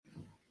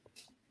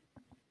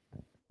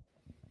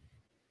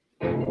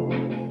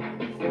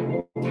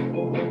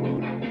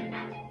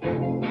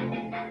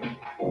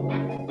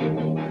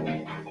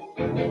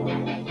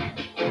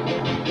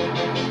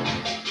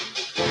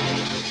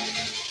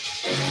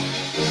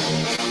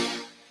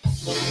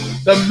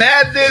The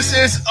madness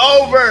is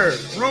over.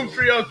 Room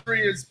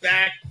 303 is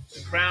back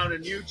to crown a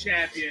new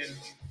champion,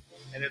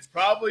 and it's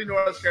probably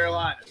North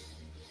Carolina.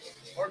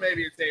 Or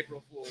maybe it's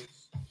April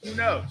Fool's. Who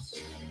knows?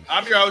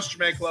 I'm your host,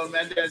 Jermaine Colon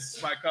Mendez. This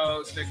is my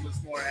co-host, Nicholas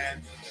Moorhan.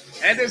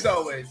 And as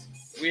always,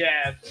 we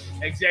have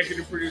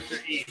executive producer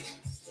E.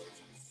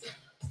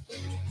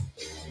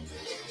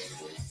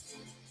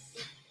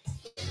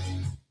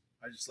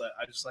 I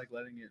just like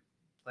letting it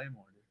play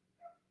more, dude.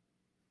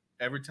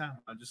 Every time.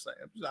 I'm just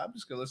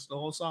gonna listen to the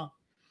whole song.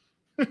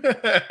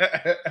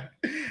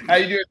 How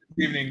you doing this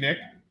evening, Nick?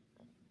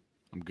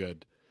 I'm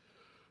good.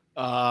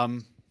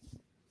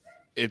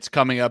 It's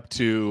coming up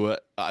to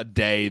a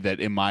day that,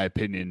 in my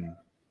opinion,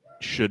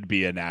 should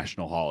be a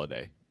national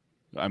holiday.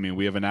 I mean,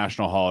 we have a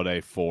national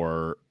holiday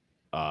for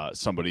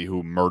somebody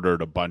who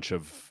murdered a bunch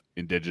of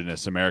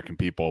indigenous American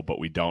people, but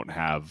we don't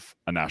have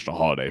a national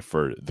holiday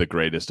for the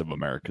greatest of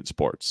American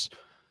sports,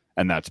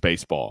 and that's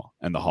baseball,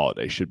 and the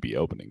holiday should be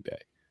opening day.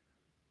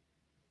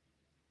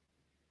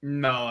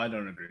 No, I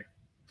don't agree.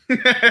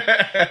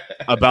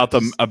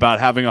 about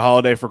having a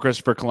holiday for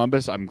Christopher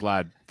Columbus. I'm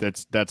glad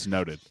that's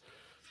noted.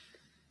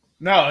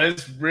 No,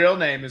 his real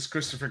name is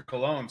Christopher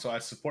Colon, so I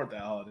support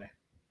that holiday.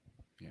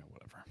 Yeah,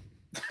 whatever.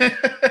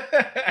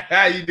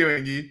 How you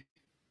doing, Gee?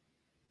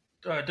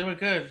 Doing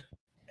good.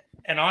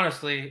 And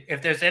honestly,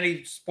 if there's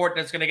any sport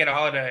that's going to get a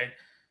holiday,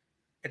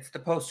 it's the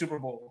post-Super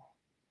Bowl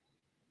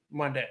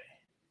Monday.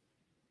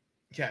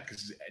 Yeah,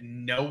 because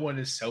no one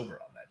is sober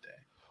on that day.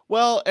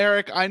 Well,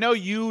 Eric, I know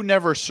you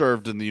never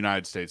served in the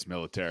United States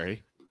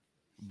military,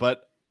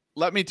 but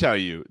let me tell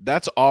you,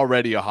 that's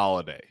already a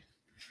holiday.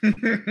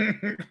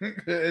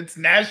 It's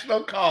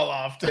National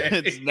Call-Off Day.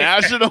 It's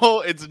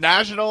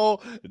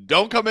national.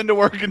 Don't come into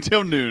work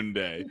until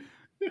noonday.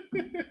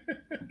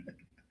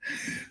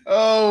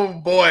 Oh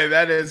boy,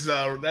 that's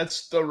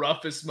the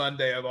roughest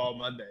Monday of all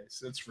Mondays.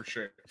 That's for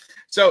sure.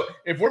 So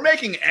if we're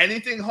making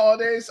anything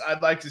holidays,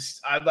 I'd like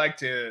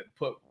to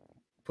put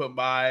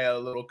my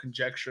little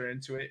conjecture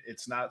into it.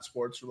 It's not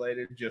sports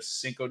related, just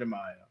Cinco de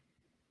Mayo.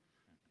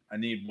 I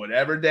need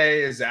whatever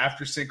day is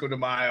after Cinco de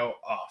Mayo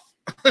off.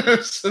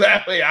 So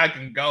that way I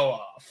can go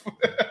off.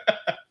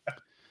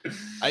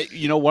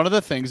 One of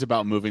the things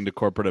about moving to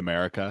corporate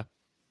America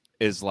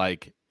is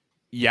like,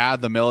 yeah,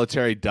 the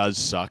military does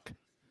suck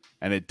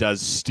and it does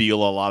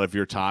steal a lot of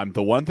your time.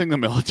 The one thing the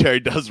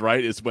military does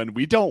right is when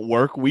we don't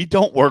work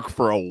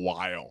for a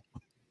while.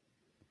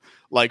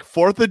 Like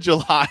 4th of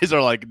July's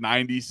are like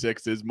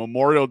 96s.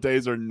 Memorial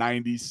Days are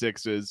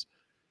 96s.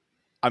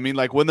 I mean,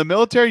 like when the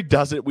military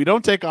does it, we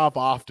don't take off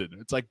often.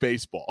 It's like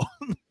baseball.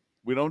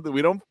 We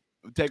don't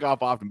take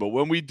off often, but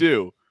when we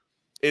do,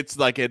 it's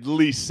like at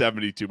least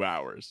 72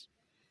 hours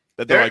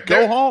that they're like,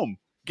 go home,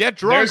 get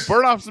drunk,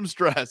 burn off some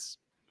stress.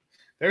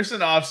 There's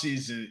an off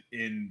season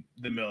in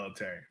the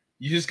military.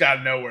 You just got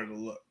to know where to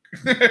look.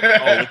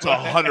 It's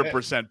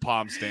 100%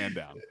 palm stand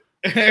down.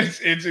 It's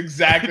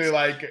exactly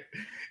like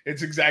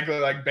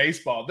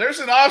baseball. There's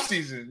an off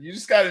season. You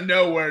just got to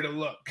know where to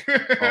look.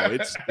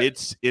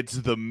 It's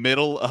the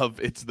middle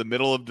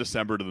of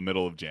December to the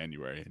middle of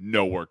January.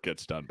 No work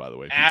gets done, by the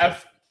way.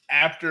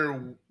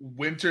 After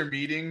winter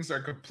meetings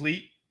are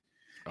complete,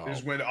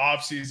 is when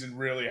off season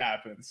really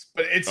happens.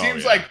 But it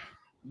seems like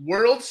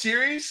World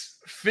Series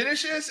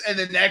finishes, and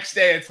the next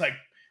day it's like,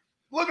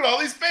 look at all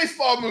these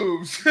baseball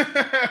moves.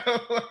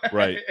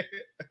 Right.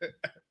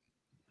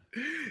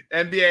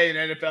 NBA and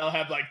NFL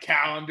have like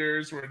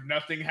calendars where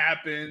nothing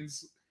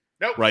happens.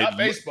 Nope, right. Not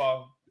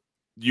baseball.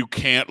 You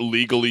can't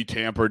legally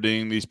tamper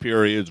during these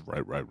periods.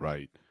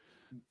 Right.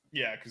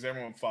 Yeah, because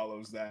everyone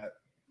follows that.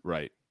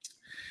 Right.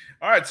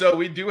 All right, so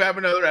we do have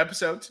another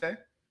episode today,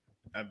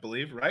 I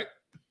believe, right?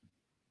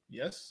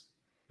 Yes,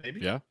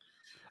 maybe. Yeah.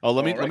 Oh,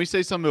 let me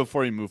say something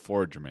before you move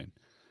forward, Jermaine.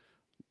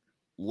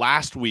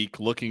 Last week,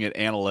 looking at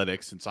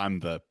analytics, since I'm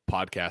the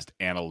podcast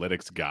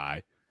analytics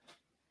guy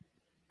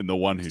and the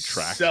one who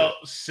tracks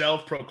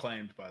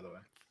self-proclaimed, by the way.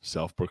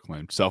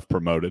 Self-proclaimed,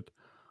 self-promoted,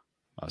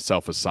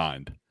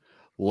 self-assigned.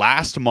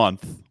 Last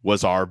month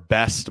was our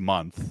best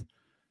month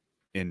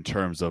in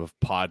terms of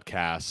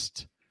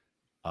podcast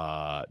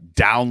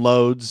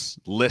downloads,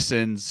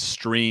 listens,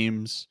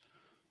 streams.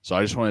 So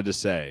I just wanted to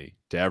say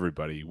to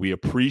everybody, we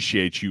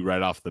appreciate you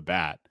right off the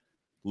bat,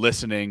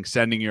 listening,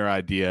 sending your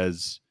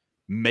ideas,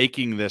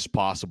 making this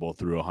possible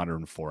through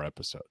 104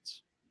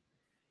 episodes.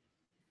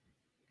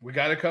 We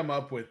got to come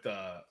up with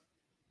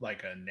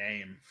like a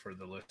name for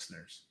the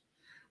listeners.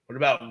 What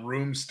about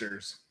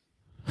Roomsters?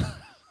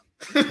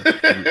 The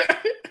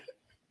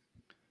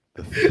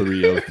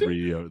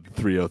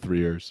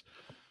 303ers.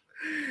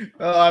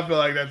 Oh, I feel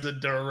like that's a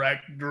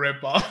direct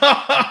rip-off.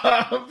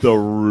 The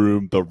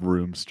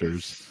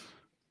Roomsters.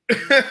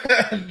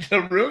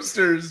 The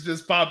Roosters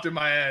just popped in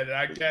my head.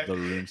 I can't. The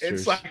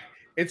Roomsters.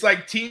 It's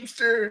like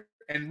Teamster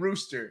and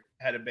Rooster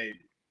had a baby.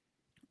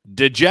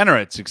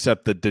 Degenerates,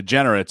 except the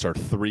degenerates are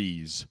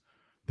threes.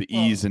 The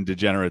E's and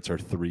degenerates are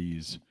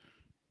threes.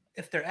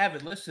 If they're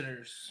avid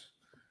listeners,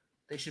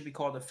 they should be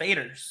called the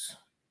faders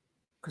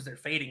because they're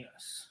fading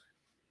us.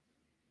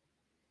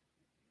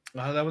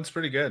 Oh, that one's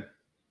pretty good.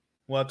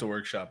 We'll have to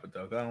workshop it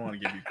though. I don't want to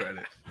give you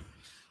credit.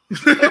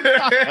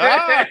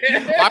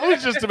 I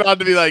was just about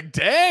to be like,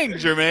 dang,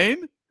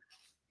 Jermaine.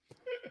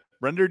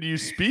 Rendered you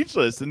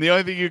speechless. And the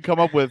only thing you come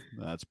up with,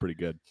 that's pretty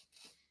good.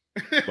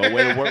 But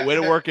way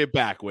to work it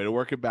back. Way to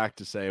work it back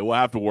to say, we'll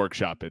have to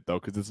workshop it, though,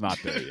 because it's not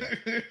there yet.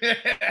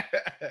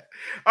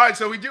 All right,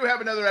 so we do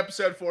have another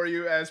episode for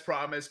you, as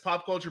promised.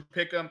 Pop Culture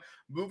Pick'em,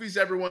 movies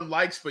everyone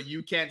likes but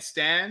you can't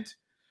stand.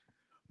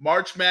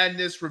 March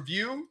Madness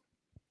Review.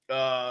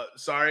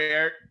 Sorry,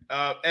 Eric.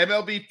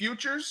 MLB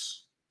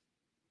Futures.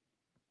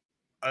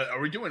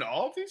 Are we doing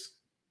all of these?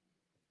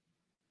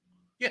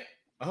 Yeah.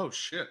 Oh,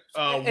 shit.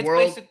 It's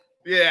World. basic-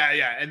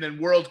 Yeah. And then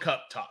World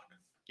Cup talk.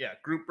 Yeah,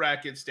 group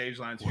bracket, stage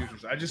lines,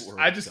 futures. I just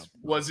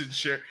wasn't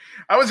sure.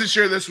 I wasn't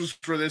sure this was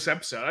for this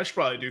episode. I should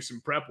probably do some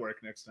prep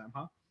work next time,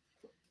 huh?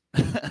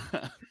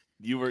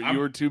 You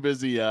were too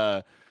busy.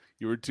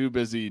 You were too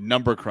busy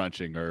number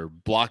crunching or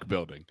block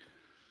building.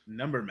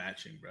 Number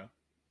matching, bro.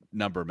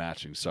 Number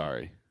matching.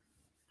 Sorry.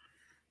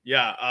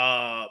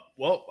 Yeah.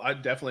 Well,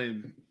 I'm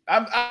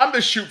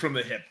the shoot from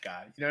the hip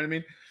guy. You know what I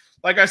mean?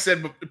 Like I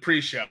said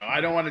pre-show,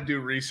 I don't want to do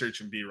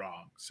research and be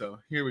wrong. So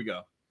here we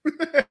go.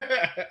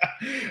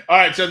 All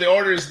right, so the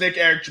order is Nick,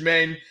 Eric,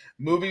 Jermaine.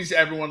 Movies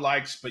everyone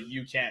likes but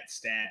you can't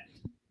stand.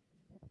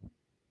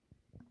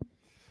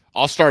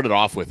 I'll start it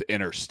off with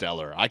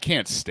Interstellar. I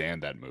can't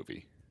stand that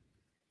movie.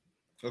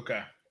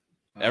 Okay.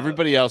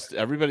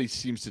 Everybody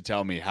seems to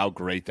tell me how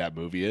great that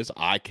movie is.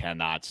 I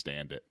cannot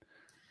stand it.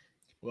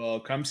 Well,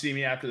 come see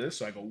me after this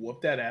so I can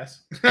whoop that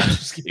ass.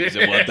 Just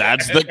kidding. Well,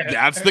 that's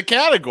the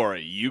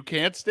category. You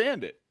can't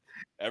stand it.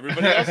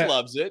 Everybody else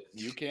loves it.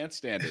 You can't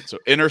stand it. So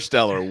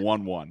Interstellar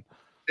 1-1.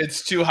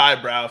 It's too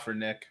highbrow for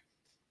Nick.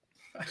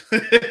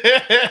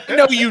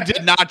 No, you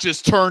did not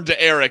just turn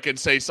to Eric and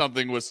say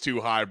something was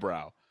too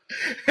highbrow.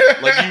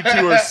 Like you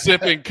two are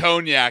sipping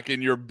cognac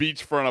in your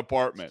beachfront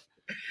apartment.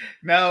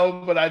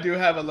 No, but I do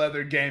have a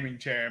leather gaming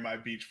chair in my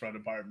beachfront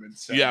apartment.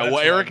 So yeah, that's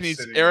well, where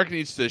Eric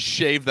needs to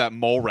shave that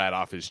mole rat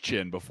off his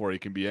chin before he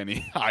can be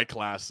any high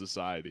class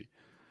society.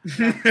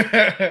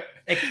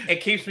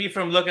 It keeps me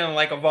from looking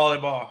like a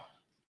volleyball.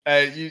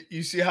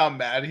 You see how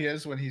mad he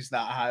is when he's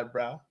not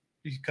highbrow?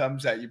 He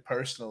comes at you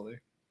personally.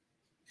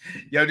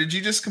 Yo, did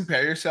you just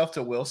compare yourself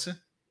to Wilson?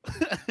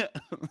 I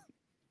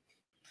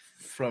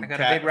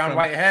got a big round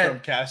white head. From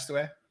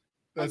Castaway.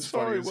 That's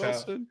funny as hell.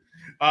 Wilson.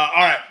 All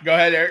right, go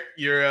ahead, Eric.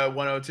 You're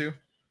 102.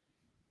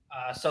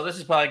 So this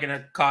is probably going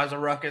to cause a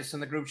ruckus in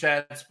the group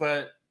chats,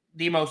 but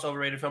the most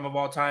overrated film of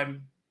all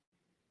time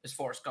is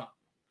Forrest Gump.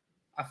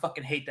 I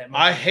fucking hate that movie.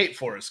 I hate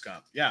Forrest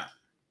Gump. Yeah.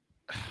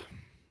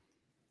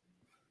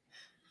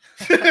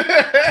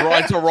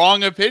 It's a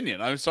wrong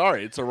opinion. I'm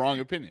sorry. It's a wrong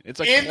opinion. It's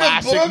a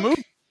classic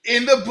movie.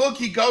 In the book,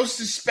 he goes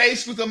to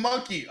space with a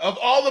monkey. Of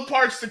all the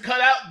parts to cut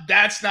out,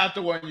 that's not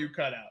the one you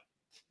cut out.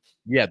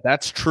 Yeah,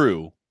 that's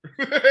true.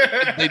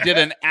 They did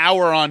an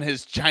hour on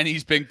his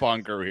Chinese ping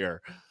pong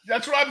career.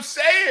 That's what I'm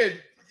saying.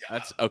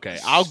 That's okay.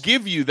 I'll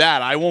give you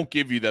that. I won't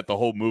give you that the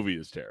whole movie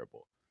is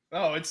terrible.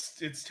 Oh, it's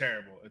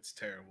terrible. It's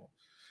terrible.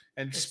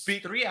 And It's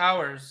speak 3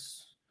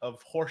 hours. of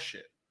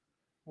horseshit.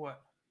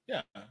 What?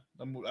 Yeah,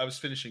 I was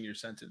finishing your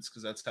sentence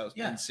because that's how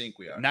in sync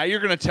we are. Now you're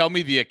going to tell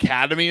me the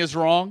Academy is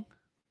wrong?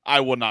 I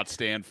will not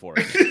stand for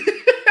it.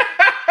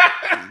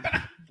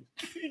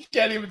 You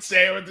can't even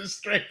say it with a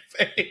straight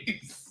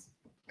face.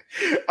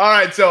 All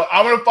right, so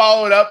I'm going to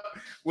follow it up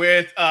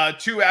with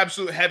two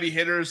absolute heavy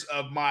hitters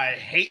of my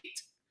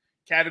hate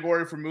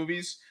category for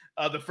movies.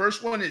 The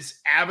first one is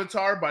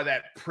Avatar by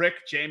that prick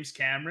James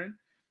Cameron.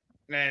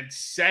 And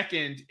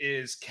second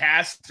is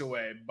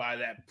Castaway by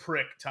that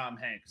prick Tom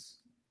Hanks.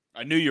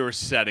 I knew you were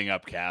setting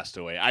up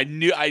Castaway. I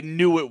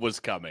knew it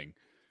was coming.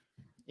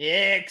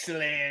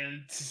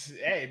 Excellent.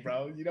 Hey,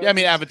 bro. You know. Yeah, I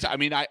mean Avatar. I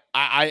mean,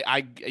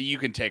 I you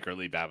can take or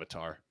leave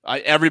Avatar.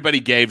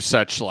 Everybody gave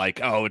such like,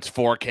 oh, it's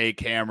 4K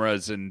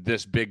cameras and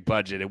this big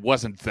budget. It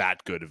wasn't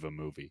that good of a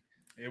movie.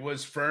 It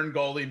was Fern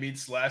Gully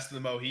meets Last of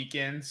the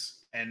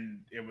Mohicans, and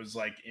it was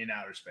like in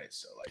outer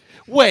space. So like,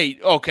 wait,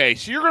 okay,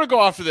 so you're gonna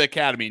go after the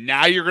Academy.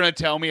 Now you're gonna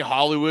tell me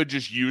Hollywood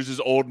just uses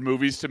old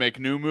movies to make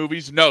new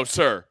movies? No,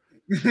 sir.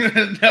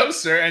 No,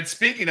 sir. And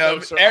speaking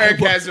of, Eric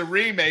has a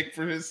remake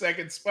for his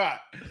second spot.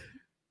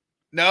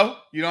 No,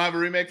 you don't have a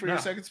remake for your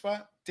second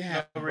spot?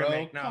 Damn, No bro.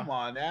 remake, no. Come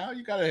on now.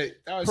 You gotta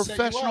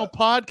Professional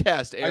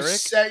podcast, Eric. I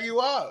set you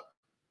up.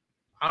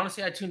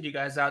 Honestly, I tuned you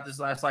guys out this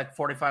last like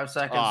 45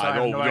 seconds. Ah, so I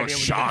have no no idea what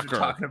shocker. you're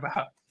talking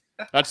about.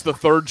 That's the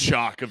third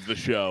shock of the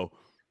show.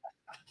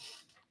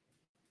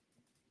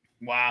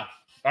 Wow.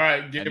 All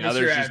right, give And us now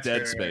your there's just answer,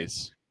 Dead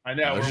Space. I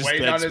know. There's We're just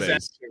waiting Dead on his Space.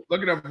 answer.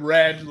 Look at him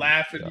red,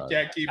 laughing. You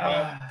can't keep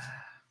up.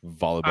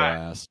 Volleyball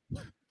ass.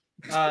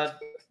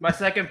 My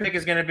second pick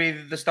is going to be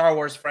the Star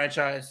Wars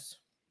franchise.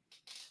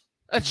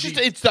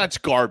 That's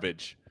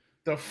garbage.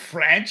 The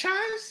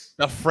franchise?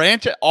 The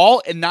franchise,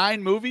 all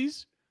 9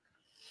 movies.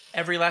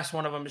 Every last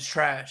one of them is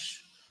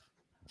trash.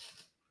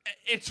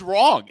 It's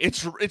wrong.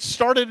 It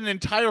started an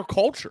entire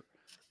culture.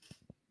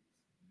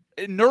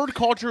 Nerd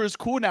culture is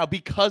cool now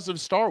because of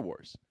Star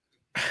Wars.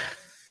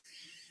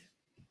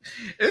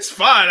 It's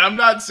fine. I'm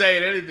not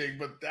saying anything,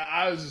 but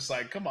I was just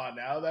like, come on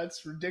now.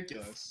 That's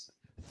ridiculous.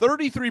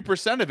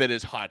 33% of it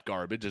is hot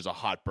garbage, is a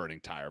hot burning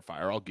tire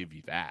fire. I'll give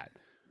you that.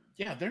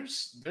 Yeah,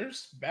 there's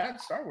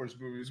bad Star Wars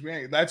movies.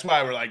 That's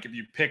why we're like, if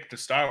you pick the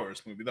Star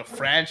Wars movie, the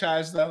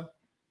franchise though.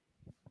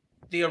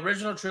 The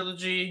original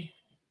trilogy,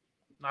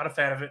 not a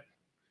fan of it.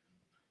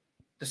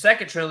 The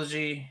second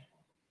trilogy.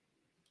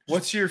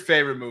 What's your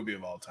favorite movie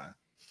of all time?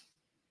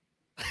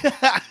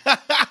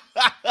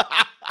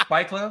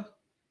 Fight Club?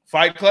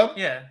 Fight Club?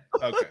 Yeah.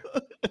 Okay.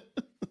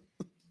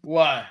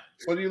 Why?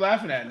 What are you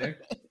laughing at, Nick?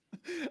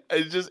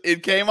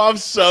 It came off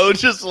so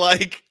just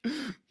like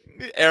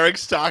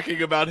Eric's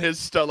talking about his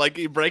stuff, like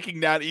he breaking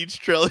down each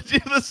trilogy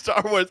of the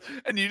Star Wars,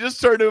 and you just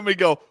turn to him and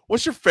go,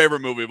 "What's your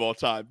favorite movie of all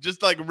time?"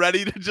 Just like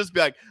ready to just be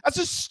like, "That's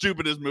the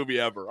stupidest movie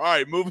ever." All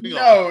right, moving on.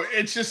 No,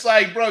 it's just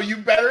like, bro, you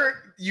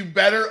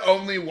better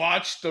only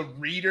watch The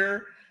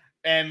Reader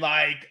and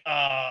like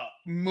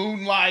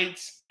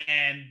Moonlight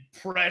and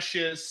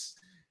Precious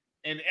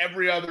and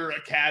every other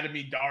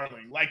Academy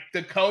darling. Like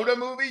the Coda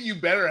movie, you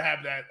better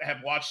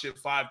have watched it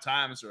 5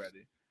 times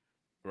already.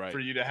 Right. For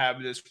you to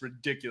have this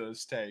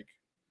ridiculous take.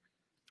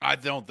 I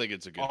don't think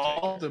it's a good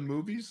all take. The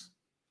movies?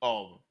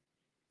 All of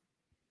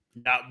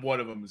them. Not one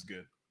of them is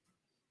good.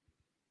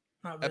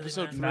 Not really,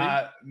 Episode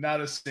man. 3? Not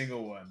a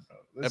single one, bro.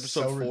 This is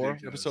Episode so 4?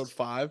 ridiculous. Episode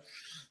 5?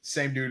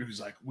 Same dude who's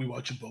like, we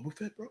watching Boba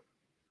Fett, bro?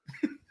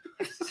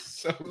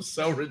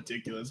 so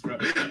ridiculous, bro.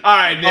 All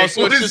right, Nick.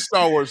 Also, it's just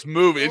Star Wars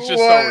movie. It's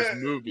just Star Wars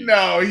movie.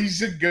 No,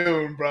 he's a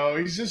goon, bro.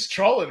 He's just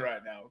trolling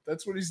right now.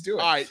 That's what he's doing.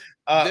 All right.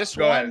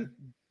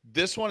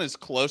 This one is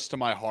close to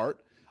my heart.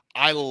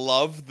 I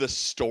love the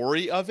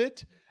story of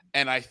it,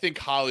 and I think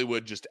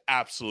Hollywood just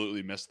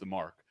absolutely missed the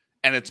mark.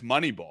 And it's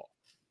Moneyball.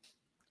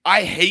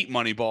 I hate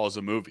Moneyball as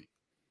a movie.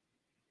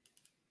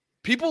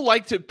 People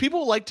like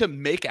to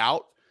make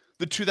out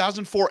the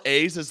 2004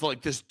 A's as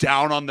like this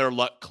down on their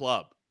luck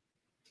club.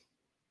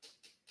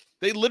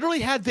 They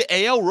literally had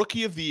the AL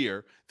Rookie of the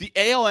Year, the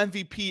AL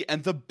MVP,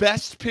 and the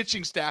best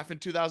pitching staff in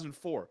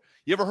 2004.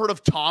 You ever heard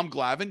of Tom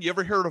Glavine? You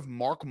ever heard of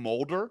Mark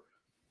Mulder?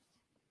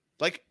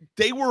 Like,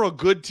 they were a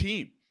good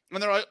team.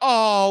 And they're like,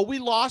 oh, we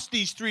lost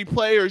these 3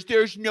 players.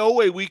 There's no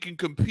way we can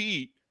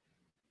compete.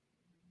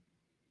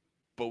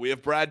 But we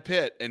have Brad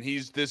Pitt, and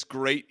he's this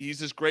great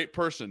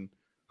person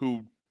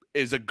who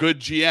is a good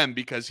GM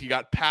because he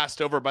got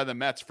passed over by the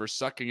Mets for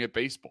sucking at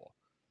baseball.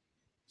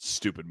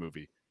 Stupid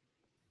movie.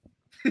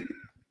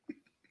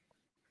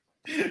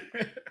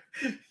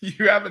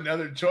 You have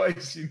another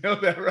choice. You know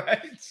that,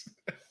 right?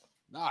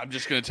 No, I'm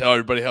just going to tell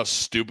everybody how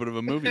stupid of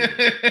a movie it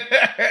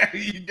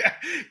is.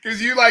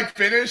 Because you like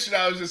finished, and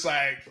I was just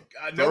like,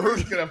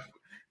 nobody's gonna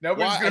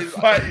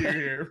fight you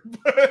here.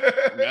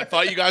 I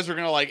thought you guys were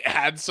gonna like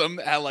add some,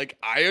 like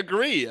I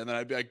agree, and then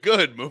I'd be like,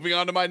 good, moving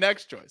on to my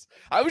next choice.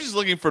 I was just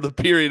looking for the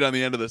period on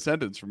the end of the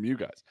sentence from you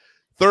guys.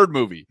 Third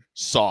movie,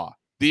 Saw,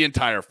 the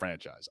entire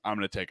franchise. I'm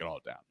gonna take it all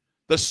down.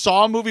 The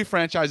Saw movie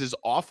franchise is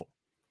awful.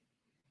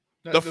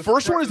 The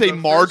first one is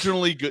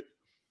marginally good.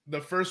 The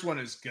first one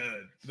is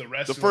good.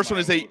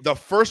 The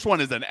first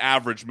one is an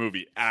average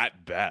movie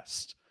at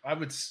best.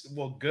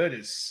 Good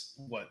is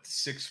what,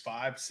 6,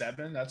 5,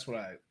 7? That's what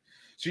I.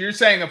 So you're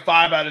saying a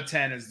 5 out of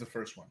 10 is the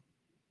first one?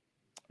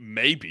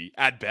 Maybe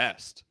at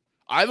best.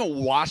 I haven't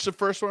watched the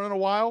first one in a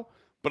while,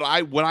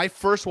 but when I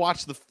first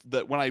watched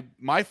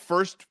my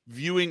first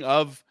viewing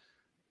of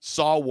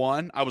Saw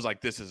 1, I was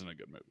like, this isn't a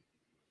good movie.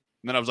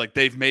 And then I was like,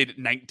 they've made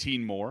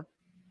 19 more.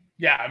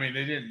 Yeah, I mean,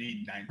 they didn't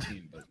need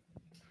 19, but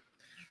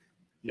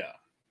yeah,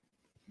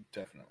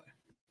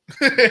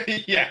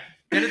 definitely. Yeah.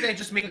 Didn't they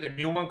just make like a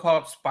new one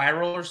called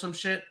Spiral or some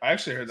shit? I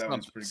actually heard that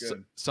one's pretty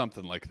good.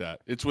 Something like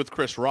that. It's with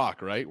Chris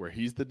Rock, right? Where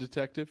he's the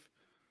detective.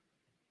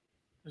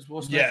 Is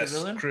Will Smith the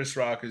villain? Chris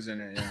Rock is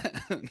in it,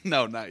 yeah.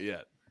 No, not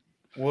yet.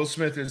 Will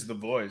Smith is the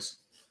voice.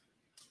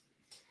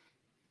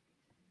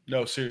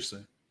 No,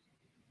 seriously.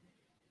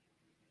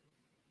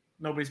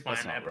 Nobody's buying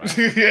that, bro.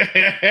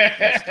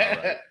 That's not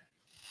right.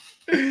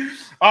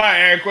 All right,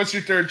 Eric, what's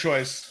your third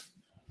choice?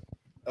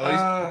 At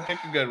least pick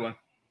a good one.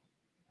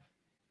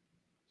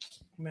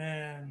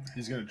 Man,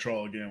 he's gonna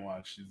troll again.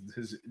 Watch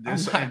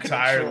this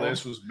entire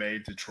list was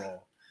made to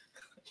troll.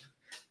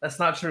 That's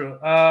not true.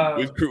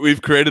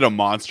 We've created a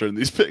monster in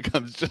these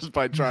pickups just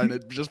by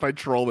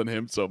trolling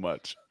him so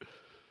much.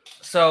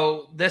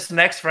 So this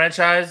next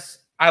franchise,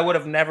 I would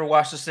have never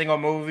watched a single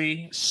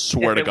movie.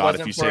 Swear to God,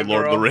 if you say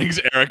Lord of the Rings,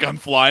 Eric, I'm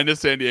flying to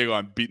San Diego.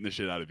 I'm beating the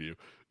shit out of you.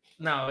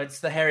 No, it's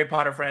the Harry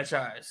Potter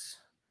franchise.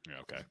 Yeah,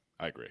 okay,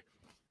 I agree.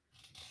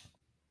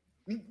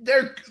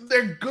 They're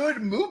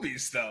good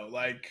movies though.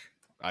 Like,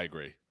 I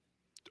agree.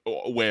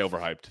 Way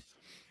overhyped.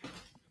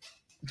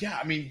 Yeah,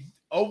 I mean,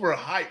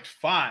 overhyped,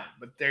 fine,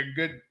 but they're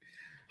good.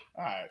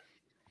 All right.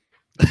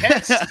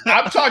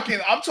 I'm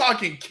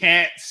talking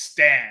can't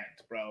stand,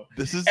 bro.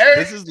 This is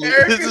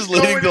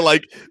leading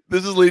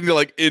to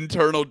like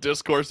internal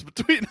discourse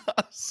between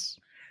us.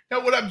 No,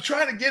 what I'm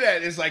trying to get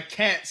at is like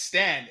can't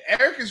stand.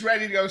 Eric is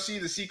ready to go see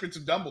The Secrets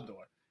of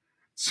Dumbledore.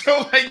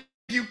 So like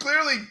you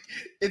clearly,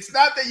 it's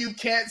not that you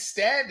can't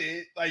stand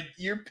it. Like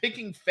you're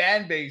picking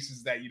fan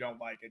bases that you don't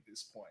like at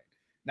this point.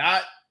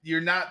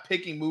 You're not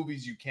picking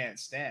movies you can't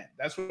stand.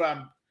 That's what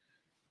I'm.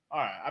 All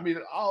right. I mean,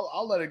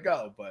 I'll let it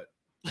go, but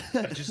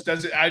it just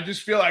doesn't. I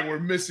just feel like we're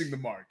missing the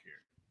mark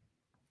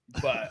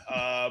here. But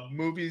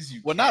movies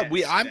you can't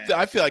stand.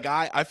 I feel like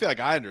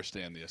I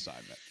understand the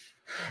assignment.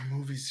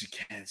 Movies you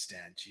can't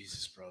stand.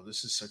 Jesus, bro,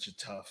 this is such a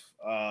tough.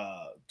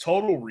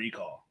 Total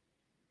Recall.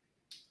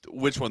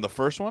 Which one? The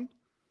first one?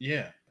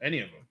 Yeah, any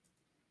of them.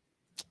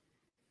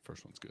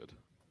 First one's good.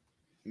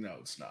 No,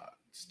 it's not.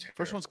 It's terrible.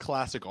 First one's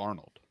classic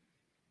Arnold.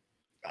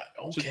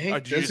 Okay.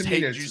 Do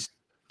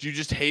you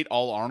just hate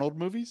all Arnold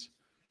movies?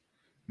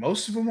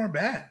 Most of them are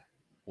bad.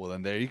 Well,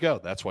 then there you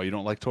go. That's why you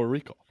don't like Total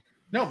Recall.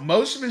 No,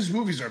 most of his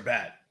movies are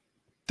bad.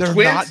 They're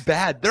not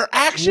bad. They're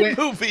action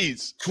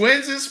movies.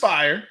 Twins is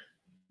fire.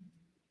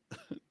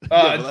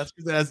 Well, that's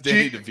because it has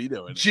Danny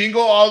DeVito in it.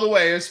 Jingle All the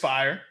Way is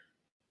fire.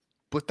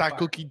 Put that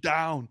cookie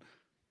down.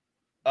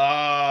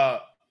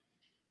 What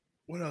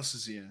else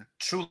is he in?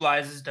 True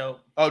Lies is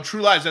dope. Oh,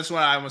 True Lies. That's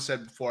what I almost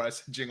said before. I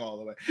said Jingle All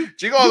the Way.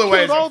 Jingle All the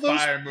Way is a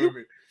fire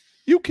movie.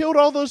 You killed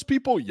all those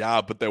people?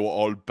 Yeah, but they were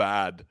all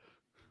bad.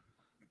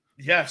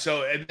 Yeah,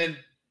 so, and then,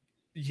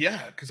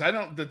 yeah, because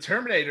the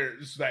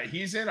Terminators that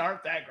he's in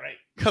aren't that great.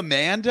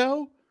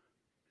 Commando?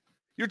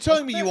 You're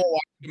telling me you won't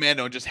watch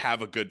Commando and just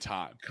have a good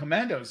time?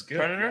 Commando's good.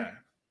 Predator?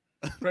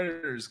 Yeah.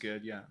 Predator's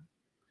good, yeah.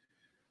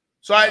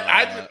 So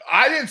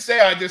I didn't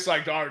say I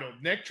disliked Arnold.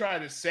 Nick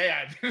tried to say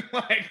I didn't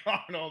like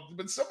Arnold,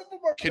 but some of them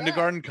are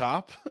Kindergarten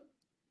Cop?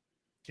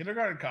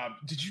 Kindergarten Cop.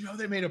 Did you know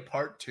they made a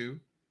part 2?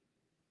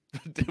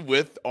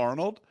 With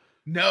Arnold?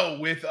 No,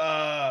 with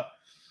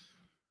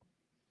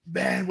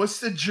man, what's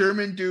the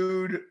German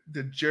dude?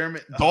 The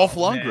German Dolph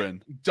Lundgren.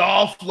 Man.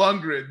 Dolph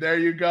Lundgren. There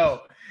you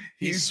go.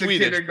 He's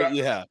Swedish, but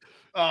yeah.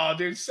 Oh,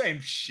 dude, same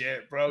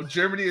shit, bro.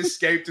 Germany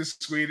escaped to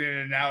Sweden,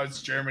 and now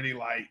it's Germany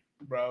light,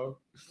 bro.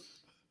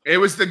 It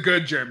was the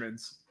good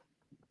Germans.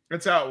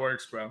 That's how it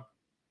works, bro.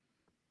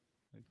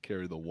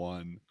 Carry the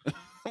one.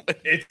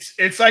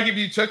 It's like if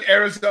you took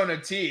Arizona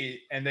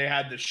tea and they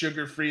had the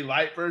sugar-free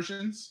light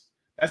versions.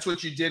 That's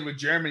what you did with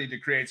Germany to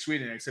create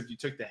Sweden, except you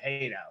took the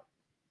hate out.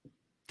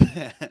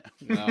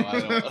 No,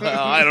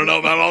 I don't know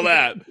about all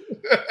that.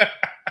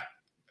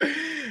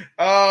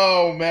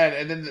 Oh man!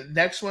 And then the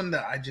next one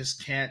that I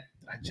can't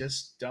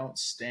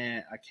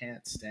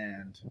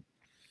stand.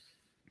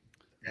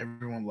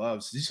 Everyone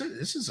loves. This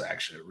is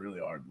actually a really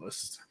hard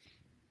list.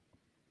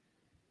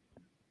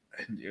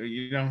 And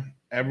you know,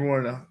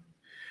 everyone.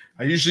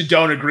 I usually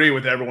don't agree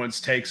with everyone's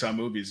takes on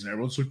movies, and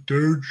everyone's like,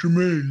 "Derek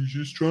Jermaine, he's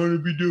just trying to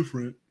be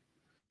different."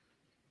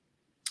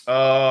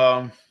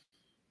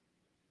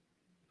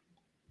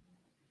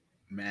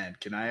 Man,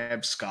 can I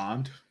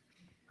abscond?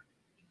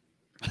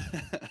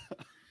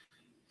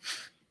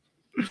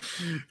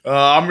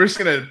 I'm just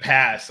gonna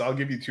pass. I'll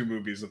give you 2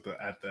 movies at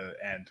the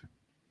end.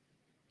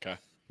 Okay.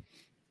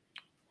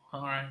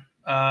 All right.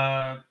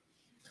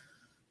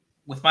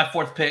 With my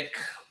 4th pick,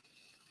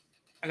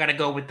 I gotta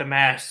go with The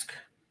Mask.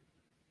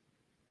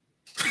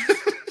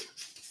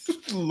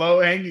 Low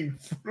hanging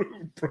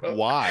fruit, bro.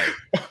 Why?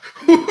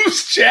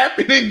 Who's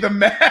championing The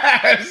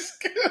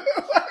Mask?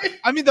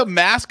 I mean, The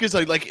Mask is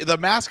like The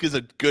Mask is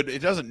a good. It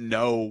doesn't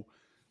know,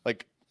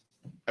 like,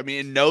 I mean,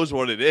 it knows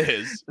what it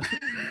is.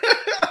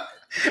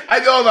 I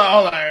know that.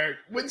 Hold on.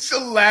 When's the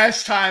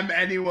last time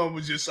anyone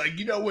was just like,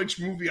 you know, which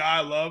movie I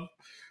love?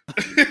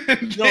 you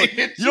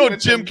know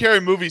Jim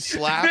Carrey movie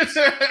slaps?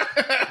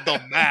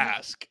 The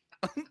Mask.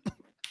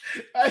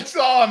 That's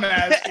all I'm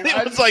asking.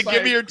 It's like,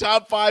 give me your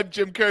top 5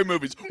 Jim Carrey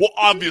movies. Well,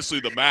 obviously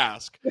The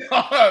Mask.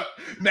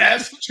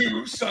 Mask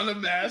 2, Son of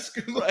Mask.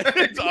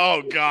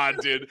 Oh, God,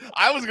 dude.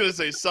 I was going to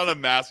say Son of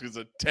Mask is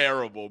a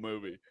terrible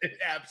movie. It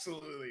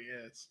absolutely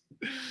is.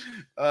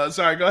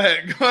 Sorry, go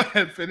ahead. Go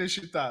ahead. Finish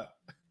your thought.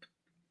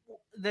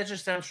 That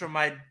just stems from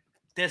my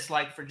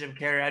dislike for Jim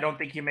Carrey. I don't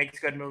think he makes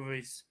good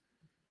movies.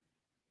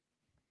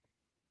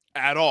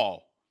 At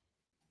all.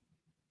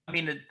 I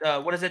mean,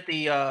 what is it?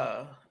 The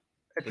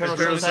Eternal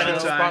Sunshine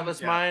of the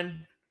Spotless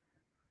Mind.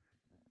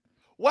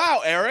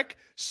 Wow, Eric.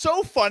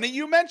 So funny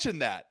you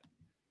mentioned that.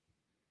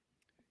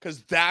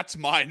 Because that's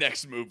my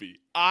next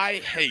movie. I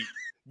hate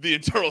the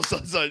Eternal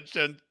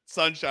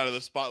Sunshine of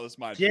the Spotless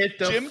Mind. Get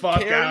the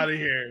fuck out of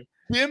here.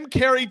 Jim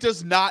Carrey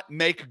does not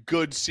make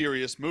good,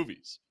 serious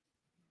movies.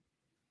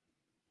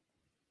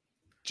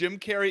 Jim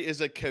Carrey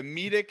is a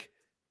comedic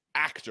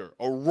actor,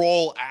 a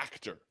role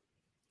actor.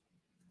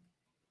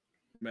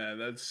 Man,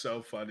 that's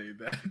so funny.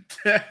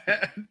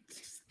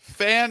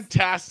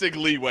 Fantastic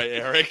leeway,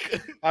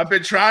 Eric. I've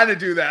been trying to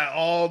do that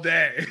all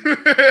day.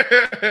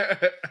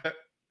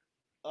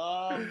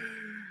 All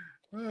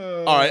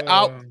right,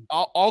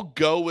 I'll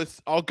go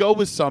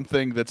with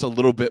something that's a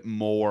little bit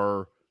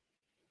more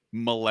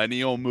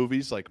millennial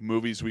movies, like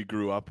movies we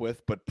grew up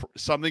with, but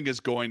something is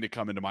going to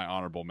come into my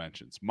honorable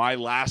mentions. My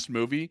last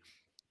movie,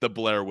 The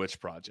Blair Witch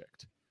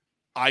Project.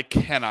 I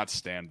cannot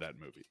stand that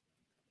movie.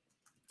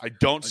 I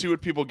don't see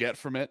what people get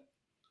from it.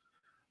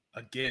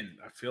 Again,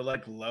 I feel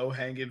like low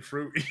hanging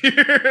fruit.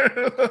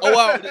 Oh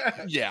well,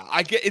 yeah.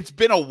 I get. It's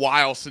been a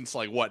while since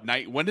like what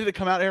night? When did it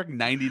come out, Eric?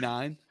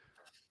 99.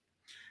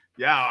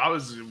 Yeah, I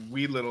was a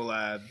wee little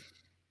lad.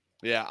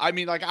 Yeah, I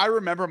mean, like I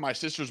remember my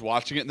sisters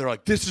watching it, and they're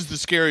like, "This is the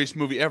scariest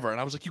movie ever," and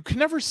I was like, "You can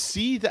never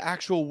see the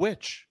actual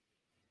witch.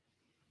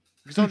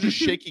 It's not just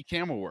shaky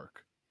camera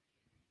work."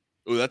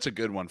 Oh, that's a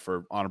good one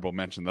for honorable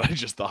mention that I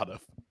just thought of.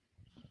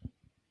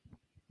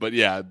 But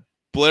yeah,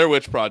 Blair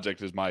Witch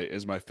Project is my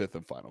 5th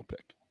and final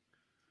pick.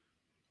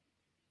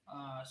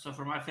 So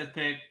for my 5th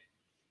pick,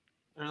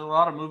 there's a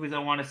lot of movies I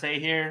want to say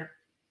here.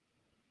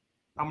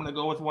 I'm gonna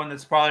go with one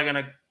that's probably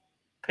gonna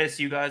piss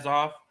you guys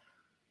off.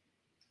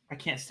 I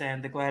can't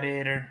stand The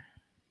Gladiator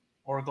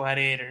or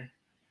Gladiator.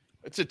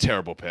 It's a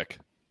terrible pick.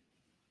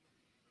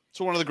 It's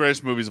one of the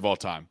greatest movies of all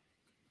time.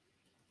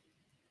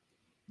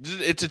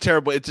 It's a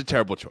terrible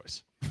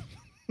choice.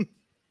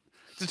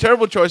 It's a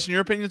terrible choice, and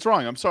your opinion's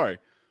wrong. I'm sorry.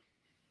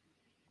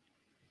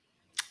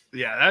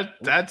 Yeah,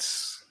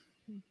 that's.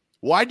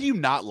 Why do you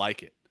not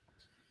like it?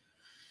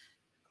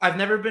 I've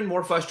never been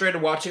more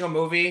frustrated watching a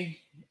movie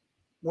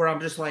where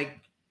I'm just like,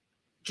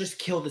 just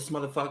kill this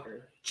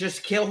motherfucker.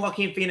 Just kill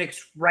Joaquin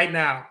Phoenix right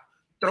now.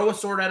 Throw a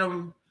sword at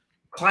him,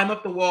 climb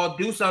up the wall,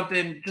 do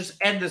something, just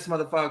end this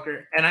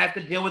motherfucker. And I have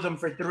to deal with him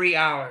for 3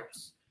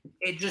 hours.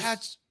 It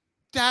just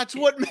that's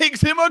what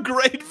makes him a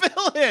great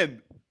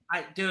villain.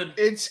 Dude.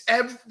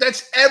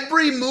 That's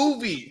every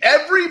movie.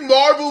 Every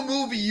Marvel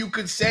movie you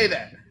could say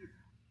that.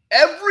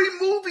 Every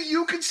movie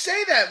you could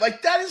say that.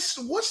 Like that is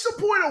what's the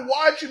point of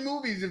watching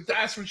movies if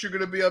that's what you're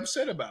gonna be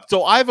upset about?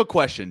 So I have a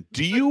question.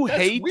 Do you that's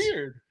hate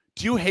weird?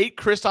 Do you hate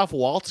Christoph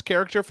Waltz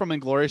character from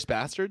Inglourious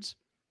Bastards?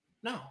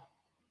 No.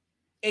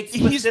 It's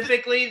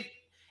specifically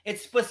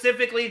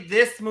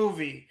this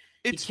movie.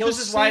 He kills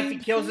his wife, he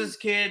kills his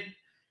kid.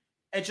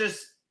 It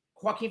just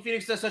Joaquin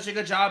Phoenix does such a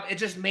good job. It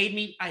just made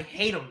me I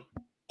hate him.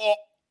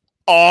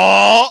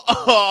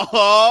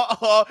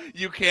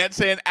 You can't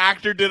say an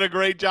actor did a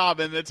great job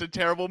and it's a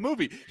terrible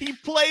movie. He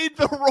played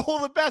the role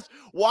the best.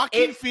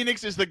 Joaquin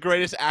Phoenix is the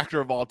greatest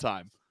actor of all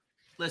time.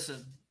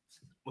 Listen.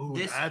 Ooh,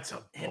 that's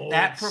a bold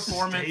that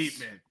performance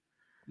statement.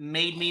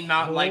 Made me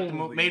not like the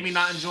movie, made me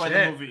not enjoy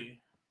the movie.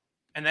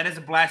 And that is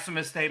a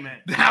blasphemous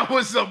statement. That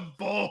was a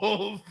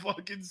bold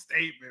fucking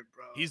statement,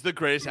 bro. He's the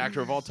greatest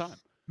actor of all time.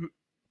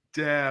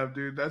 Damn,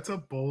 dude, that's a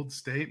bold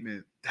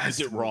statement. That's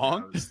Is it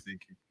wrong? I was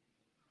thinking.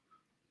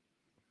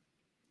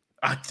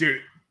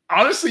 Dude,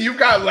 honestly, you've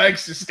got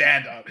legs to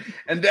stand on.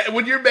 And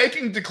when you're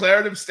making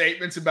declarative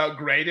statements about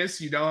greatest,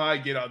 you know how I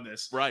get on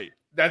this. Right.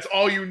 That's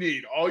all you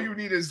need. All you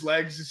need is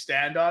legs to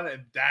stand on,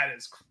 and that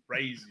is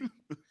crazy.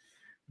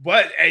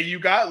 But hey,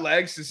 you got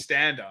legs to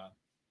stand on.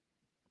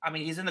 I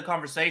mean, he's in the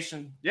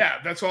conversation. Yeah,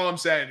 that's all I'm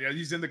saying. Yeah,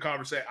 he's in the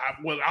conversation.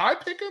 Will I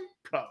pick him?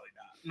 Probably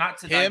not. Not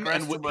to him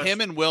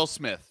and Will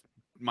Smith,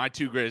 my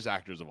 2 greatest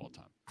actors of all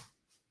time.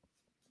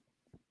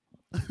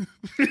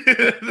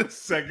 The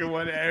second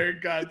one,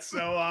 Eric got so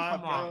hot.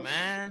 Come on,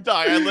 man.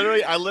 I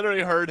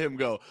literally heard him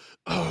go.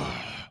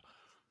 Oh.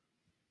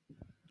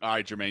 All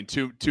right, Jermaine.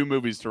 Two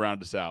movies to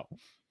round us out.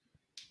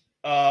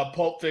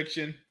 Pulp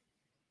Fiction.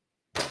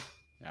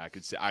 Yeah,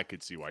 I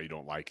could see why you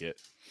don't like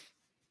it.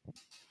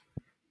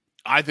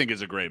 I think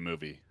it's a great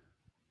movie.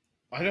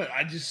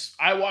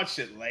 I watched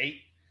it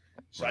late,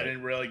 so right. I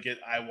didn't really get.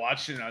 I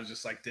watched it and I was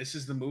just like, this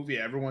is the movie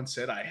everyone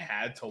said I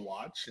had to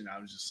watch, and I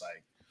was just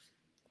like,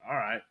 all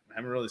right, I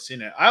haven't really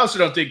seen it. I also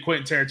don't think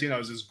Quentin Tarantino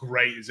is as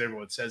great as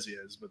everyone says he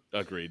is, but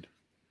agreed.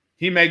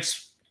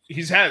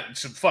 He's had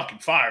some fucking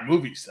fire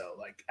movies though,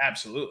 like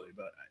absolutely.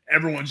 But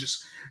everyone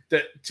just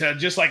to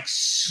like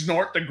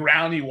snort the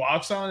ground he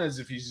walks on as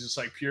if he's just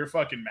like pure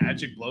fucking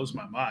magic blows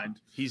my mind.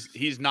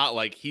 He's not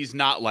like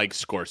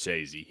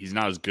Scorsese. He's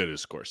not as good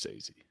as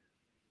Scorsese.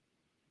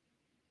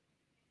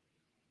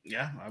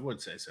 Yeah, I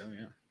would say so.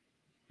 Yeah,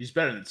 he's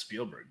better than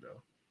Spielberg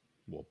though.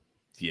 Well,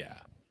 yeah.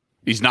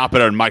 He's not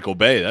better than Michael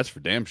Bay. That's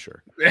for damn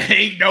sure.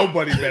 Ain't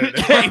nobody better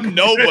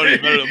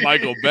than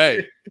Michael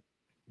Bay.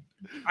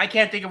 I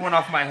can't think of one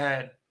off my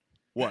head.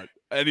 What?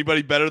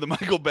 Anybody better than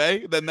Michael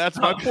Bay? Then that's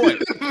my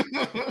point.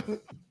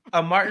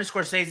 A Martin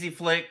Scorsese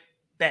flick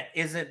that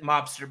isn't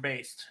mobster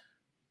based.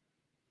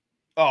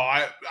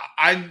 Oh,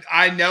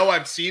 I know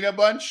I've seen a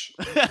bunch.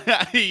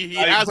 he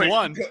has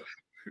one.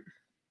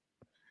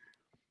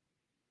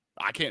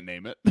 I can't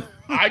name it.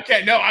 I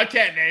can't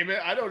name it.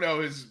 I don't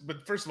know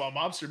but first of all,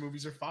 mobster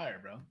movies are fire,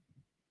 bro.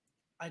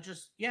 I agree.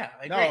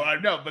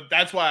 No, but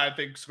that's why I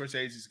think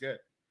Scorsese's good.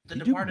 The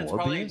Departed's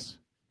probably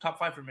top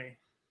 5 for me.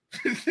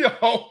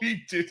 Oh,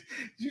 he did. Did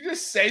you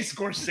just say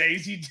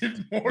Scorsese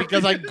did Morbius?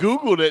 Because I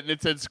Googled it and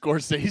it said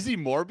Scorsese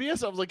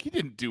Morbius. I was like, he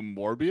didn't do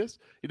Morbius.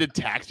 He did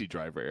Taxi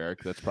Driver,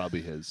 Eric. That's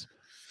probably his.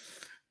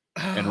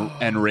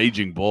 And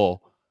Raging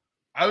Bull.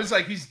 I was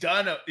like, he's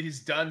done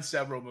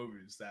several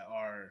movies that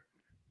are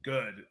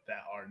good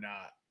that are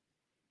not.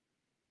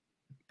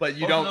 But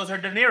you don't. Those are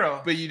De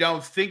Niro. But you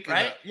don't think,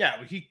 right?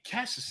 Yeah, he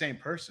cast the same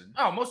person.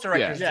 Oh, most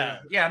directors do.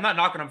 Yeah, I'm not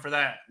knocking him for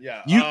that.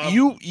 Yeah,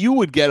 you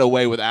would get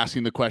away with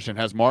asking the question: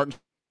 has Martin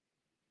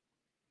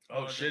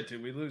Oh shit!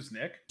 Did we lose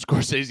Nick?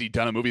 Scorsese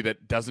done a movie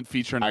that doesn't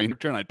feature an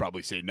actor, and I'd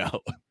probably say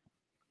no.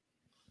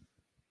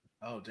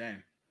 Oh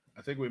dang!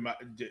 I think we might.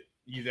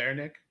 You there,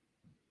 Nick?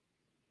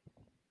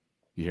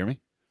 You hear me?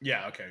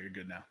 Yeah. Okay, you're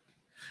good now.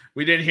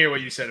 We didn't hear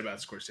what you said about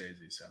Scorsese,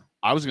 so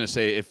I was going to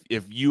say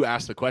if you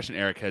asked the question,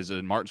 Eric, has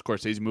a Martin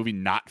Scorsese movie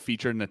not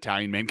featured an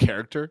Italian main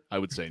character? I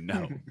would say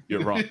no.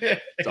 You're wrong.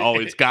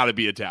 It's got to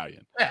be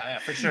Italian. Yeah,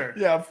 for sure.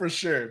 Yeah, for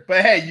sure.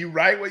 But hey, you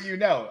write what you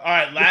know. All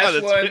right,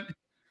 last one. It.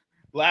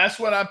 Last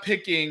one I'm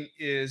picking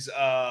is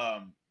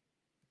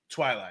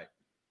Twilight.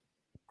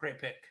 Great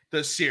pick.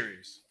 The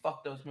series.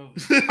 Fuck those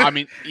movies. I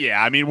mean,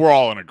 we're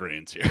all in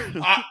agreement here.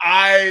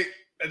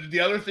 The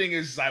other thing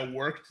is I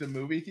worked the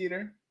movie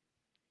theater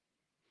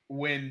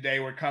when they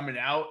were coming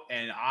out,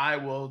 and I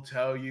will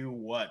tell you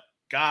what,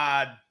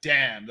 god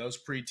damn, those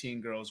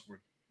preteen girls were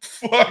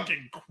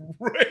fucking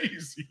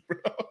crazy, bro.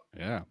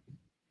 Yeah.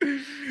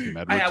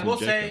 I will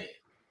say,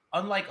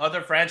 unlike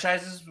other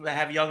franchises that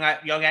have young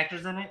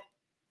actors in it,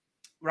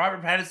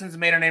 Robert Pattinson's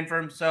made a name for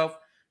himself,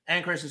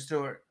 and Kristen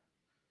Stewart.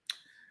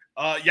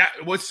 Yeah,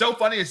 what's so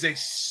funny is they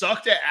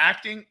sucked at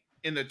acting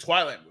in the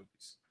Twilight movies.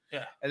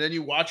 Yeah. And then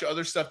you watch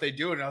other stuff they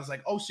do, and I was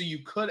like, oh, so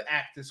you could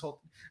act this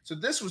whole. So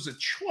this was a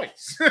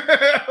choice.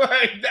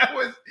 Like that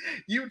was,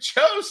 you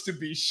chose to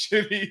be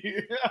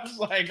shitty. I was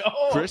like,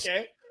 oh,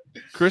 okay.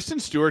 Kristen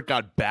Stewart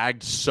got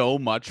bagged so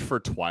much for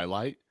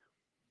Twilight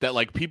that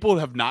like people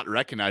have not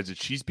recognized that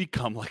she's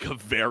become like a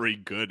very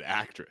good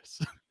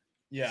actress.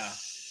 Yeah.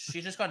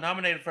 She just got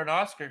nominated for an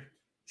Oscar.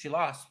 She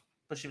lost,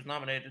 but she was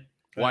nominated.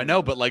 Well, I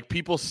know, but like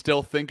people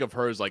still think of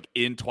her as like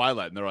in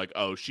Twilight, and they're like,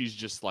 oh, she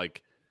just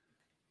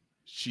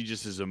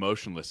is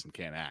emotionless and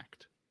can't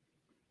act.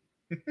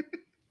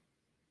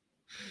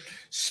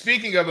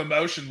 Speaking of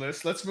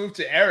emotionless, let's move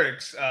to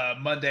Eric's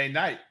Monday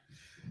night.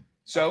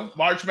 So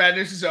March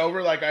Madness is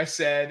over, like I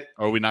said.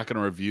 Are we not going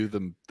to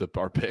review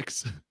our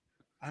picks?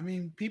 I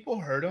mean, people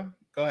heard them.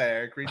 Go ahead,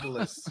 Eric. Read the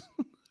list.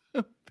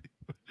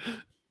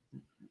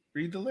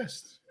 Read the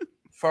list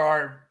for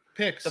our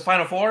picks. The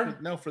Final Four?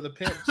 No, for the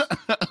picks.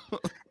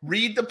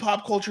 Read the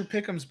pop culture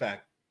pick'ems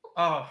back.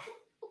 Oh,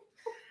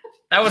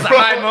 that was a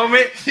high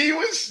moment.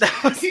 He's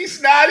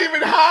not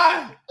even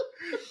high.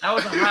 That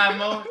was a high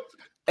moment.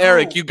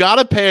 Eric, you got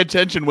to pay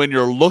attention when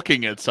you're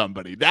looking at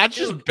somebody. That's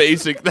just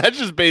basic. That's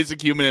just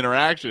basic human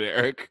interaction,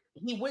 Eric.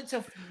 He went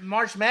to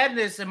March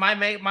Madness, and my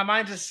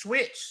mind just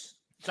switched.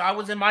 So I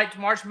was in March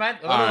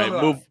Madness.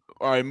 All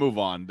right, move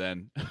on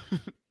then.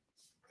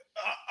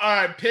 All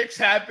right, picks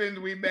happened.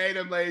 We made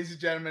them, ladies and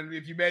gentlemen.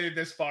 If you made it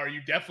this far,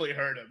 you definitely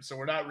heard them. So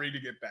we're not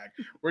reading it back.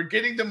 We're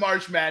getting to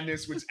March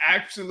Madness, which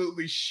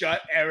absolutely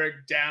shut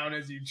Eric down,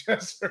 as you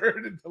just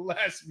heard in the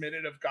last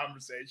minute of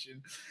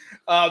conversation.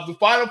 The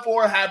Final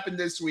Four happened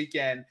this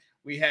weekend.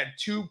 We had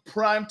two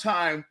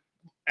primetime,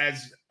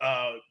 as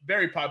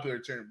very popular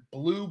term,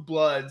 blue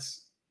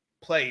bloods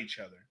play each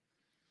other.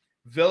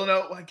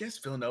 Villanova. Well, I guess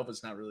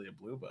Villanova's not really a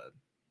blue blood.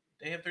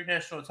 They have 3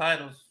 national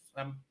titles.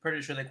 I'm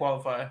pretty sure they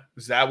qualify.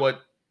 Is that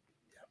what?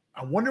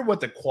 I wonder what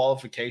the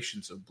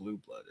qualifications of blue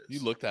blood is.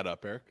 You look that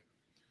up, Eric.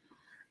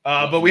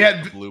 But we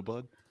had blue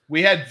blood.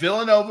 We had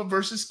Villanova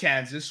versus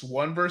Kansas,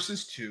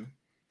 1-2,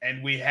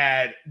 and we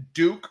had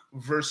Duke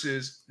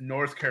versus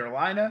North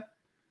Carolina.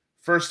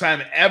 First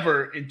time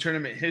ever in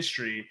tournament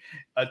history,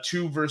 a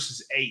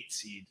 2-8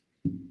 seed.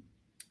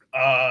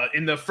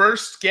 In the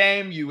first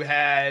game, you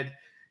had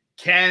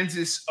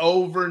Kansas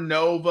over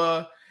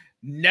Nova,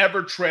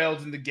 never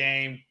trailed in the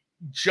game,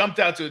 jumped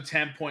out to a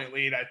 10-point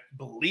lead. I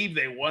believe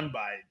they won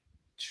by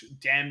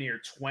damn near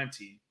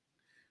 20.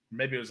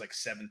 Maybe it was like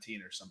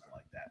 17 or something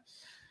like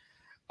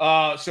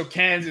that. So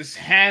Kansas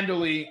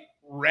handily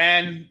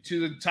ran to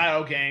the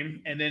title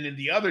game. And then in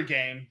the other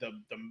game, the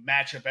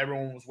matchup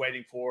everyone was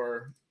waiting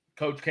for,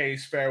 Coach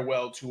K's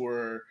farewell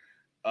tour,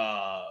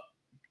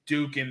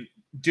 Duke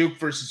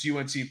versus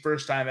UNC,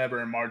 first time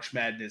ever in March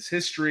Madness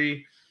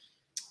history.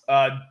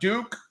 UNC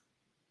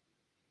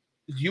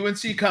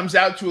comes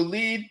out to a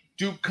lead.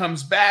 Duke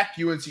comes back.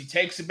 UNC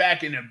takes it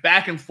back in a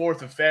back and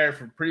forth affair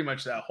for pretty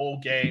much that whole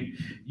game.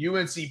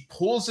 UNC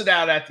pulls it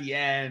out at the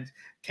end.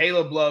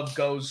 Caleb Love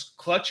goes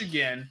clutch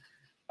again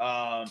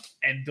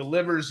and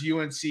delivers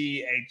UNC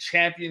a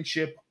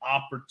championship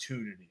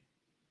opportunity.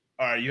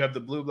 All right, you have the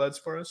Blue Bloods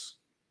for us?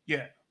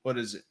 Yeah. What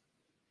is it?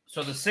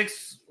 So the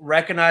 6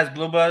 recognized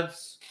Blue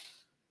Bloods: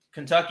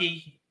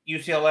 Kentucky,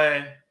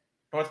 UCLA,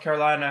 North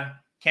Carolina,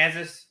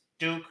 Kansas,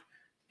 Duke,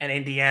 and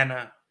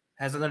Indiana.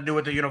 Has nothing to do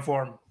with the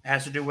uniform. It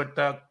has to do with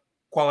the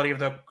quality of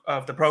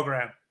the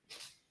program.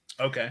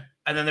 Okay.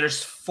 And then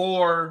there's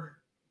 4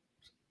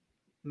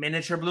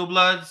 miniature Blue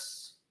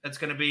Bloods. That's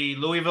going to be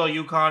Louisville,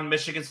 UConn,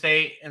 Michigan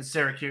State, and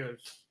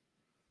Syracuse.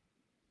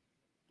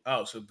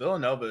 Oh, so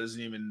Villanova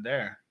isn't even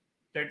there.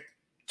 They're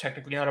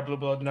technically not a Blue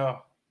Blood,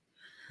 no.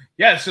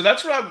 Yeah, so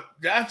as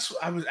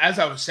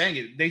I was saying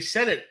it, they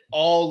said it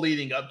all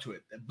leading up to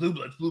it. Blue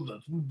Bloods, Blue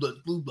Bloods, Blue Bloods,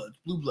 Blue Bloods,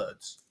 Blue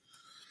Bloods.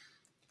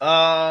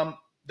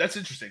 That's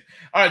interesting.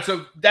 All right,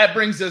 so that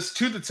brings us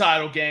to the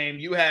title game.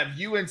 You have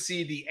UNC,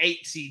 the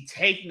 8 seed,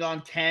 taking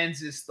on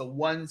Kansas, the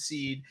 1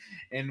 seed,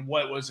 in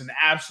what was an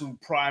absolute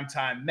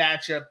primetime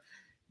matchup.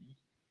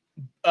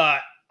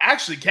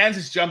 Actually,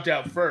 Kansas jumped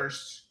out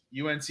first.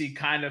 UNC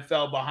kind of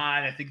fell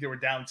behind. I think they were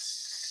down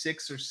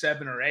 6 or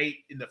 7 or 8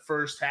 in the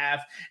first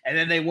half, and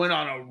then they went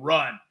on a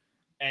run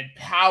and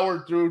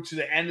powered through to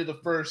the end of the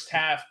first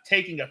half,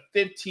 taking a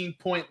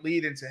 15-point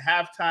lead into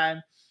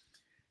halftime.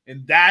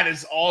 And that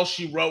is all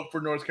she wrote for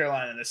North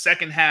Carolina. In the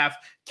second half,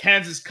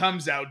 Kansas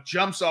comes out,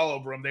 jumps all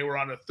over them. They were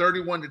on a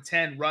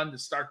 31-10 run to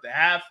start the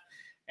half.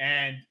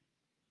 And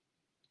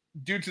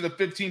due to the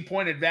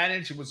 15-point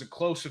advantage, it was a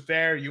close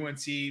affair.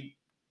 UNC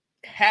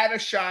had a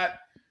shot,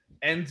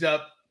 ends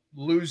up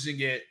losing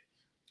it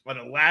on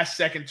a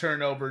last-second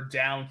turnover,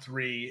 down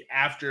 3,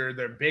 after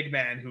their big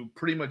man, who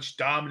pretty much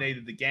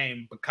dominated the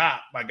game, Bacot,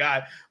 my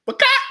guy,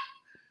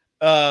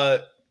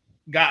 Bacot,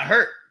 got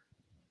hurt.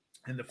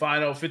 In the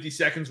final 50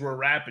 seconds were a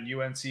wrap, and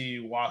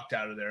UNC walked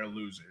out of there a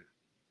loser.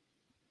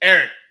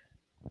 Eric,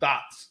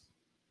 thoughts?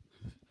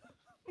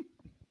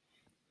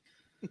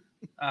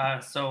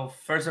 So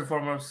first and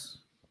foremost,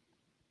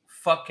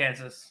 fuck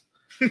Kansas.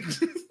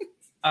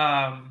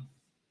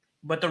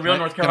 But the real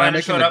North Carolina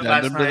showed up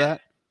last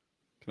night.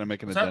 Can I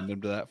make an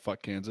addendum to that?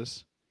 Fuck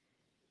Kansas.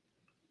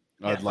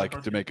 I'd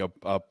like to make a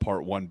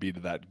part 1B to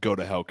that. Go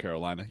to hell,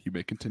 Carolina. You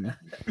may continue.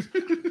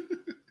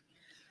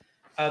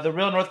 The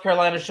real North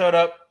Carolina showed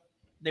up.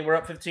 They were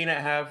up 15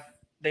 at half.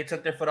 They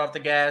took their foot off the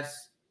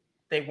gas.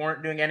 They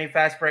weren't doing any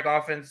fast break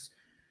offense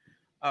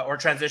or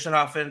transition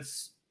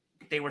offense.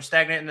 They were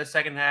stagnant in the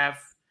second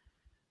half.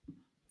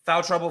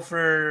 Foul trouble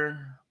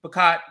for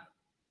Bacot.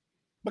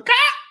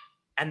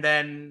 And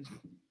then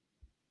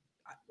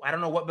I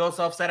don't know what Bill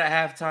Self said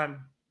at halftime,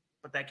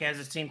 but that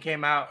Kansas team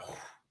came out.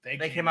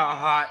 They came out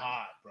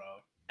hot, bro.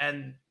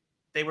 And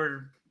they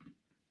were,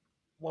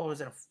 what was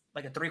it,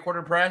 like a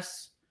 3-quarter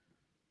press?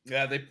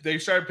 Yeah, they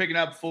started picking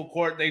up full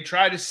court. They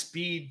tried to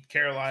speed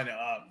Carolina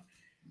up,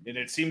 and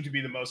it seemed to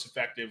be the most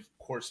effective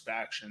course of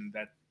action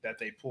that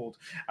they pulled.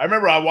 I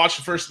remember I watched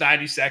the first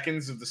 90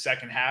 seconds of the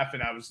second half,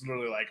 and I was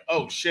literally like,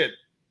 oh, shit,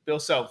 Bill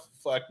Self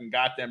fucking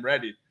got them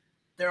ready.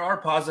 There are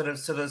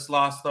positives to this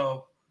loss,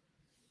 though.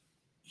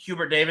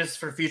 Hubert Davis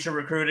for future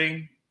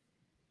recruiting.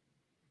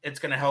 It's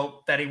going to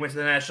help that he went to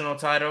the national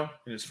title.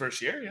 In his first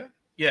year,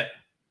 yeah.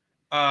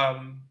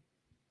 Yeah.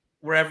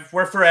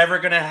 We're forever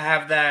going to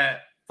have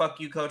that, fuck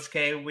you, Coach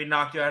K. We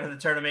knocked you out of the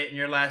tournament in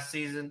your last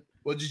season.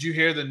 Well, did you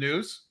hear the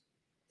news?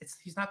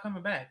 He's not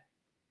coming back.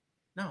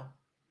 No.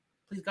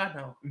 Please, God,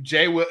 no.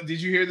 Jay,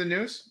 did you hear the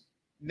news,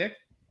 Nick?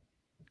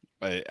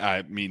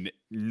 I mean,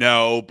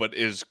 no, but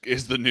is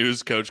the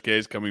news Coach K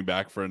is coming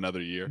back for another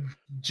year?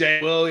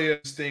 Jay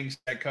Williams thinks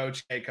that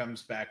Coach K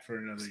comes back for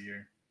another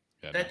year.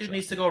 Yeah, that dude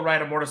needs to go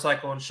ride a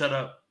motorcycle and shut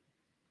up.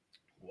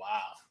 Wow.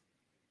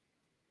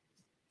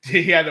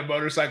 He had a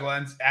motorcycle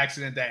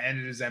accident that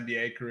ended his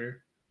NBA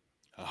career.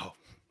 Oh.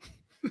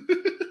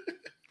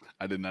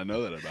 I did not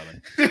know that about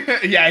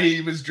him. Yeah, he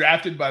was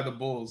drafted by the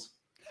Bulls.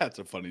 That's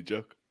a funny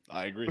joke.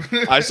 I agree.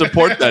 I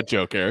support that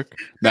joke, Eric.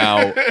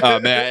 Now,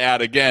 may I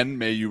add again,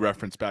 may you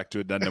reference back to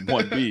Addendum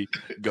 1B,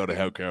 go to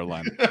hell,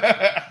 Carolina.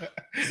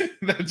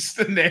 That's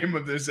the name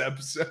of this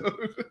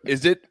episode.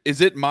 Is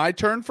it my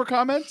turn for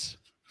comments?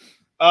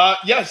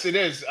 Yes, it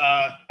is.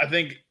 I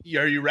think,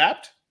 are you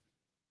wrapped?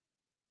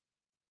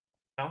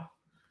 No.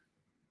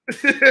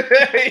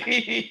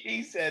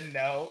 He said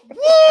no.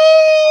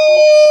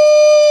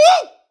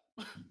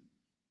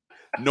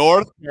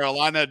 North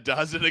Carolina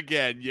does it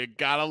again. You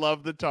gotta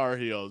love the Tar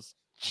Heels.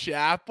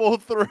 Chapel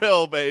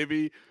Thrill,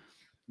 baby.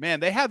 Man,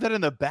 they had that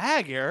in the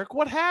bag, Eric.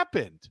 What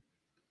happened?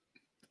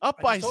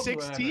 Up by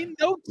 16?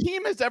 No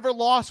team has ever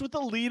lost with a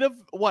lead of,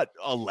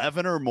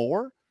 11 or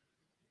more?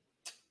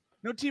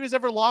 No team has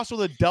ever lost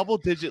with a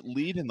double-digit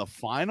lead in the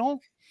final?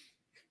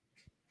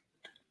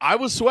 I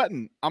was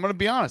sweating. I'm going to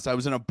be honest. I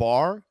was in a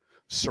bar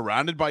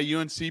surrounded by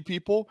UNC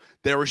people.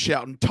 They were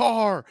shouting,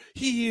 Tar,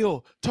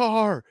 heel,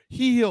 Tar,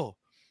 heel.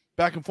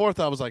 Back and forth,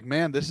 I was like,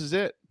 man, this is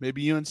it.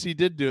 Maybe UNC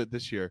did do it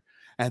this year.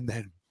 And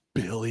then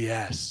Billy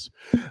S.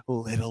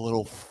 lit a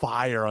little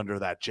fire under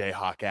that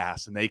Jayhawk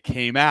ass, and they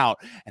came out.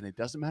 And it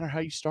doesn't matter how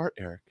you start,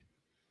 Eric.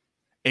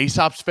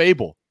 Aesop's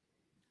fable.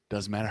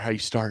 Doesn't matter how you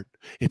start.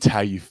 It's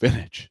how you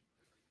finish.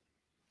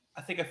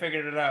 I think I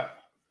figured it out.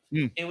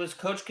 It was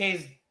Coach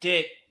K's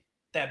dick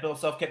that Bill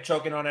Self kept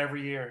choking on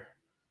every year.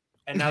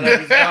 And now that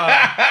he's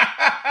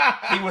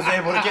gone, he was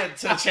able to get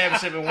to the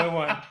championship and win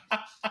one.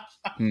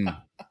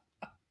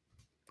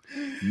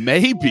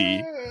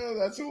 Maybe.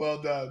 That's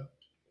well done.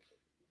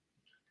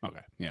 Okay.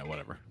 Yeah,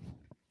 whatever.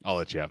 I'll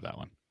let you have that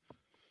one.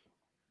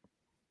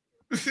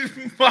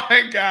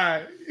 My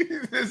guy.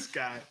 This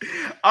guy.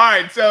 All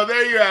right. So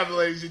there you have it,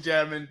 ladies and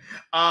gentlemen.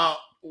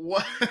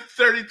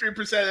 33%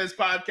 of this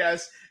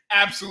podcast,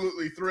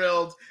 absolutely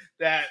thrilled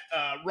that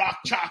Rock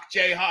Chalk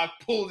Jayhawk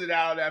pulled it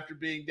out after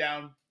being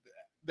down.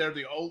 They're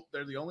the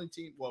only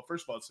team. Well,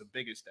 first of all, it's the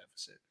biggest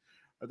deficit.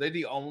 Are they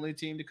the only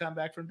team to come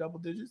back from double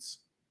digits?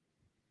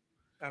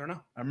 I don't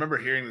know. I remember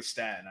hearing the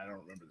stat, and I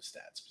don't remember the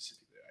stat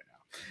specifically right now.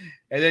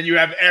 And then you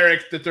have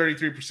Eric, the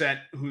 33%,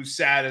 who's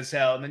sad as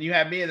hell. And then you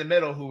have me in the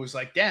middle, who was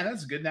like, damn,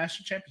 that's a good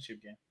national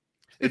championship game.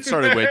 It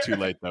started way too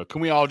late, though.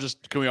 Can we all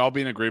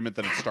be in agreement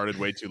that it started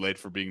way too late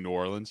for being New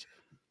Orleans?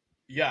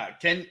 Yeah.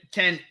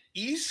 Can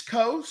East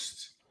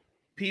Coast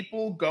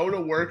people go to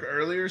work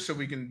earlier so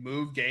we can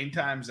move game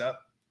times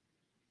up?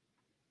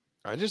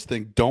 I just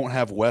think don't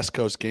have West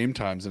Coast game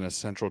times in a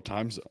central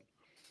time zone.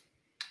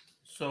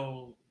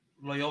 So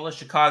Loyola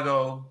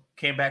Chicago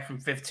came back from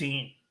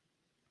 15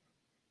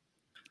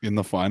 in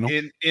the final.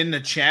 In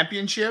the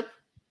championship?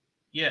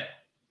 Yeah.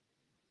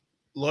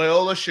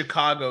 Loyola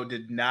Chicago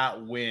did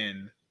not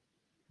win.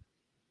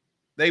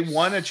 They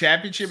won a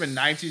championship in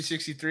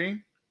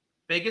 1963.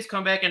 Biggest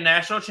comeback in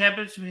national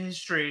championship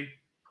history.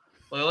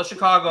 Loyola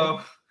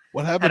Chicago.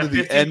 What happened to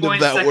the end of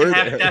that word?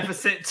 Half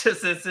deficit to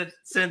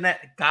Cincinnati.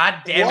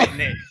 God damn it,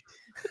 Nick.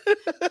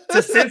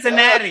 To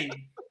Cincinnati.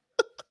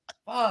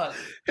 Fuck.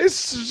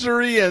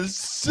 History in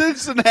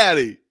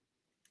Cincinnati.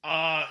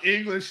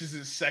 English is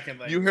his second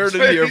language. You heard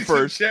it here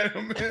first.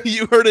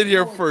 You heard it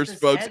here first,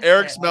 folks.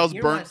 Eric smells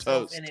burnt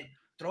toast. And it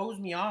throws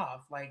me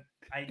off. Like,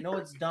 I know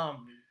it's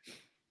dumb.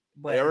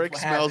 But Eric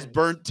smells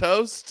burnt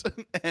toast,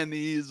 and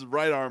his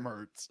right arm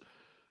hurts.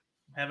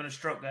 Having a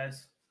stroke,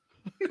 guys.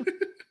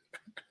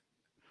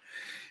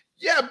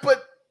 Yeah,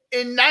 but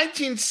in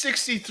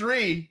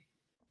 1963,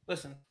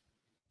 listen,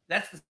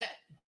 that's the set.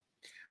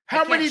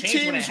 How many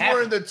teams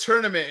were in the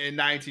tournament in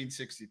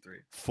 1963?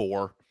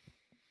 4.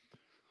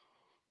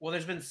 Well,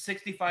 there's been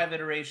 65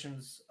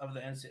 iterations of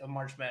of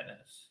March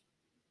Madness,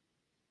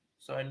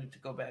 so I need to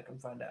go back and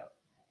find out.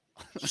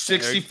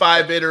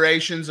 65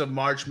 iterations of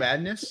March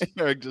Madness.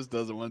 Eric just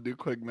doesn't want to do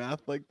quick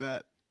math like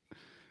that.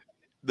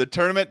 The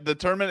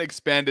tournament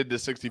expanded to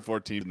 64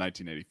 teams in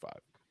 1985.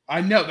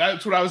 I know,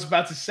 that's what I was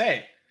about to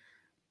say.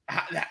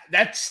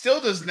 That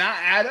still does not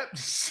add up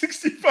to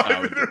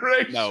 65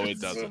 iterations. No, it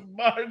doesn't. Of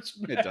March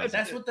Madness. It doesn't.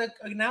 That's what the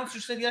announcer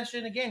said yesterday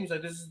in the game. He's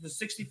like, "This is the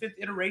 65th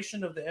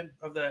iteration of the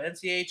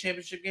NCAA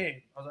championship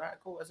game." I was like, "All right,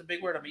 cool. That's a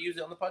big word. I'm gonna use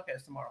it on the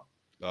podcast tomorrow."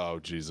 Oh,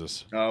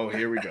 Jesus. Oh,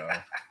 here we go.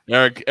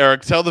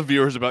 Eric, tell the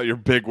viewers about your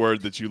big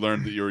word that you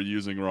learned that you were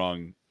using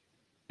wrong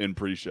in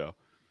pre-show.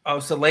 Oh,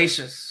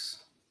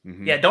 salacious.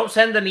 Mm-hmm. Yeah, don't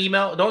send an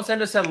email. Don't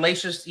send a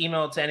salacious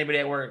email to anybody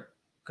at work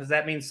because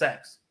that means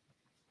sex.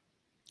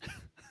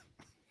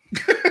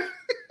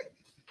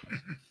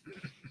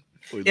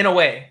 In a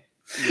way.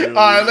 All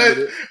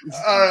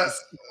right,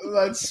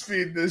 let's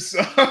speed this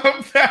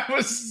up. That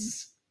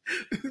was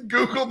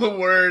Google the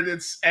word.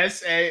 It's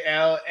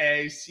SALACIOUS.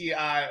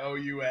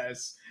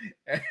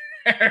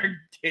 Eric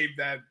gave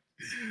that.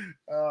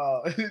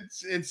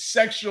 It's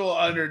sexual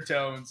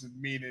undertones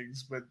and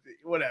meanings, but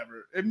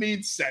whatever. It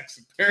means sex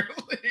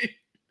apparently.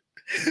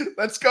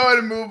 Let's go ahead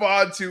and move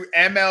on to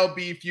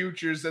MLB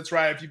futures. That's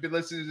right. If you've been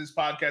listening to this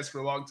podcast for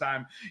a long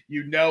time,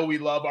 you know we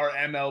love our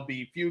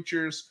MLB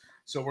futures.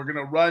 So we're going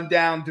to run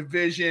down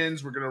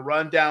divisions. We're going to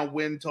run down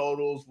win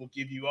totals. We'll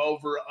give you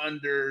over,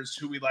 unders,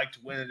 who we like to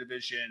win a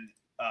division,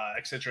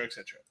 et cetera, et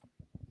cetera.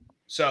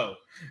 So,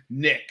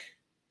 Nick,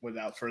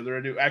 without further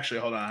ado, actually,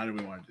 hold on. How do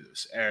we want to do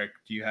this? Eric,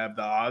 do you have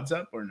the odds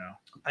up or no?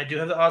 I do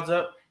have the odds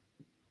up,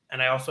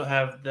 and I also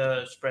have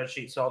the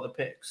spreadsheets, all the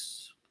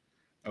picks.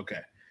 Okay.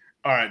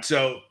 All right.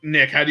 So,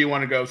 Nick, how do you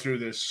want to go through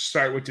this?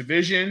 Start with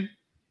division.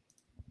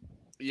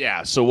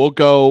 Yeah, so we'll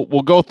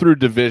go through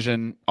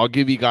division. I'll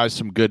give you guys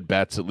some good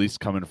bets, at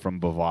least coming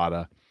from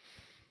Bovada.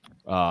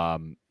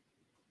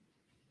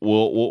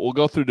 We'll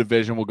go through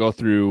division. We'll go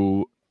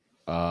through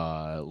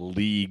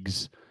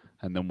leagues,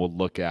 and then we'll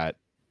look at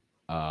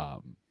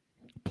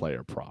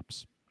player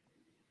props.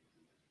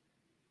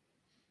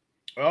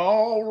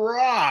 All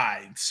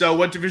right. So,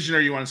 what division are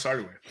you want to start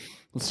with?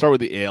 Let's start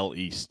with the AL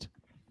East.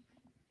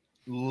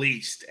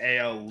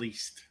 AL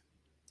least.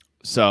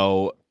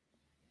 So,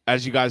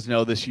 as you guys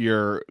know, this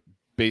year,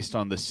 based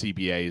on the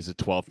CBA, is a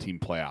 12-team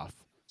playoff.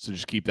 So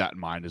just keep that in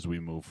mind as we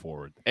move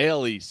forward.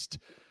 AL East.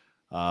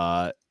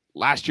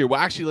 Last year, well,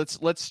 actually,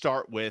 let's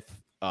start with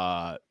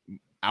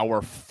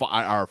our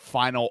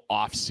final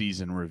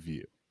off-season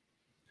review.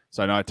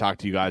 So I know I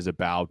talked to you guys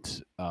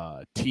about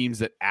teams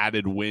that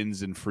added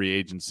wins in free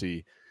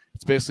agency.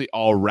 It's basically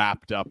all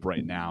wrapped up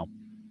right now.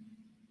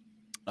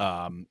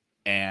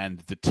 And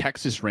the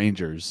Texas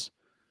Rangers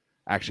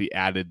actually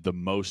added the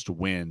most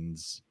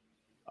wins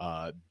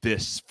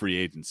this free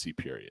agency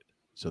period.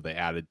 So they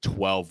added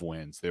 12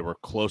 wins. They were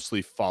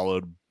closely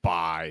followed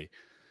by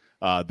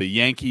the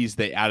Yankees.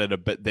 They added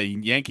the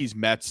Yankees,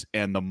 Mets,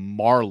 and the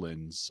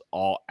Marlins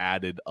all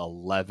added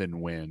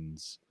 11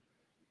 wins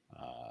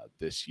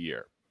this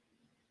year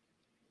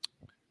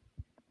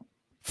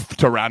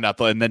to round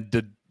out and then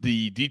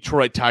the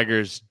Detroit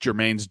Tigers,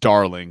 Jermaine's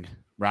darling,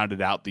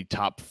 rounded out the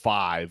top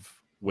 5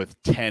 with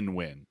 10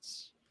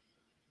 wins.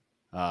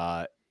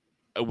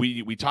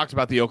 We talked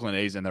about the Oakland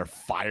A's and their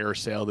fire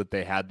sale that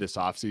they had this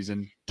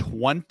offseason.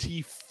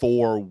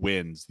 24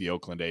 wins the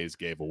Oakland A's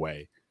gave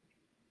away.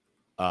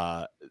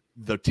 The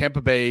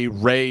Tampa Bay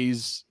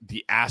Rays,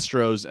 the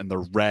Astros, and the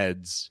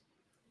Reds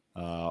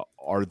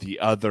are the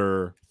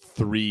other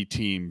 3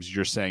 teams.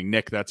 You're saying,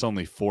 Nick, that's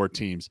only 4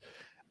 teams.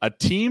 A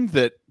team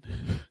that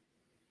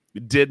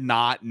did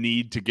not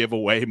need to give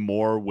away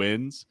more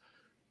wins,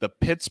 the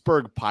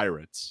Pittsburgh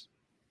Pirates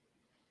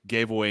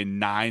gave away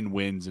 9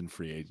 wins in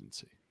free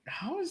agency.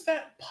 How is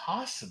that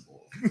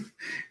possible?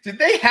 Did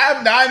they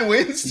have 9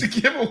 wins to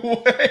give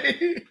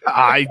away?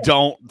 I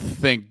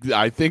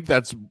think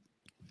that's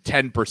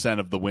 10%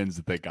 of the wins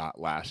that they got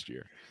last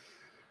year.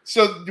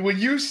 So when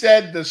you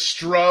said the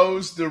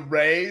Stros, the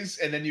Rays,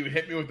 and then you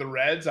hit me with the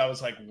Reds, I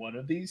was like, one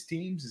of these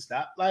teams is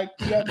not like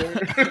the other.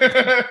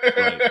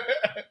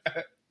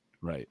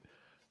 Right.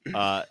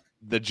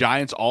 The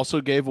Giants also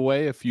gave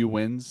away a few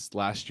wins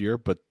last year,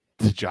 but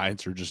the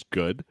Giants are just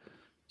good.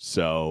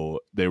 So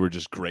they were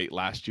just great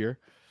last year.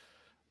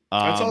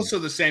 That's also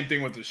the same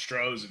thing with the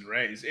Stros and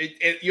Rays.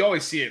 You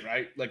always see it,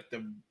 right? Like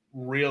the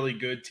really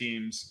good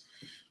teams,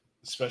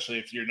 especially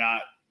if you're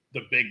not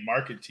the big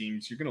market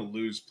teams, you're going to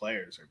lose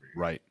players every year.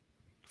 Right,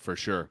 for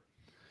sure.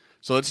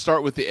 So let's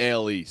start with the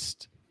AL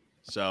East.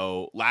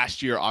 So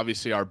last year,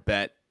 obviously, our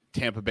bet,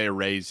 Tampa Bay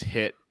Rays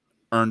hit,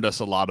 earned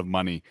us a lot of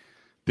money.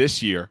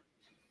 This year,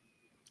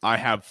 I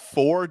have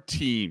 4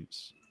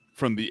 teams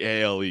from the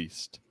AL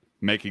East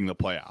making the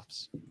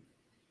playoffs.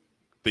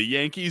 The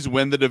Yankees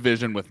win the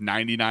division with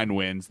 99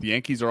 wins. The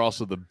Yankees are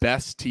also the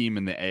best team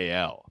in the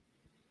AL.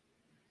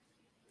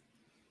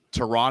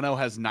 Toronto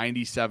has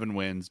 97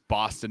 wins.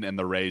 Boston and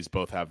the Rays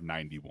both have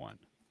 91.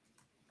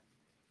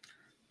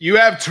 You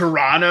have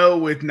Toronto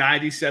with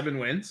 97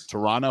 wins?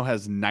 Toronto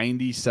has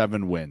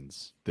 97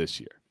 wins this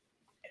year.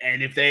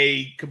 And if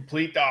they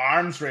complete the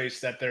arms race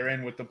that they're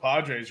in with the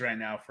Padres right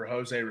now for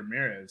Jose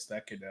Ramirez,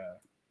 that could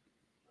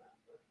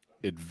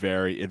It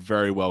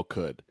very well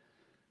could.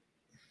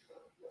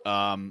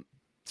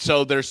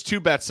 So there's 2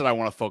 bets that I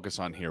want to focus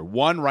on here.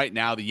 One, right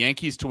now, the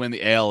Yankees to win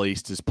the AL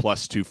East is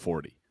plus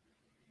 240.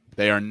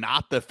 They are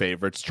not the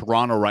favorites.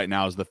 Toronto right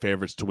now is the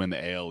favorites to win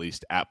the AL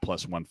East at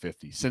plus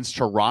 150. Since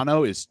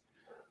Toronto is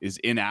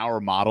in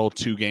our model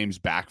 2 games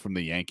back from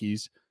the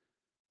Yankees,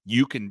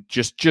 you can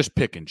just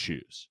pick and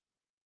choose.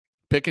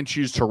 Pick and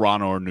choose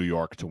Toronto or New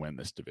York to win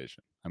this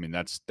division. I mean,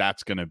 that's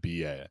going to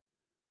be a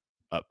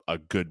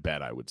good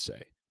bet, I would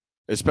say,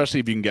 especially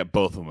if you can get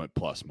both of them at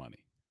plus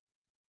money.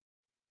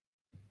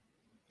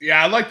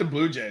 Yeah, I like the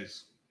Blue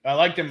Jays. I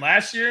liked them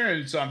last year,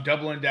 and so I'm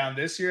doubling down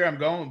this year. I'm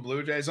going with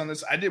Blue Jays on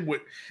this.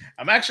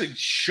 I'm actually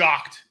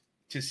shocked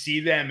to see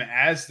them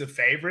as the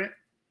favorite.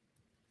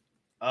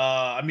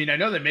 I mean, I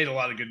know they made a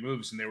lot of good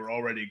moves, and they were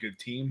already a good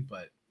team,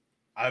 but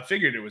I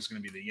figured it was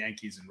going to be the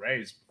Yankees and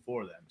Rays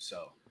before them.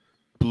 So,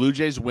 Blue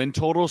Jays win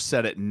total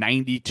set at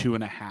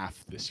 92.5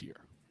 this year.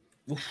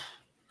 Oof.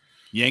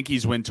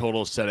 Yankees win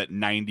total set at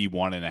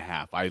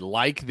 91.5. I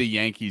like the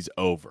Yankees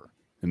over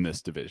in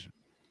this division.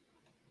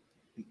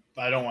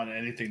 I don't want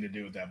anything to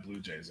do with that Blue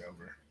Jays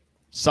over.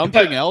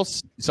 Something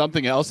else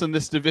in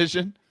this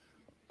division.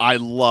 I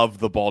love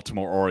the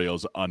Baltimore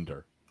Orioles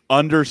under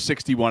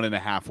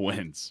 61.5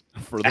 wins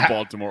for the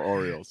Baltimore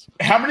Orioles.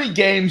 How many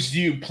games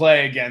do you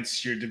play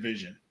against your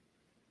division?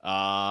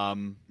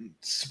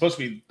 It's supposed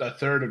to be a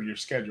third of your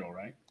schedule,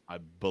 right? I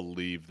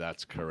believe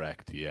that's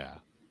correct. Yeah.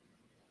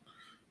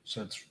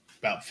 So it's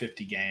about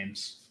 50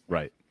 games.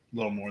 Right. A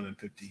little more than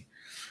 50.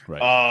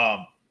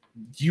 Right.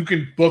 You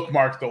can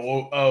bookmark the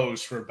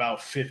O's for about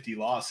 50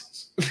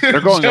 losses. They're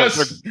going. They're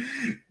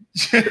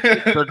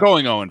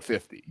going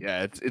 0-50.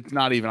 Yeah, it's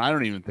not even. I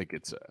don't even think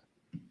it's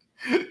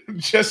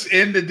just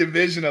in the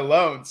division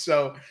alone.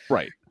 So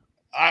right,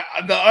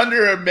 the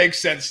under makes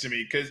sense to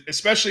me because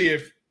especially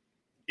if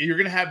you're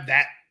going to have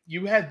that,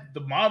 you had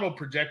the model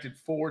projected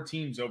 4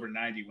 teams over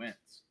 90 wins.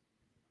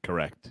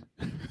 Correct.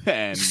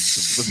 And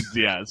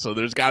yeah, so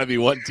there's got to be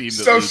one team.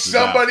 So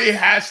somebody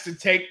has to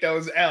take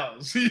those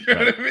L's. You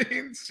know what I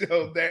mean?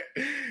 So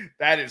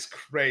that is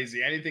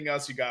crazy. Anything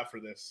else you got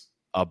for this?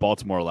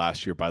 Baltimore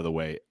last year, by the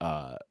way,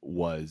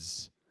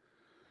 was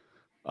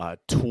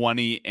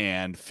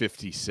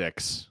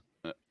 20-56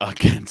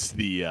 against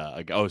the.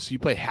 So you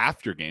play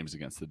half your games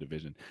against the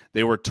division.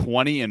 They were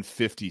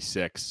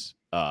 20-56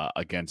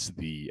 against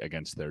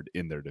their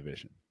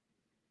division.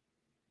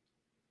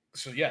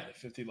 So, yeah, the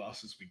 50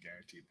 losses we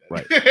guaranteed that.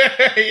 Right.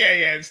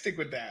 yeah, stick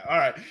with that. All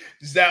right.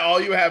 Is that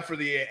all you have for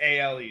the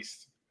AL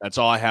East? That's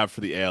all I have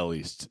for the AL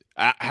East.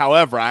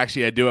 However,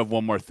 actually, I do have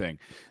one more thing.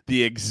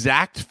 The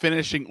exact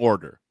finishing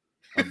order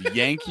of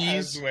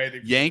Yankees,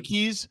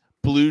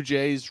 Blue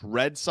Jays,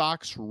 Red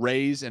Sox,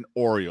 Rays, and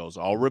Orioles.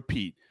 I'll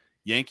repeat.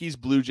 Yankees,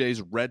 Blue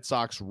Jays, Red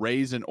Sox,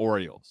 Rays, and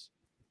Orioles.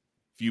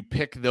 If you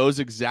pick those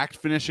exact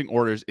finishing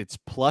orders, it's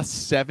plus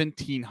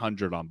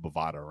 1,700 on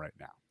Bovada right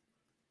now.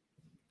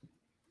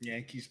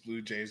 Yankees,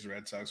 Blue Jays,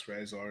 Red Sox,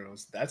 Rays,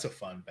 Orioles. That's a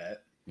fun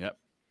bet. Yep.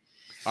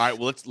 All right,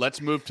 well,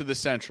 let's move to the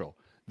Central.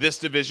 This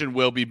division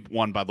will be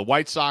won by the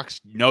White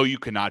Sox. No, you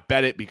cannot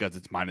bet it because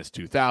it's minus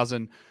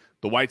 2,000.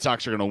 The White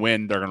Sox are going to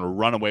win. They're going to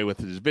run away with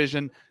the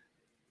division.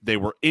 They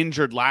were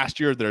injured last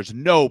year. There's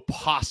no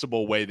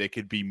possible way they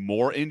could be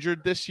more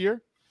injured this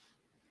year.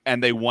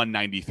 And they won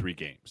 93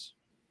 games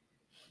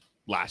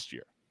last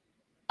year.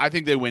 I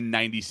think they win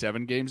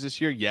 97 games this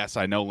year. Yes,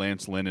 I know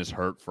Lance Lynn is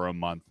hurt for a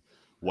month.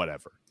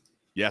 Whatever.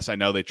 Yes, I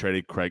know they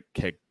traded Craig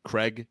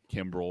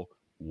Kimbrell.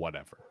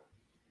 Whatever.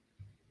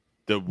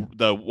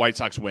 The White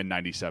Sox win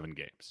 97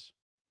 games.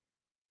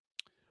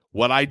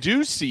 What I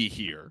do see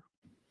here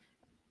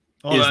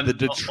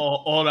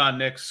Hold on,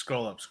 Nick.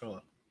 Scroll up.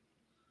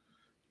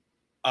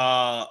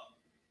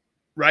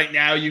 Right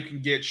now you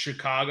can get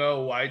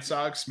Chicago White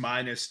Sox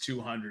minus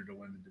 200 to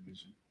win the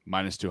division.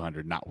 Minus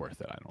 200, not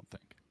worth it, I don't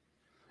think.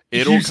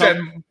 You said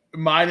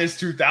minus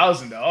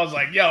 2,000 though. I was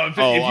like, yo, if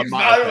you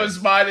thought it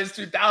was minus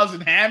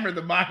 2,000, hammer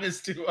the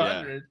minus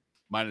 200. Yeah.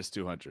 Minus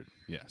 200.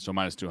 Yeah, so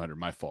minus 200,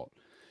 my fault.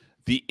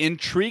 The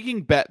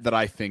intriguing bet that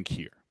I think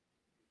here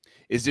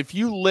is if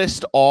you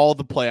list all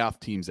the playoff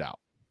teams out,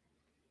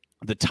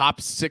 the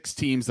top 6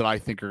 teams that I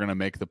think are going to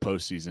make the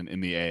postseason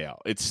in the AL,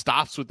 it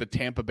stops with the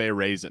Tampa Bay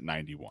Rays at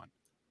 91.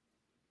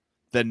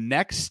 The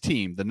next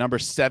team, the number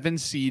 7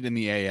 seed in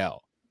the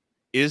AL,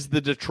 is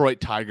the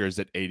Detroit Tigers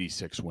at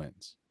 86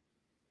 wins.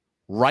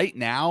 Right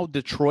now,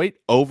 Detroit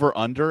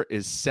over-under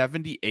is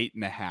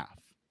 78.5.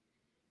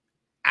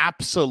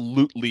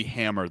 Absolutely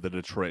hammer the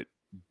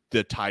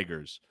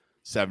Tigers,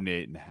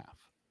 78.5.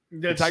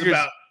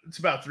 It's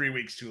about 3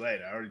 weeks too late.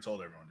 I already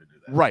told everyone to do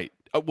that. Right.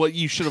 Well,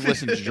 you should have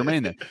listened to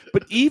Jermaine then.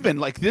 But even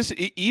like this,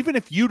 even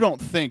if you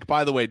don't think,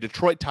 by the way,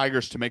 Detroit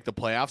Tigers to make the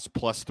playoffs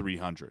plus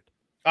 300.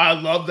 I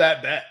love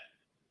that bet.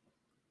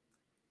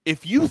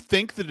 If you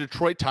think the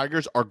Detroit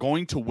Tigers are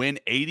going to win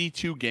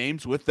 82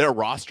 games with their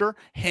roster,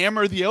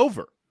 hammer the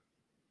over.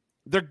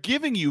 They're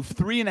giving you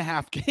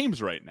 3.5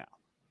 games right now.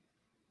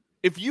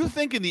 If you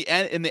think in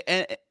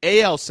the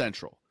AL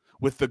Central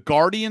with the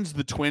Guardians,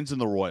 the Twins, and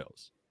the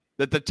Royals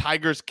that the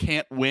Tigers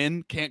can't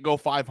win, can't go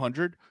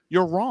 500,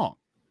 you're wrong.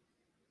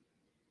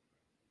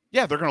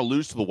 Yeah, they're going to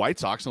lose to the White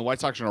Sox, and the White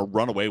Sox are going to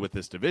run away with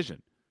this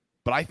division.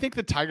 But I think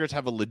the Tigers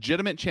have a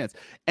legitimate chance.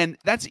 And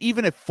that's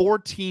even if 4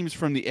 teams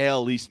from the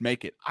AL East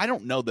make it. I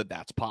don't know that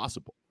that's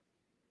possible.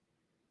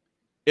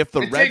 If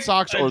the Red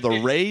Sox or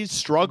the Rays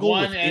struggle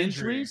with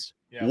injuries,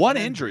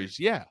 injuries,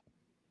 yeah.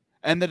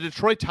 And the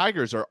Detroit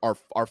Tigers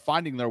are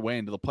finding their way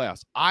into the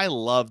playoffs. I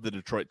love the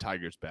Detroit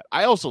Tigers bet.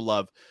 I also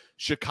love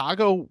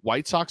Chicago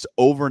White Sox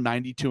over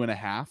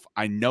 92.5.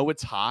 I know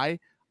it's high.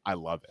 I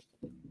love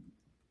it.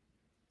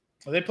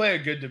 Well, they play a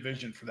good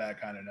division for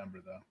that kind of number,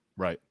 though.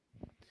 Right.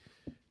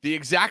 The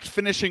exact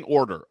finishing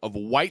order of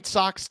White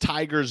Sox,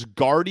 Tigers,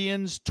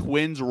 Guardians,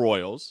 Twins,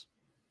 Royals.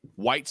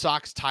 White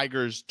Sox,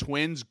 Tigers,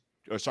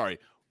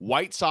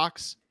 White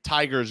Sox,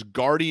 Tigers,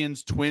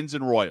 Guardians, Twins,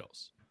 and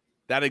Royals.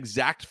 That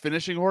exact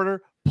finishing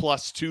order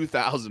plus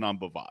 2,000 on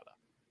Bovada.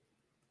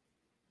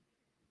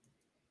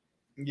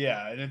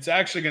 Yeah, and it's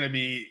actually going to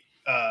be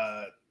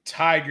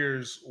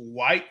Tigers,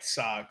 White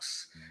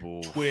Sox,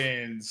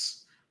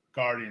 Twins,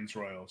 Guardians,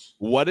 Royals.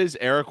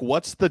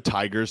 What's the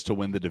Tigers to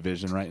win the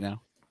division right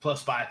now?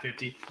 Plus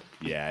 550.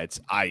 Yeah,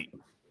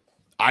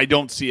 I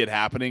don't see it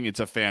happening.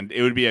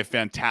 It would be a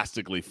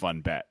fantastically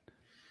fun bet.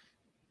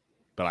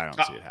 But I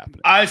don't see it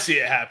happening. I see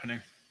it happening.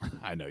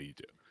 I know you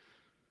do.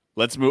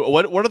 Let's move.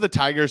 What are the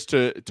Tigers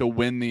to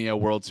win the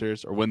World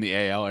Series or win the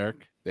AL,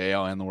 Eric? The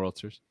AL and the World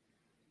Series?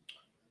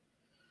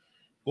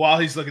 While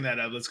he's looking that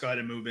up, let's go ahead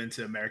and move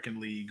into American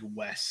League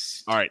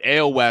West. All right,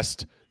 AL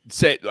West.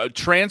 Say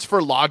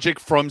transfer logic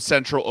from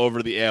Central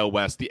over the AL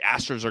West. The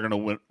Astros are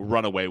going to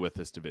run away with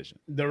this division.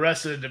 The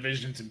rest of the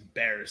division's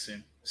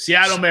embarrassing.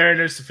 Seattle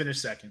Mariners to finish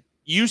second.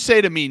 You say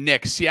to me,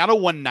 Nick, Seattle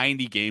won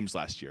 90 games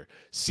last year.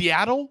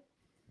 Seattle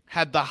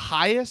had the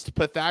highest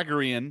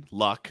Pythagorean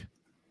luck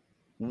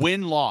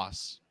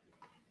win-loss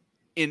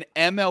in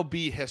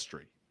MLB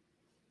history.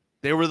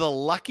 They were the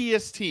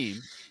luckiest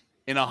team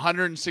in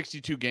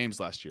 162 games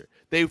last year.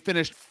 They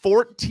finished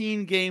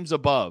 14 games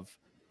above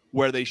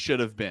where they should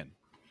have been.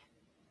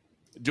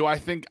 Do I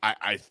think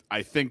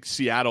I think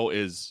Seattle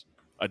is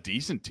a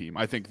decent team.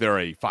 I think they're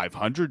a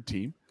 500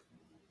 team.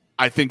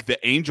 I think the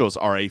Angels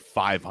are a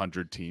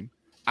 500 team.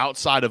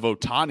 Outside of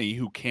Ohtani,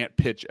 who can't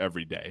pitch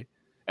every day,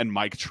 and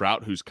Mike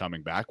Trout, who's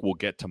coming back. We'll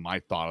get to my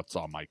thoughts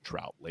on Mike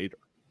Trout later.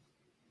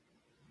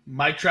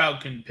 Mike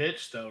Trout can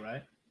pitch, though,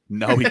 right?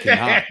 No, he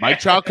cannot. Mike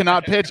Trout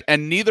cannot pitch,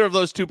 and neither of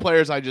those 2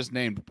 players I just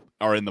named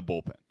are in the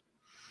bullpen.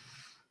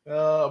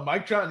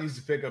 Mike Trout needs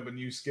to pick up a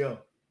new skill.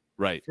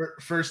 Right.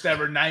 First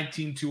ever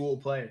 19-tool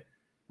player.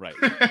 Right.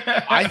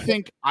 I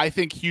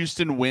think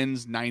Houston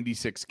wins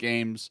 96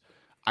 games.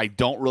 I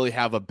don't really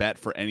have a bet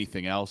for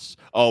anything else.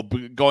 Oh,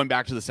 going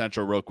back to the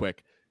Central real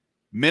quick.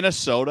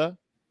 Minnesota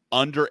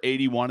under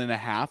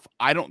 81.5.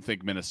 I don't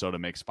think Minnesota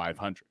makes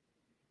 500.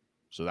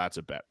 So that's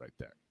a bet right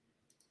there.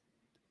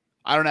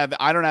 I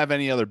don't have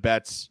any other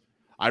bets.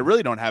 I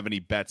really don't have any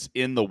bets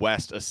in the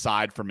West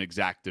aside from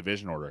exact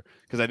division order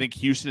because I think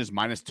Houston is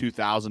minus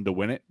 2,000 to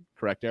win it.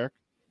 Correct, Eric?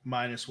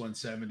 Minus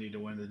 170 to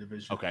win the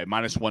division. Okay,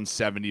 minus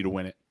 170 to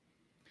win it.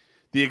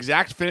 The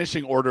exact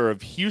finishing order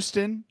of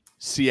Houston,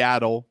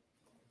 Seattle,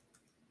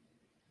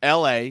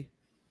 LA,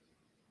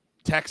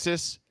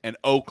 Texas, and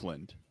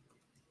Oakland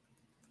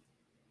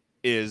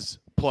is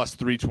plus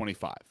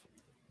 325.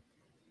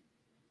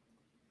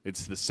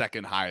 It's the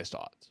second highest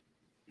odds.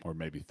 or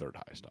maybe third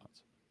highest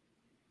odds.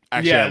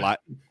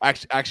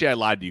 Actually, I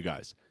lied to you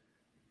guys.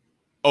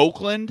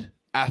 Oakland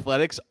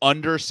Athletics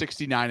under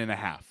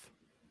 69.5.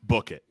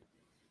 Book it.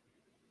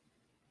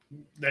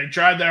 They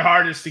tried their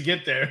hardest to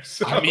get there.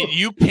 So. I mean,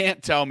 you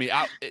can't tell me.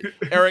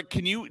 Eric,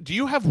 do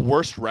you have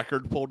worst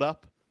record pulled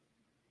up?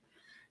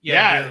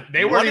 Yeah,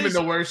 they weren't even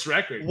the worst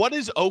record. What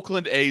is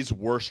Oakland A's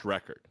worst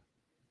record?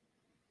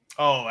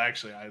 Oh,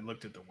 actually, I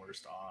looked at the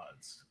worst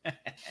odds.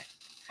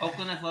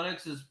 Oakland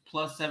Athletics is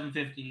plus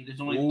 750.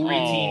 There's only 3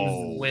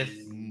 teams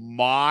with.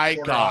 My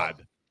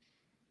God.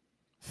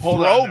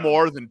 Throw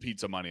more than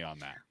pizza money on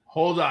that.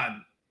 Hold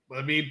on.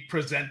 Let me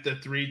present the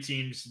 3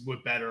 teams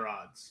with better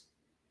odds.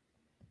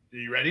 Are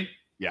you ready?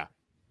 Yeah.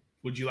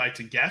 Would you like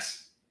to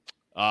guess?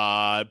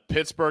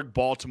 Pittsburgh,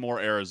 Baltimore,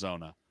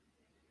 Arizona.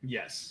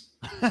 Yes.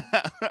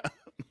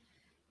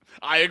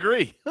 I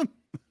agree.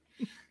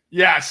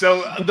 Yeah,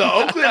 so the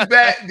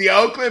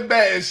Oakland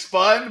bet is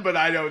fun, but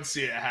I don't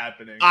see it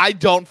happening. I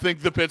don't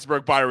think the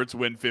Pittsburgh Pirates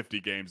win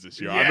 50 games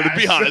this year. I'm going to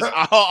be honest.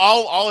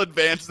 I'll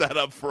advance that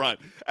up front.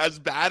 As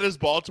bad as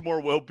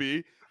Baltimore will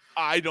be,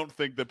 I don't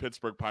think the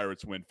Pittsburgh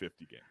Pirates win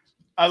 50 games.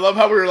 I love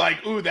how we were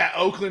like, ooh, that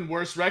Oakland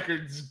worst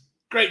record's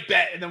great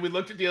bet. And then we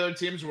looked at the other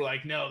teams and we're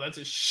like, no, that's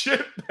a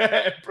shit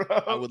bet, bro.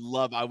 I would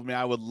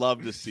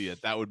love to see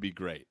it. That would be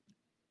great.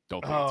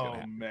 Don't think it's going to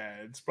happen. Man,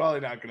 it's probably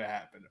not going to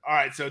happen. All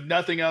right, so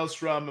nothing else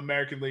from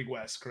American League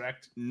West,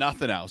 correct?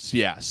 Nothing else.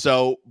 Yeah.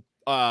 So,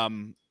 I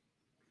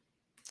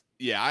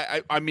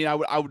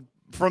would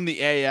from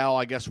the AL,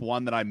 I guess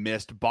one that I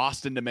missed,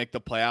 Boston to make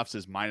the playoffs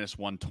is minus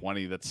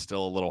 120. That's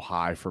still a little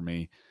high for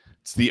me.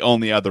 It's the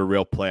only other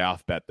real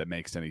playoff bet that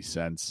makes any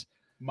sense.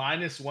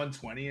 Minus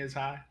 120 is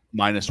high?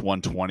 Minus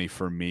 120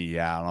 for me,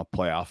 yeah, on a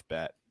playoff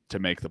bet to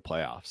make the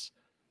playoffs.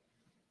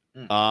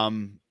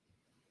 The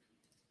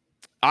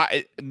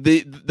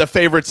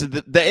favorites,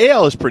 the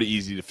AL is pretty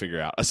easy to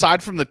figure out.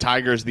 Aside from the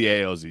Tigers,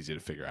 the AL is easy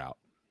to figure out.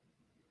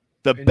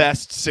 The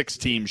best 6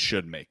 teams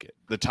should make it.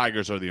 The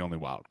Tigers are the only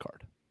wild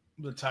card.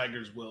 The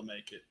Tigers will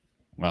make it.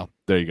 Well,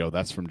 there you go.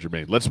 That's from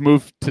Jermaine. Let's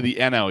move to the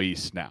NL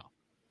East now.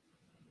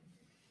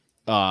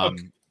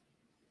 Okay.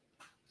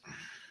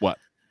 What?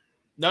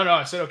 No,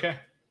 I said okay.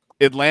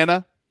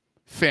 Atlanta,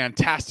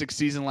 fantastic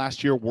season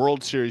last year.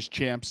 World Series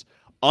champs.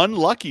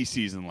 Unlucky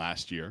season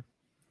last year.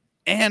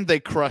 And they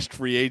crushed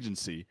free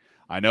agency.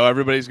 I know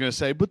everybody's going to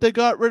say, but they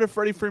got rid of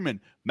Freddie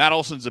Freeman. Matt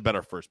Olson's a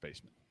better first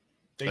baseman.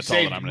 They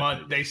saved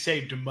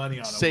money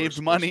on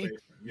it.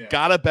 Yeah.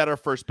 Got a better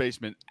first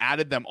baseman.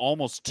 Added them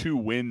almost 2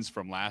 wins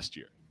from last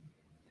year.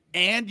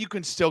 And you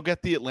can still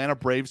get the Atlanta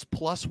Braves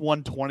plus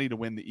 120 to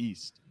win the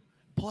East.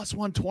 Plus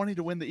 120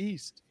 to win the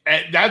East.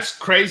 And that's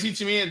crazy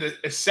to me. And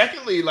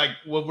secondly, like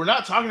what we're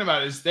not talking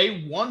about is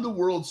they won the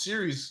World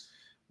Series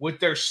with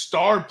their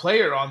star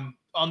player on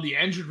the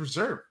injured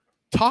reserve.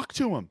 Talk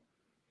to him.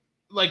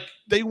 Like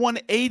they won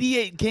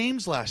 88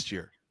 games last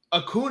year.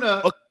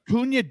 Acuna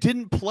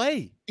didn't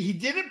play. He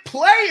didn't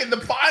play in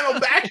the final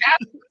back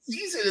half of the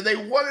season, and they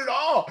won it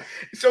all.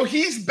 So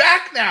he's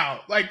back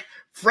now. Like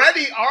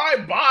Freddie, all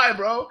right, bye,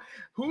 bro.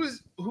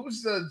 Who's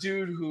the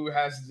dude who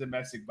has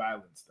domestic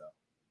violence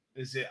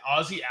though? Is it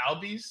Ozzy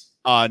Albies?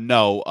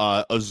 No,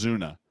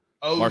 Ozuna.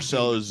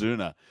 Marcell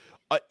Ozuna.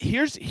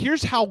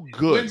 Here's how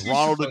good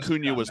Ronald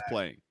Acuna was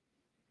playing.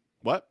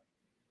 What?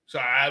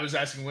 Sorry, I was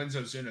asking when's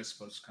Ozuna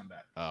supposed to come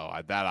back? Oh,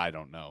 I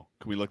don't know.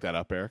 Can we look that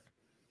up, Eric?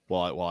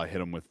 While I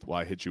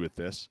hit you with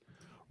this,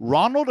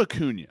 Ronald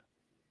Acuna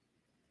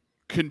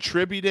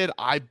contributed,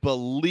 I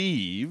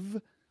believe,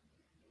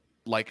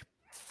 like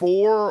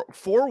four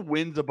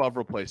wins above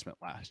replacement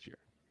last year,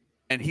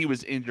 and he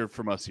was injured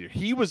for most of the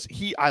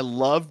year. I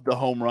loved the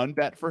home run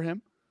bet for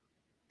him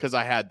because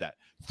I had that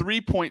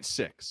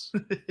 3.6.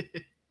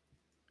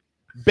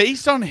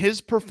 Based on his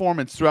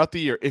performance throughout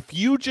the year, if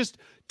you just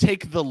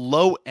take the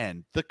low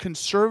end, the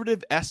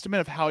conservative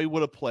estimate of how he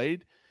would have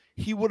played,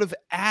 he would have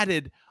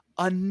added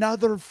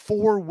another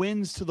 4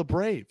 wins to the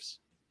Braves.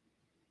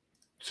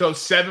 So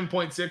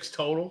 7.6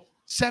 total?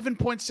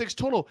 7.6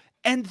 total.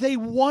 And they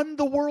won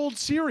the World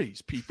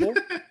Series, people.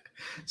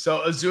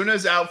 So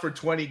Ozuna's out for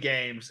 20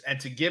 games. And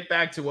to get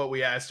back to what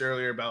we asked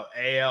earlier about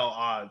AL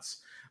odds,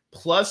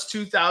 plus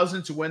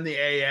 2,000 to win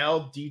the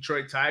AL,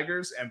 Detroit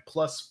Tigers, and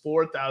plus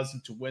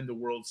 4,000 to win the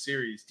World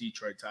Series,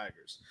 Detroit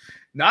Tigers.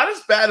 Not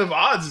as bad of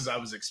odds as I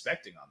was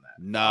expecting on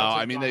that. No,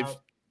 I mean that's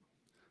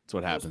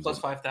what happens. Plus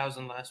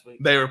 5,000 last week.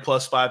 They were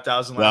plus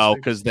 5,000 last week. Well,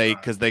 because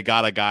they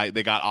got a guy,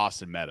 they got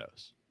Austin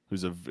Meadows,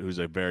 who's a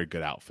very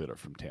good outfitter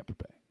from Tampa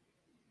Bay.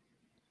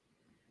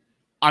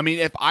 I mean,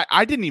 if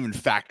I didn't even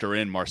factor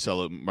in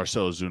Marcell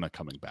Ozuna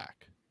coming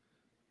back.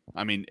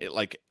 I mean,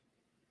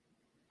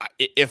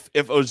 if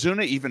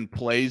Ozuna even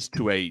plays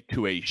to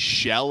a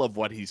shell of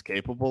what he's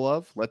capable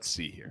of, let's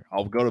see here.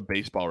 I'll go to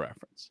Baseball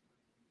Reference.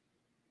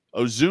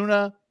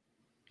 Ozuna,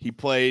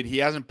 he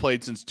hasn't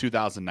played since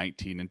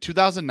 2019. In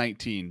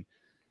 2019,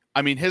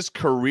 I mean, his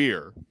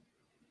career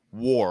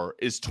WAR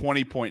is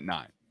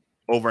 20.9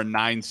 over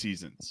 9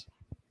 seasons.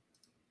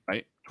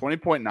 Right?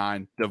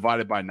 20.9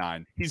 divided by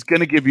 9. He's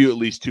going to give you at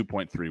least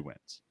 2.3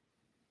 wins.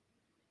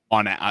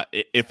 on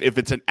if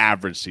it's an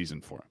average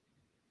season for him.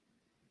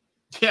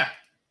 Yeah.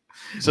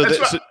 So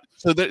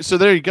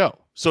there you go.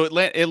 So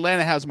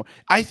Atlanta has more.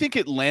 I think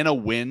Atlanta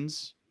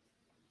wins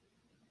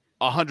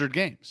 100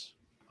 games.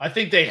 I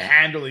think they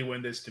handily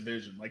win this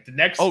division. Like the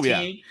next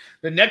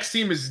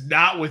team is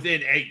not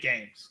within 8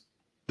 games.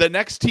 The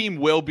next team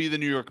will be the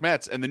New York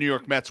Mets, and the New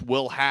York Mets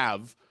will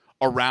have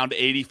around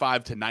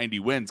 85 to 90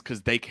 wins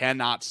because they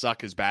cannot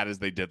suck as bad as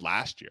they did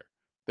last year.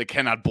 They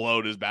cannot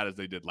bloat as bad as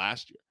they did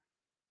last year.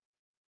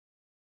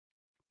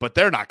 But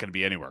they're not going to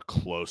be anywhere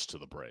close to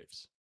the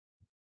Braves.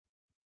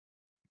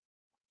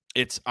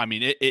 It's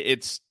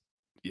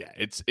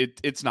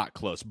not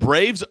close.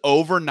 Braves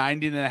over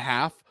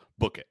 90.5,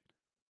 book it.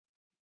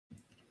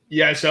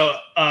 Yeah, so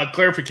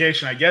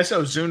clarification. I guess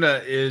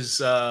Ozuna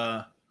is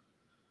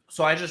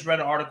So I just read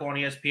an article on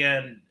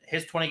ESPN.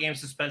 His 20-game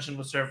suspension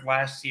was served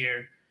last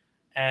year,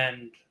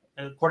 and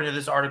according to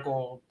this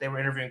article, they were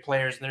interviewing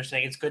players, and they're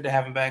saying it's good to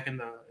have him back in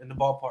the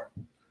ballpark,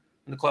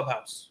 in the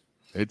clubhouse.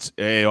 I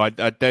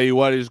tell you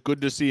what, it's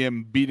good to see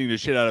him beating the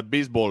shit out of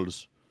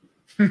baseballs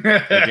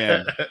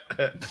again.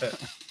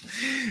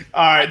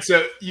 All right,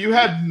 so you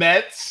have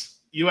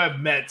Mets. You have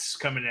Mets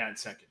coming in at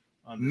second.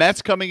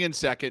 Mets coming in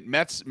second.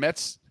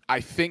 Mets.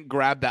 I think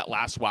grab that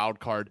last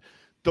wild card.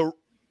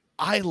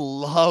 I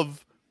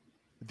love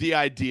the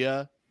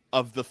idea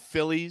of the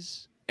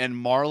Phillies and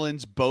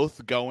Marlins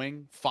both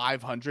going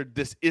 500.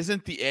 This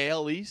isn't the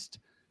AL East,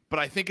 but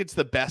I think it's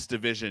the best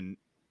division.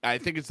 I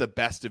think it's the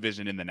best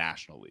division in the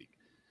National League.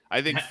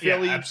 I think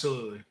Philly,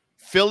 absolutely.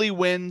 Philly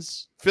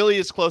wins. Philly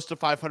is close to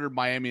 500.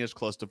 Miami is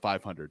close to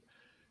 500.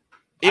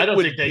 I don't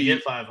think they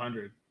get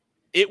 500.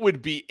 It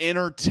would be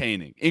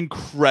entertaining,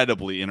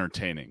 incredibly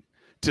entertaining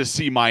to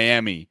see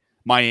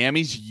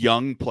Miami's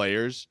young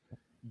players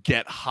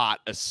get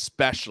hot,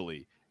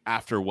 especially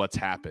after what's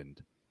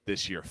happened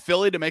this year.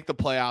 Philly to make the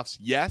playoffs,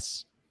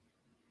 yes,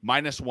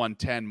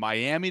 -110.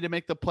 Miami to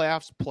make the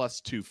playoffs,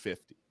 +250.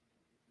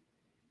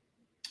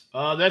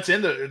 That's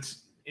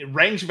it's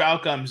range of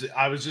outcomes.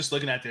 I was just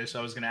looking at this.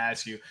 I was going to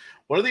ask you,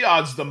 what are the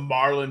odds the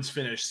Marlins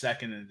finish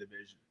second in the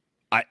division?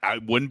 I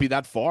wouldn't be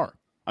that far.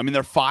 I mean,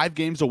 they're 5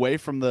 games away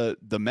from the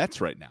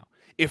Mets right now.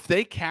 If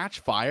they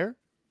catch fire,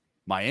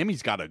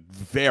 Miami's got a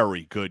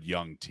very good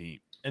young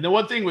team. And the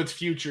one thing with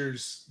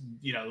futures,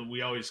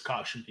 we always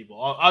caution people.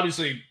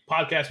 Obviously,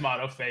 podcast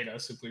motto, fade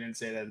us if we didn't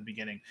say that at the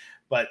beginning.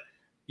 But,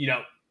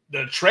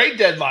 the trade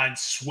deadline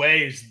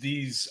sways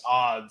these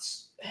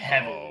odds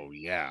heavily. Oh,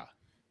 yeah.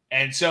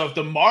 And so if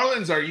the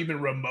Marlins are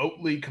even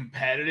remotely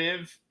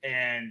competitive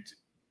and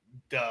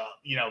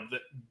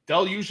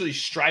they'll usually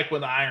strike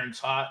when the iron's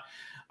hot.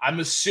 I'm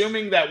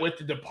assuming that with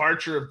the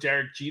departure of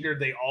Derek Jeter,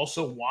 they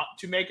also want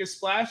to make a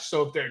splash.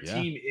 So if their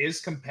team is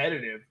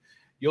competitive,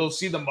 you'll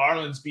see the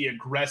Marlins be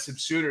aggressive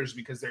suitors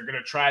because they're going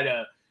to try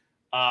to,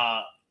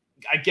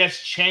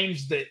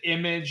 change the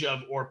image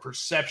or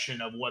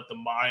perception of what the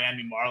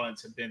Miami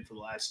Marlins have been for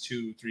the last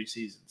 2-3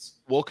 seasons.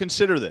 Well,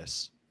 consider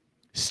this.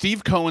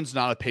 Steve Cohen's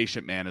not a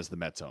patient man as the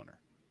Mets owner.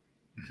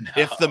 No.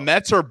 If the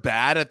Mets are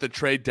bad at the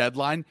trade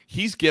deadline,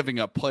 he's giving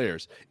up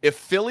players. If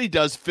Philly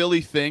does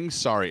Philly things,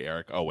 sorry,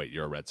 Eric. Oh, wait,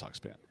 you're a Red Sox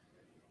fan.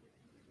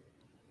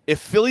 If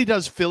Philly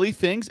does Philly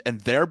things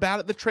and they're bad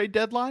at the trade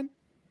deadline,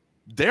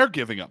 they're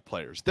giving up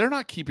players. They're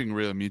not keeping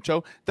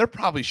Realmuto. They're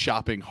probably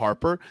shopping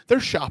Harper. They're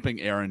shopping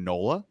Aaron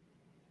Nola.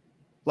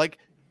 Like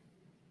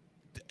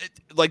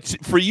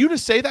for you to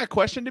say that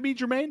question to me,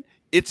 Jermaine,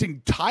 it's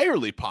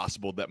entirely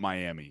possible that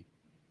Miami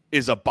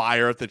is a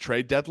buyer at the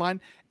trade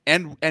deadline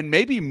and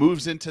maybe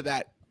moves into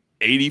that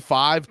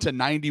 85 to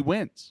 90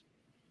 wins.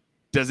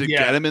 Does it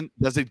get him in?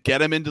 Does it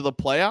get him into the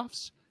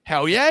playoffs?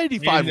 Hell yeah,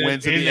 85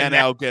 wins in the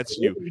NL gets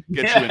you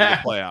into the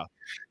playoff.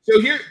 So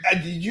here,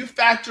 did you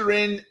factor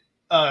in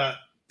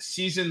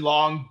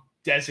season-long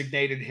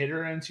designated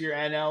hitter into your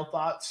NL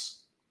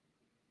thoughts?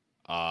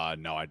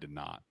 No, I did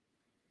not.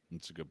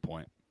 That's a good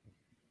point.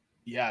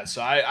 Yeah,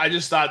 so I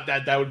just thought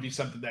that would be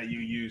something that you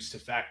use to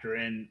factor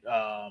in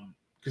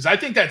because I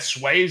think that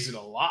sways it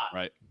a lot.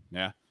 Right.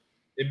 Yeah.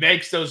 It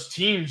makes those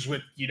teams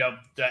with,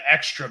 the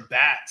extra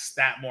bats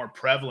that more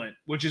prevalent,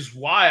 which is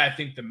why I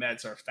think the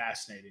Mets are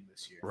fascinating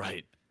this year.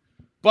 Right.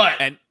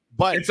 But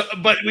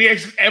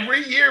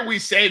every year we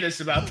say this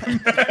about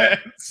the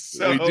Mets.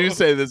 So. We do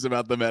say this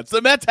about the Mets.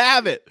 The Mets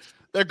have it.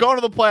 They're going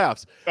to the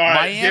playoffs. All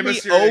right, Miami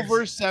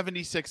over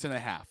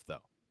 76.5 though.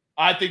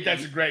 I think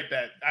that's a great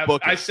bet.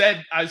 I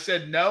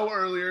said no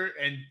earlier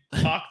and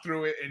talked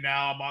through it, and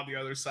now I'm on the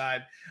other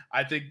side.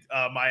 I think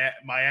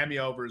Miami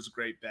over is a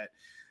great bet.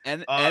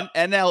 And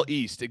NL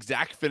East,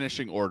 exact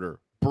finishing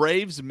order.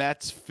 Braves,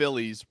 Mets,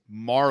 Phillies,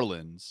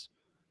 Marlins,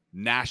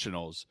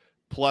 Nationals,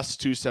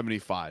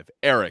 +275.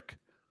 Eric,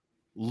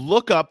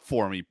 look up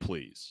for me,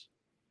 please.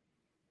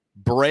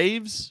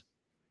 Braves,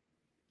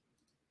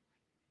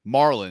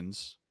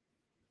 Marlins,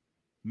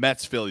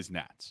 Mets, Phillies,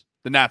 Nats.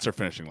 The Nats are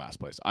finishing last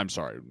place. I'm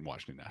sorry,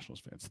 Washington Nationals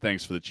fans.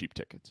 Thanks for the cheap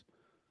tickets.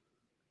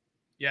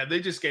 Yeah, they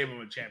just gave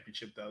them a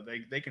championship, though.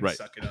 They can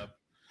suck it up.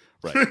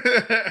 Right.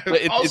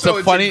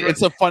 It's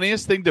the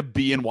funniest thing to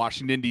be in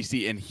Washington,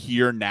 D.C. and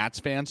hear Nats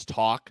fans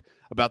talk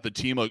about the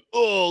team like,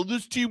 oh,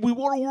 this team, we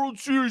won a World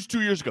Series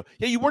 2 years ago.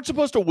 Yeah, you weren't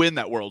supposed to win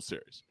that World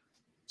Series.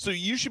 So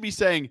you should be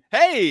saying,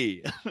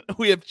 hey,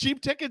 we have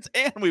cheap tickets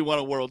and we won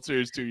a World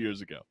Series 2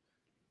 years ago.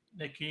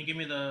 Nick, can you give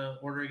me the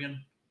order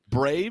again?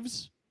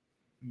 Braves,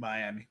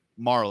 Miami,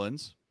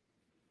 Marlins,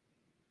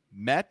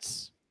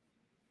 Mets,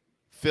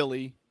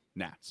 Philly,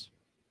 Nats.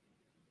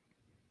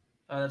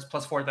 That's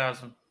plus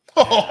 4,000.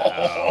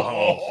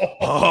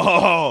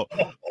 Oh,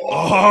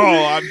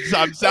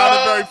 I'm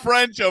sounding very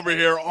French over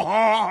here.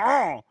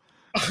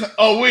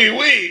 oui.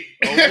 Oui.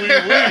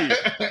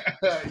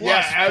 Plus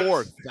Yeah,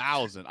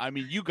 4,000. I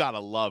mean, you gotta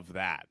love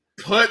that.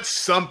 Put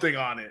something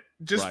on it.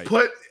 Just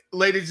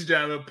ladies and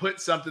gentlemen,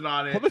 put something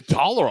on it. Put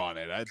 $1 on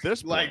it at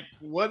this point.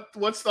 Like,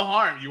 what's the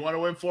harm? You want to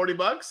win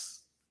 $40?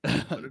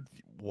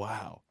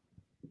 Wow.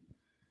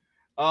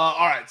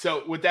 All right.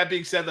 So with that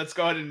being said, let's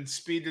go ahead and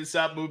speed this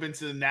up. Move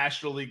into the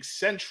National League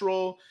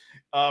Central.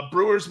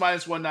 Brewers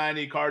minus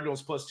 190,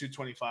 Cardinals plus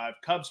 225,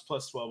 Cubs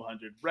plus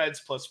 1,200,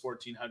 Reds plus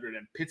 1,400,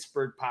 and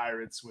Pittsburgh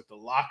Pirates with the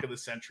lock of the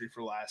century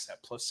for last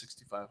at plus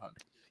 6,500.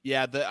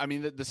 Yeah,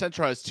 the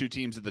Central has two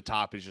teams at the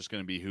top. Is just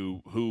going to be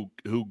who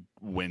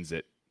wins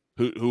it,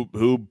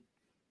 who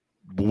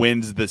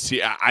wins the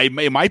series.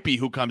 It might be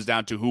who comes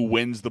down to who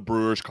wins the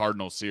Brewers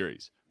Cardinals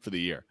series for the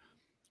year.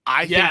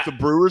 I think the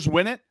Brewers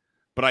win it,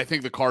 but I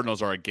think the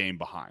Cardinals are a game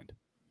behind.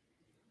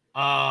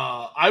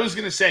 I was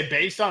going to say,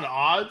 based on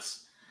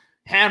odds,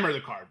 hammer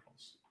the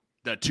Cardinals.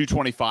 The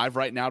 225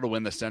 right now to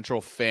win the Central,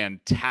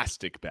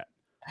 fantastic bet.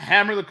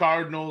 Hammer the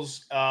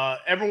Cardinals.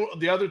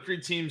 The other three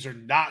teams are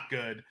not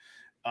good.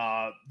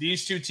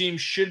 These two teams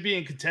should be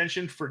in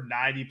contention for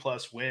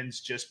 90-plus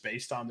wins just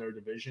based on their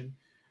division.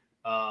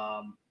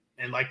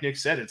 And like Nick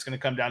said, it's going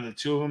to come down to the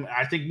two of them.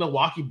 I think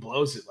Milwaukee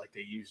blows it like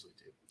they usually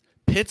do.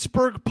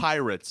 Pittsburgh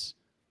Pirates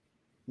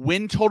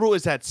win total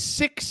is at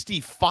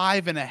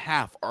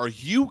 65.5. Are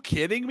you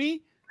kidding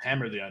me?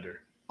 Hammer the under.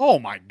 Oh,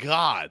 my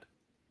God.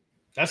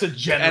 That's a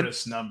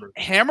generous number.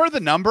 Hammer the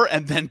number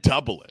and then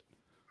double it.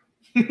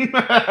 Like,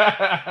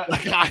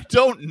 I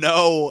don't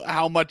know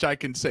how much I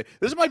can say.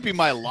 This might be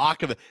my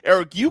lock of it.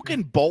 Eric, you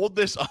can bold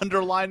this,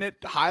 underline it,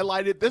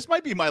 highlight it. This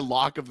might be my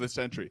lock of the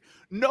century.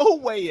 No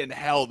way in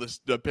hell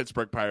the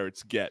Pittsburgh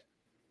Pirates get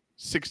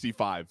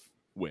 65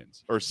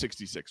 wins or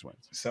 66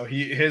 wins. So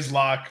his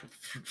lock,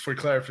 for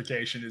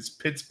clarification, is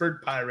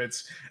Pittsburgh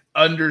Pirates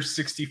under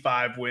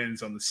 65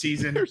 wins on the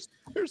season.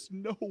 There's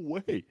no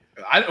way.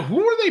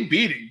 Who are they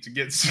beating to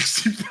get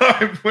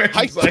 65 wins?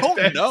 I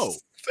don't know.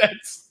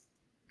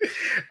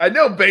 I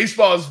know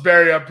baseball is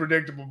very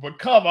unpredictable, but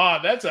come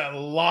on, that's a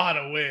lot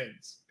of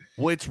wins.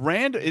 Well, it's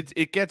random.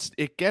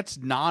 It gets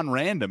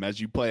non-random as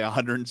you play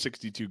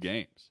 162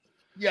 games.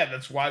 Yeah,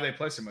 that's why they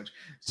play so much.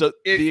 So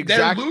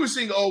they're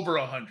losing over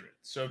 100.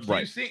 So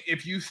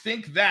if you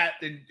think that,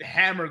 then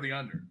hammer the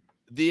under.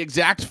 The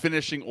exact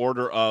finishing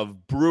order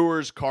of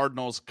Brewers,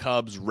 Cardinals,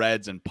 Cubs,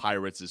 Reds, and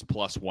Pirates is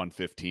plus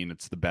 115.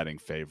 It's the betting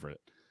favorite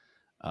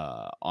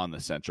on the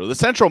Central. The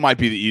Central might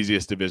be the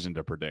easiest division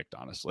to predict,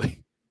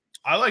 honestly.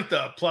 I like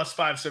the plus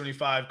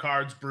 575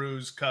 Cards,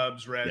 Brews,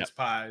 Cubs, Reds,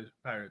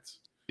 Pirates.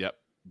 Yep.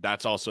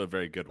 That's also a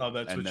very good one. Oh,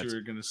 that's what you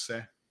were going to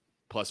say.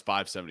 Plus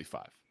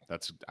 575.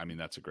 That's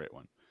a great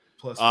one.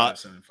 Plus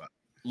 575.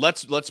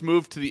 Let's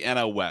move to the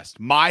NL West.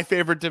 My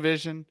favorite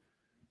division,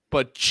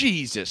 but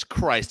Jesus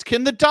Christ,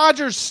 can the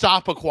Dodgers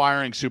stop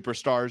acquiring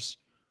superstars?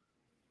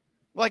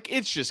 Like,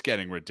 it's just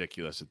getting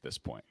ridiculous at this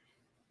point.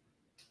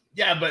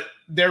 Yeah, but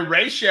their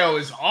ratio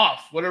is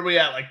off. What are we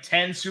at? Like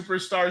 10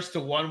 superstars to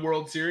one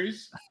World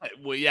Series?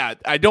 Well, yeah,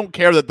 I don't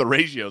care that the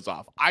ratio's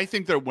off. I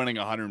think they're winning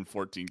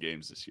 114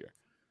 games this year.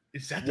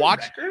 Is that the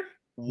record?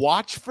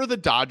 Watch for the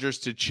Dodgers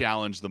to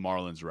challenge the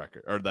Marlins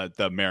record or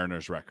the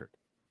Mariners record.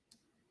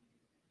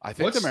 I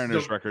think the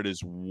Mariners record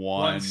is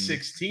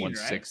 116,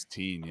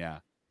 116, right? Yeah.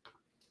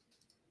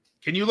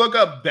 Can you look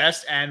up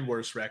best and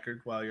worst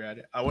record while you're at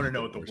it? I want to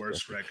know what the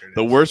worst record is.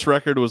 The worst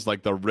record was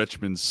like the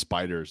Richmond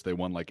Spiders. They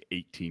won like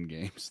 18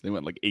 games. They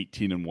went like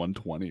 18 and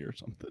 120 or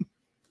something.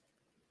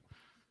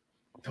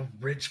 The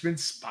Richmond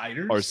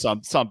Spiders? Or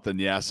something,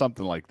 yeah,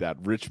 something like that.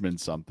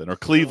 Richmond something. Or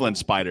Cleveland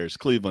Spiders.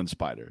 Cleveland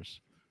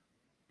Spiders.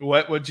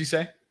 What'd you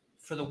say?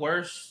 For the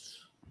worst,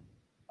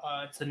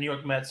 it's the New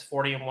York Mets,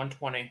 40 and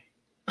 120.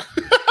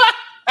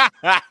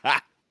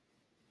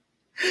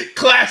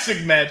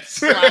 Classic Mets.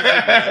 They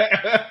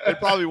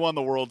probably won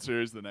the World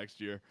Series the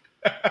next year.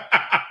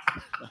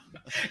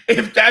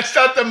 If that's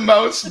not the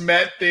most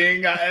Met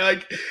thing,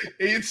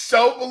 it's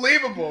so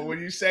believable when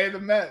you say the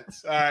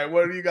Mets. All right,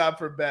 what do you got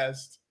for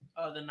best?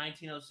 The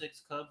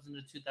 1906 Cubs and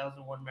the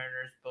 2001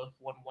 Mariners both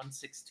won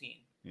 116.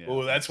 Yeah.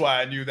 Oh, that's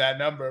why I knew that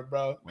number,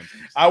 bro.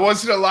 I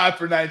wasn't alive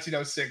for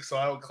 1906, so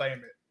I will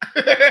claim it.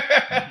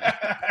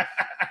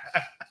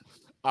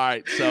 All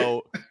right,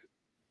 so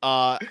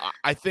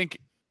I think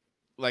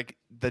like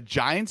the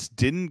Giants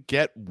the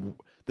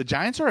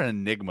Giants are an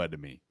enigma to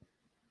me.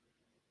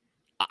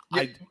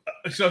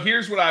 So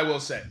here's what I will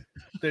say.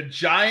 The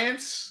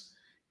Giants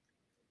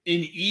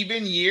in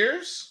even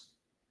years,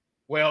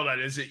 well,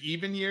 is it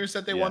even years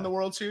that they won the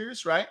World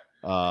Series, right?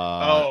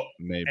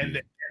 Maybe.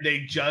 And they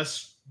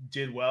just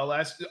did well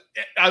last.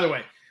 Either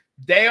way,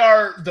 they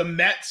are the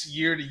Mets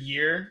year to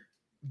year.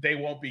 They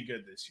won't be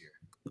good this year.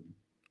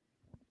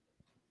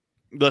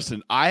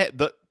 Listen,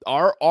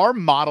 our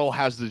model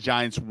has the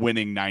Giants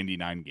winning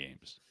 99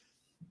 games.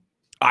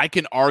 I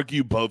can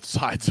argue both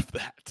sides of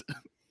that.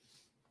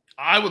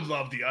 I would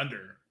love the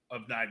under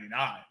of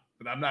 99,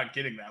 but I'm not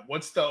getting that.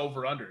 What's the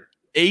over under?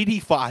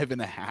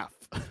 85.5.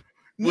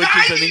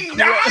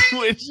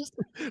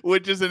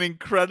 Which is an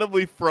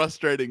incredibly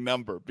frustrating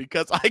number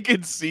because I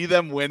could see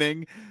them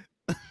winning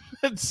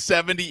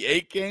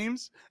 78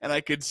 games and I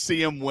could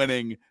see them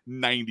winning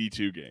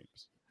 92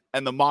 games.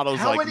 And the model's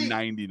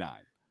 99.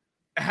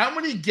 How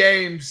many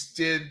games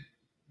did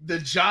the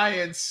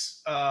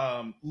Giants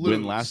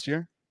win last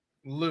year?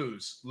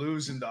 Lose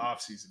in the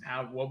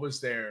offseason. What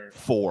was their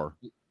 4?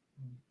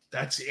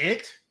 That's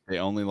it? They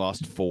only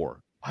lost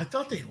 4. I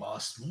thought they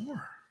lost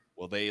more.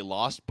 Well, they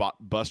lost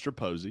Buster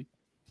Posey.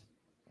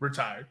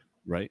 Retired.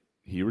 Right.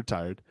 He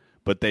retired.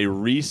 But they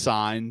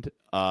re-signed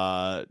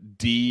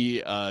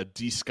D.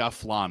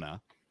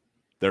 Scaflana,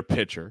 their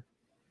pitcher.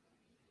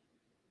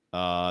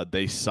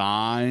 They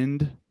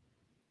signed.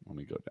 Let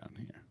me go down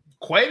here.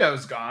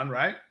 Cueto's gone,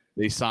 right?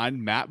 They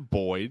signed Matt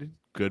Boyd,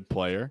 good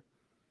player.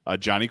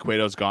 Johnny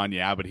Cueto's gone,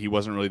 yeah, but he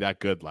wasn't really that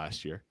good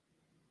last year.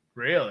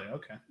 Really?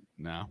 Okay.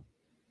 No.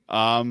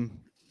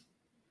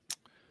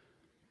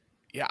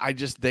 Yeah,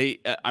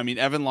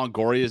 Evan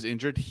Longoria is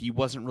injured. He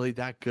wasn't really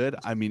that good.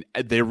 I mean,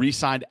 they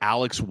re-signed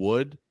Alex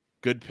Wood,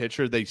 good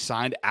pitcher. They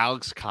signed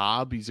Alex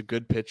Cobb. He's a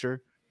good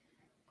pitcher.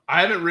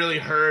 I haven't really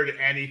heard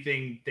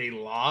anything they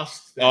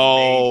lost. They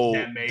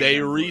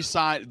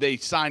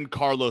signed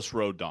Carlos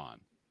Rodon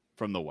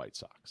from the White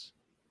Sox.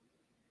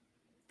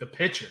 The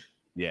pitcher.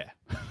 Yeah.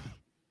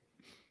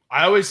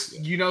 I always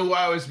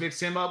mix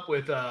him up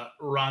with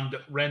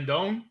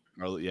Rendon.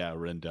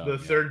 Rendon. The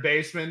third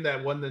baseman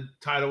that won the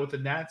title with the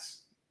Nats.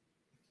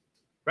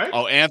 Right?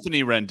 Oh,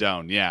 Anthony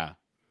Rendon, yeah.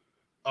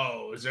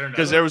 Oh, is there another?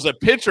 Because there was a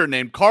pitcher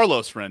named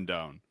Carlos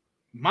Rendon.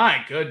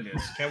 My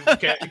goodness. Can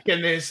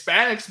the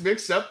Hispanics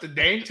mix up the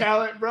name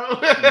talent, bro? No,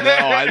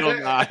 I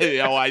don't.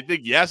 I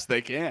think, yes,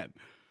 they can.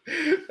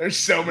 There's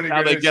so many.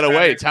 How they get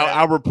away. It's how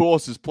Albert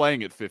Pujols is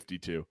playing at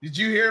 52. Did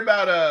you hear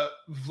about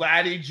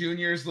Vladdy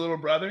Jr.'s little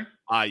brother?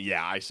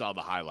 Yeah, I saw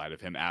the highlight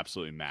of him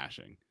absolutely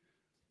mashing.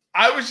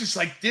 I was just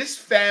like, this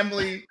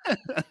family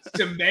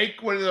to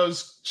make one of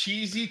those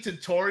cheesy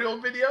tutorial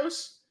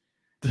videos.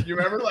 You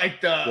remember,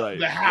 like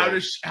the how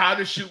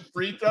to shoot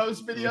free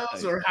throws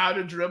videos or how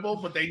to dribble,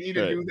 but they need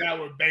to do that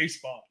with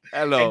baseball.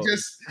 Hello,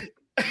 it's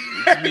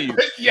me,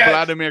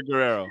 Vladimir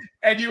Guerrero,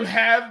 and you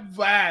have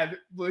Vlad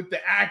with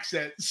the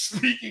accent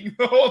speaking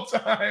the whole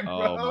time.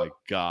 Bro. Oh my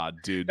god,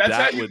 dude, that's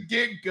how you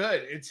get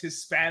good. It's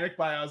Hispanic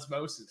by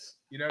osmosis.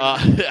 You know?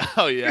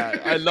 Oh yeah,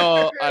 I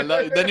love.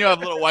 Then you have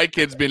little white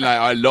kids being like,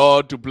 "I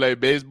love to play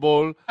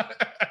baseball.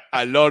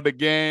 I love the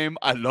game.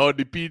 I love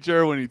the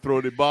pitcher when he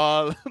throw the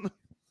ball."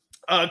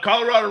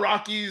 Colorado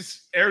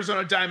Rockies,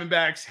 Arizona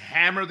Diamondbacks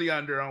hammer the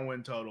under on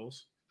win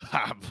totals.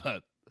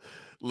 But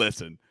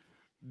listen,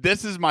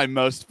 this is my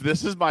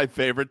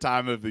favorite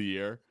time of the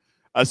year,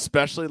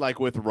 especially like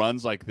with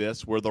runs like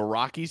this where the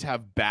Rockies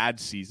have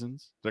bad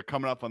seasons. They're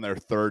coming up on their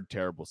third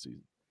terrible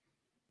season.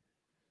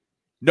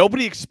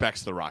 Nobody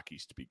expects the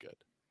Rockies to be good.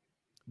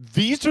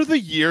 These are the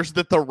years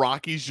that the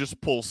Rockies just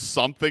pull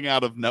something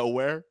out of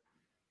nowhere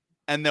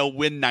and they'll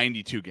win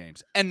 92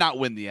 games and not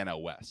win the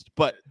NL West.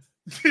 But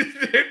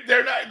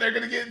they're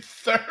going to get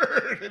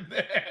third in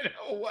the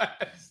NL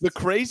West. The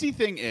crazy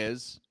thing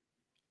is,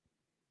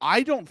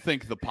 I don't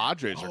think the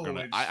Padres are going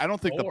to. I don't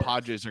think the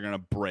Padres are going to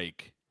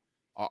break.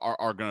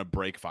 Are going to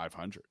break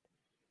 500.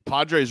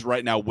 Padres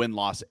right now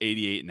win-loss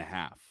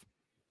 88.5.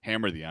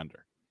 Hammer the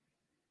under.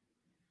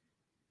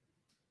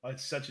 Oh,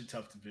 it's such a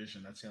tough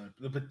division. That's the only.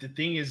 But the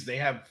thing is, they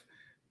have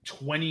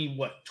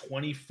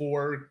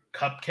 24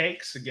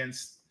 cupcakes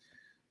against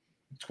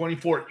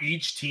 24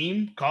 each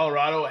team,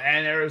 Colorado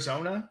and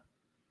Arizona.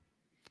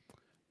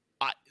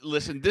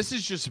 Listen, this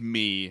is just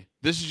me.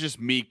 This is just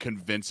me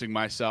convincing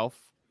myself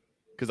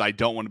because I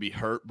don't want to be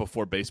hurt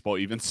before baseball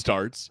even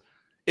starts.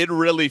 It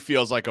really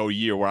feels like a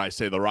year where I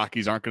say the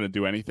Rockies aren't going to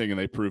do anything and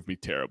they prove me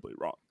terribly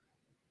wrong.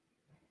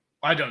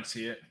 I don't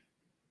see it.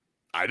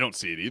 I don't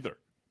see it either.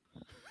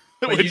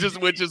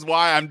 Which is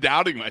why I'm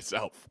doubting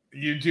myself.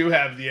 You do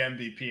have the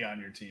MVP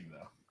on your team,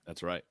 though.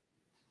 That's right.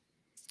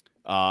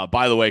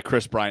 By the way,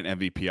 Chris Bryant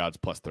MVP odds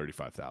plus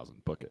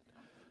 35,000. Book it.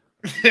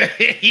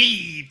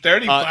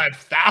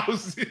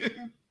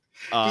 35,000.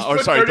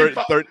 Or sorry,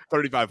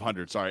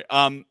 3,500. Sorry.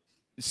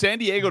 San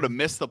Diego to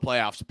miss the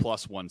playoffs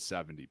plus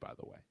 170. By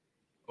the way.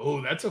 Oh,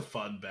 that's a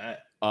fun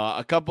bet.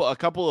 A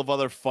couple of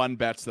other fun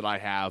bets that I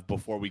have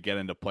before we get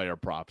into player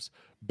props.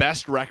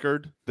 Best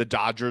record, the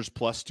Dodgers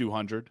plus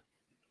 200.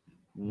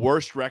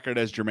 Worst record,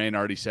 as Jermaine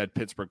already said,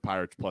 Pittsburgh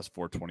Pirates plus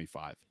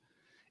 425.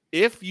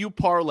 If you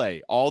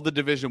parlay all the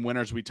division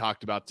winners we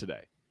talked about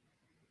today,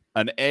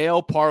 an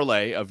AL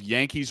parlay of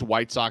Yankees,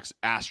 White Sox,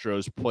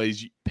 Astros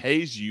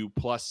pays you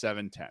plus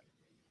 710.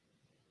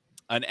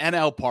 An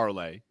NL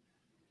parlay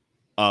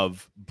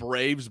of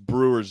Braves,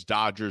 Brewers,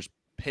 Dodgers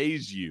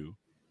pays you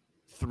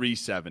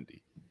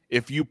 370.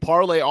 If you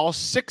parlay all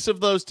 6 of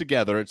those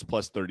together, it's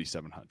plus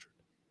 3,700.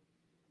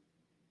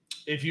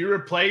 If you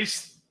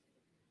replace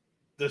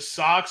the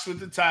Sox with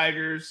the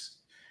Tigers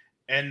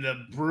and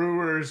the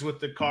Brewers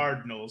with the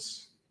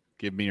Cardinals,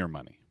 give me your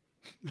money.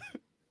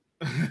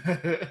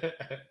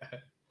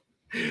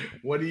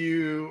 What do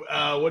you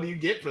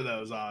get for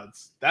those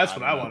odds? That's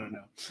what I want to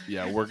know.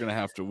 Yeah, we're gonna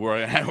have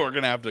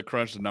to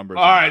crunch the numbers.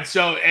 All right,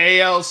 so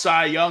AL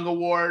Cy Young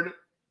Award.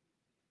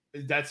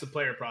 That's the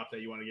player prop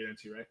that you want to get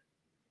into, right?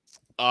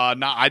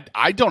 No,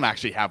 I don't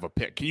actually have a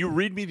pick. Can you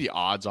read me the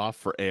odds off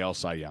for AL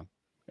Cy Young?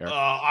 Eric?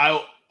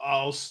 I'll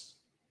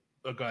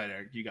go ahead,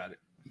 Eric. You got it.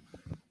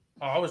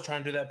 Oh, I was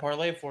trying to do that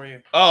parlay for you.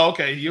 Oh,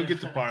 okay. You'll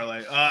get the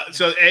parlay.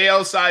 So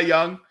AL Cy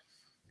Young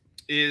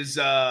is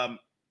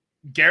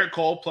Garrett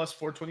Cole plus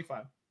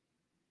 425,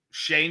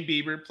 Shane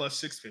Bieber plus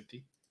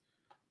 650,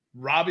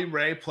 Robbie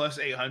Ray plus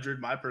 800,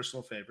 my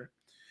personal favorite,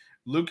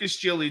 Lucas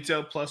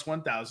Giolito plus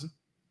 1,000,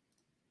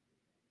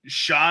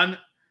 Sean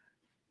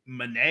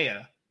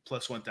Manaea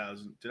plus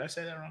 1,000. Did I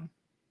say that wrong?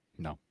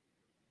 No.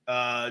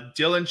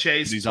 Dylan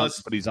Chase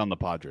but he's on the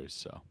Padres,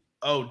 so.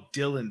 Oh,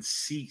 Dylan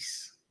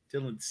Cease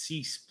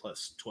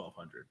plus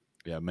 1,200.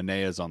 Yeah,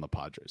 Manea's on the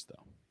Padres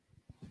though.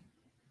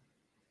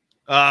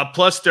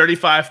 Plus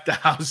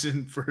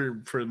 35,000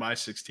 for my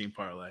 16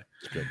 parlay.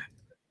 It's good.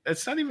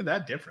 It's not even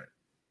that different.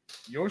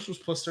 Yours was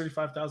plus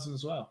 35,000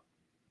 as well.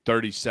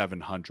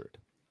 3,700.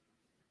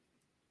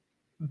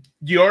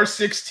 Your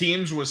 6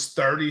 teams was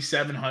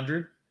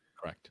 3,700.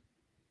 Correct.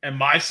 And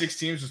my 6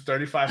 teams was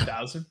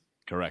 35,000.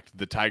 Correct.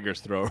 The Tigers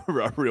throw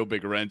a real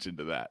big wrench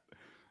into that.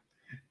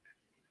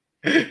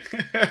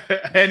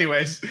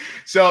 Anyways,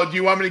 so do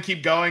you want me to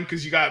keep going?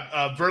 Because you got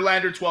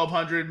Verlander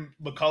 1,200,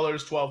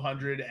 McCullers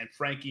 1,200, and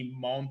Frankie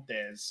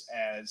Montes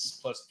as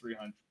plus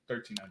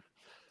 1,300.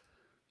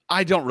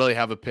 I don't really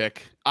have a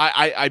pick.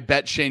 I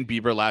bet Shane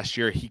Bieber last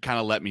year. He kind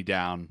of let me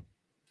down.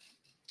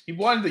 He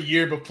won the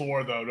year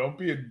before, though. Don't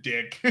be a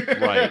dick.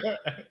 Right.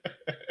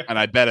 And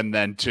I bet him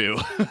then too.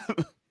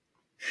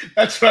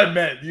 That's what I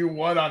meant. You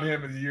won on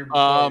him in the year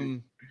before.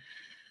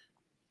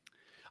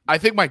 I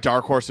think my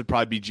dark horse would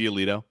probably be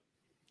Giolito.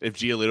 If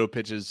Giolito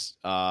pitches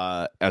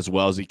as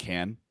well as he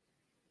can,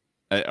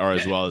 or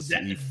as well as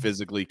he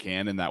physically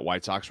can in that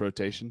White Sox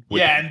rotation.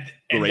 Yeah,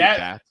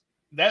 and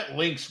that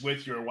links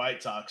with your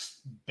White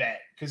Sox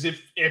bet. Because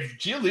if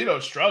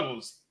Giolito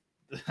struggles,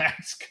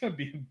 that's going to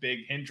be a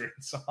big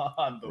hindrance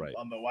on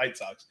the White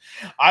Sox.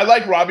 I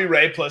like Robbie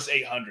Ray plus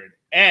 800.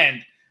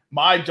 And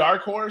my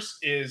dark horse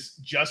is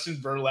Justin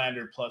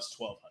Verlander plus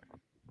 1,200.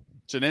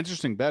 It's an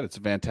interesting bet. It's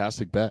a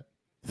fantastic bet.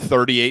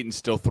 38 and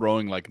still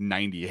throwing like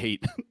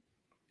 98.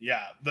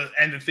 Yeah,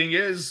 and the thing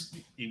is,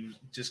 he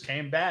just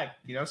came back,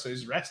 so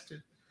he's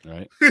rested.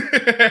 Right.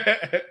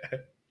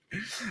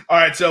 All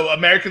right, so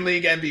American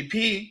League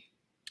MVP.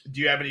 Do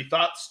you have any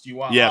thoughts? Do you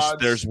want? Yes,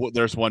 odds?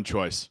 there's one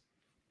choice.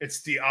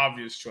 It's the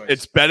obvious choice.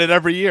 It's betted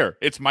every year.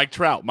 It's Mike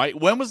Trout.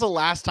 When was the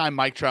last time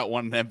Mike Trout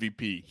won an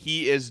MVP?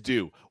 He is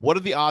due. What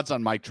are the odds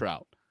on Mike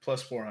Trout?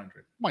 Plus 400.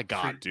 Oh my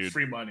God, dude.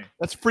 Free money.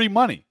 That's free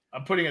money.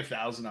 I'm putting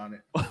 1,000 on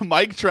it.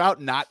 Mike Trout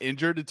not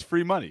injured. It's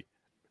free money.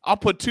 I'll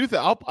put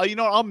 2,000.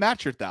 I'll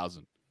match your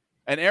 1,000.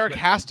 And Eric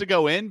has to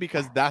go in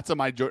because that's oh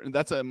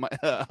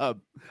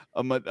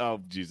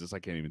Jesus, I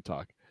can't even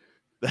talk.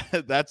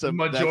 That's a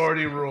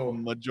majority rule.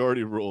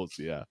 Majority rules,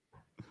 yeah.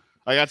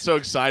 I got so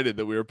excited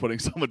that we were putting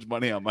so much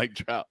money on Mike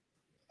Trout.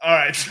 All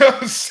right,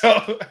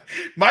 so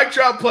Mike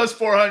Trout plus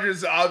 400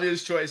 is the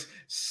obvious choice.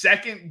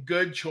 Second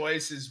good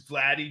choice is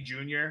Vladdy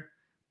Jr.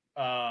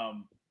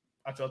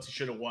 I felt he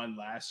should have won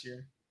last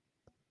year.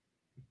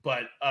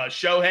 But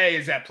Shohei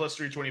is at plus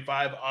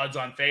 325, odds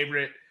on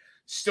favorite.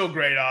 Still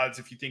great odds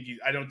if you think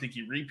I don't think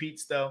he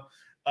repeats, though.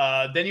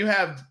 Then you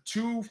have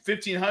 2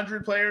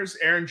 1,500 players,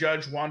 Aaron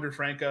Judge, Wander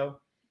Franco.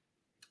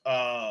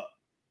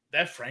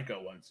 That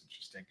Franco one's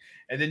interesting.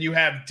 And then you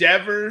have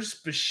Devers,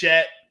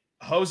 Bichette,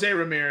 Jose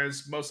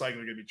Ramirez, most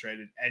likely going to be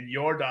traded, and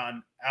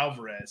Yordan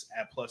Alvarez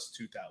at plus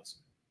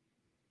 2,000.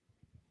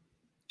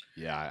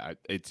 Yeah,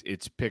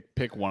 it's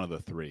pick one of the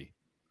 3.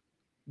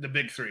 The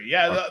big 3,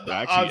 yeah.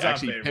 The odds on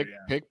favorite,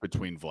 pick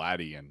between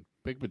Vladdy and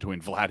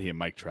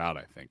Mike Trout.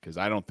 I think because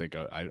I don't think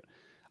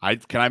I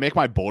can make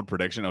my bold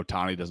prediction.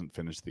 Ohtani doesn't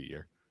finish the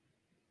year.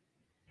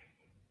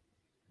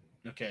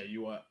 Okay,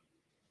 you what?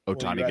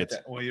 Ohtani gets.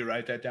 Will you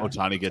write that down?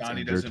 Ohtani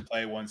injured. Doesn't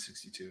play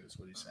 162. Is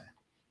what he's saying.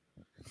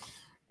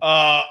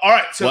 All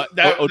right, so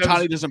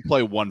Ohtani doesn't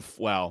play one.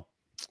 Well,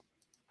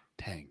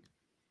 dang.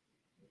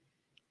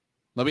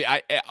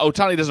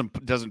 Ohtani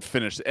doesn't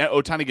finish.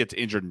 Ohtani gets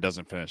injured and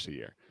doesn't finish the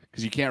year.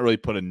 Because you can't really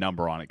put a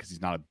number on it because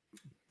he's not a.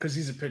 Because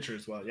he's a pitcher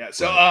as well, yeah.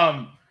 So,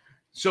 right.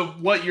 So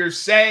what you're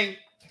saying?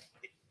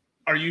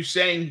 Are you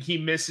saying he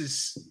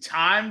misses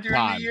time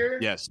during the year?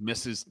 Yes,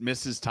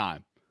 misses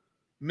time.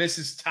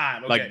 Misses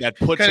time, okay. Like that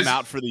puts him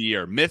out for the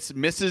year.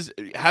 Misses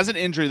has an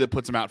injury that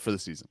puts him out for the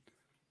season.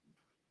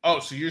 Oh,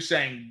 so you're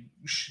saying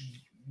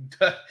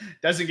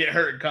doesn't get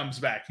hurt and comes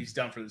back? He's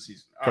done for the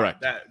season.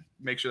 Correct. Right,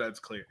 make sure that's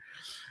clear.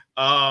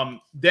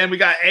 Then we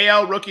got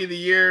AL Rookie of the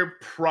Year.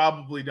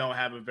 Probably don't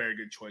have a very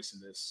good choice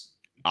in this.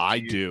 I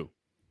do.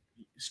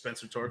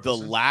 Spencer Torkelson. The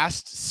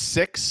last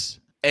 6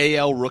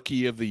 AL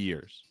Rookie of the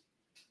Years,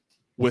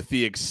 with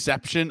the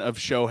exception of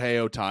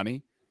Shohei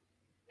Ohtani,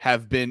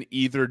 have been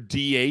either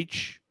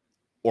DH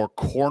or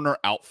corner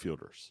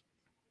outfielders.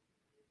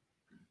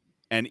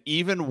 And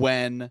even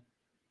when,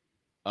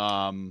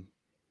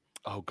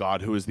 oh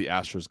God, who is the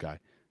Astros guy?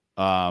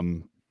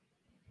 Altuve?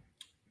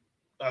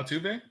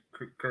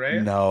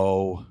 Correa?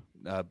 No.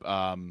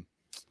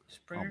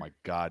 Springer? Oh my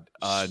God.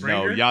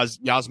 Springer? No,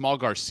 Yasmal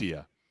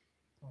Garcia.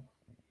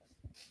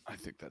 I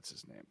think that's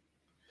his name.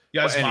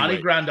 Yasmani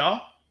anyway.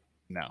 Grandal?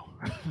 No.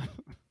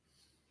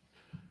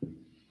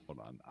 Hold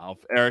on.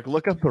 Eric,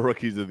 look up the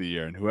rookies of the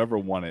year and whoever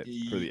won it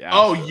for the Astros.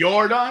 Oh,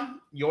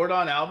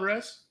 Yordan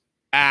Alvarez?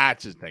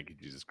 Just thank you,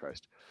 Jesus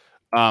Christ.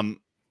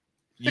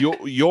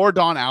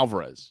 Yordan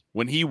Alvarez,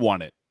 when he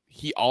won it,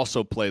 he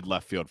also played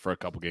left field for a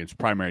couple games,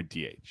 primary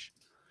DH.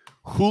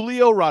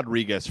 Julio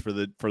Rodriguez for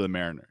the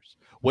Mariners.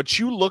 What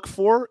you look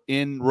for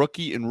in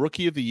rookie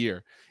of the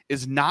year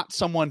is not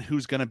someone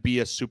who's going to be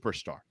a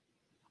superstar.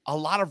 A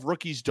lot of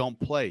rookies don't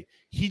play.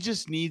 He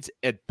just needs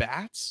at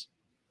bats,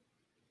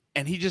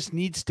 and he just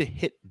needs to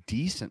hit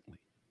decently,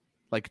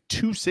 like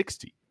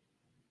 260,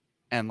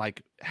 and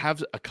like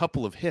have a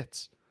couple of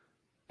hits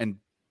and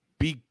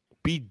be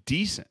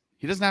decent.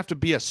 He doesn't have to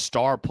be a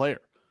star player.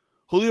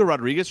 Julio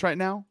Rodriguez right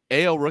now,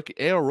 AL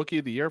rookie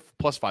of the year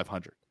plus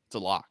 500. It's a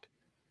lock.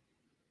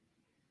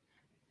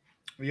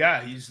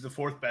 Yeah, he's the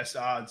 4th best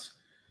odds.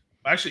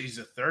 Actually, he's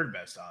the 3rd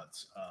best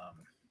odds.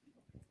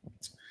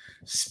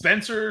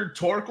 Spencer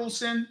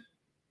Torkelson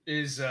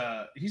is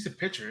he's a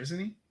pitcher, isn't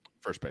he?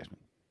 First baseman.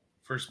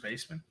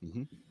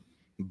 Mm-hmm.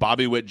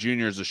 Bobby Witt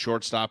Jr. is a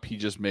shortstop. He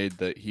just made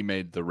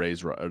the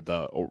Rays or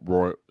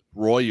the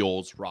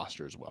Royals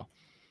roster as well.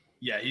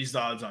 Yeah, he's the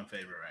odds-on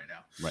favorite right now.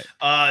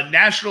 Right.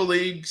 National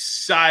League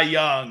Cy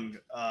Young.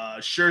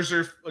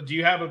 Scherzer. Do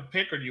you have a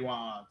pick or do you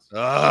want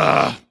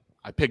odds?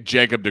 I picked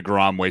Jacob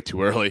deGrom way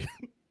too early.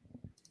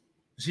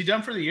 Is he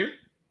done for the year?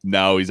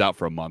 No, he's out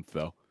for a month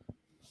though.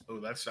 Oh,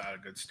 that's not a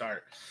good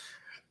start.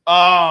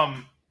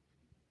 Damn,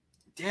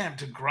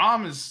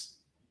 deGrom is.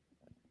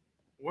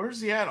 Where's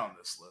he at on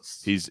this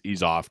list?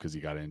 He's off because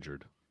he got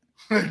injured.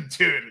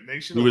 Dude, they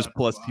should.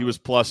 He was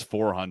plus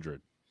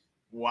 400.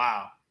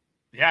 Wow.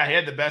 Yeah, he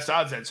had the best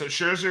odds then. So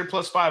Scherzer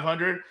plus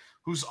 500,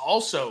 who's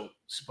also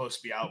supposed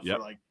to be out for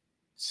like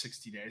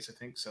 60 days, I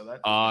think. So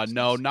that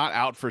no, not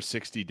out for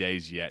 60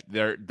 days yet.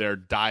 They're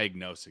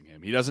diagnosing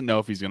him. He doesn't know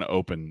if he's going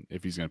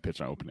to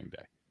pitch on opening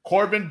day.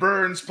 Corbin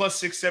Burns plus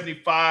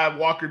 675,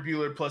 Walker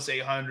Buehler plus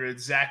 800,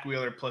 Zach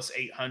Wheeler plus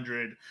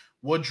 800,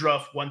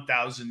 Woodruff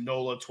 1,000,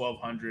 Nola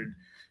 1,200,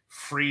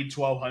 Fried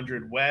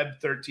 1,200, Webb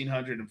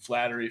 1,300, and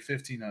Flattery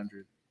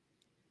 1,500.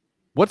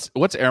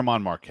 What's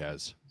Erman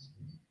Marquez?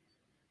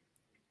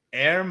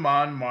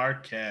 Erman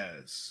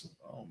Marquez.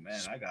 Oh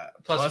man, I got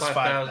plus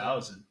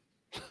 5,000.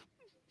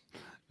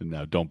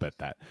 No, don't bet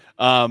that.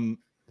 I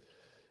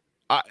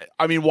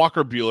mean,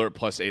 Walker Buehler at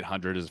plus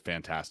 800 is a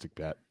fantastic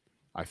bet,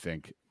 I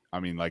think. I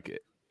mean, like,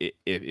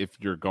 if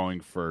you're going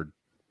for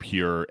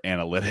pure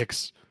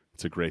analytics,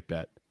 it's a great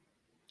bet.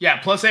 Yeah,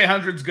 plus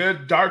 800 is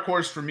good. Dark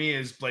horse for me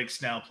is Blake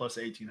Snell plus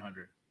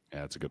 1,800. Yeah,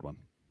 that's a good one.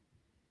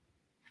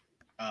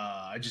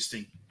 I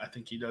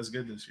think he does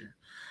good this year.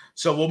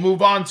 So we'll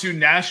move on to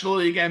National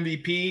League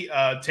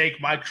MVP. Take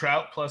Mike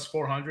Trout plus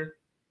 400.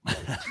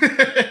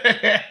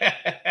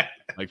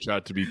 Mike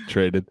Trout to be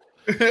traded.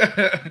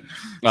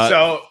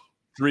 So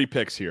 3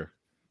 picks here.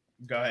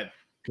 Go ahead.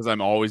 Because I'm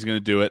always going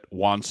to do it.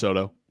 Juan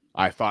Soto.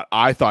 I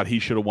thought he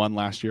should have won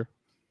last year.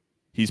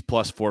 He's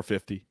plus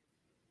 450.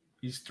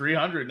 He's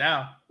 300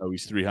 now. Oh,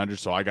 he's 300,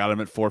 so I got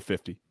him at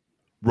 450.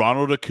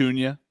 Ronald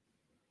Acuna,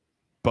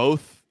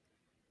 both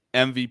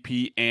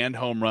MVP and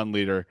home run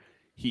leader.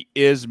 He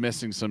is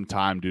missing some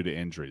time due to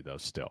injury, though,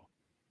 still.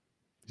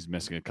 He's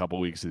missing a couple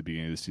weeks at the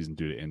beginning of the season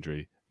due to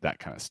injury. That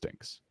kind of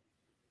stinks.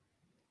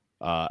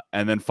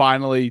 And then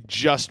finally,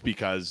 just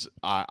because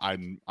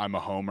I'm a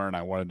homer and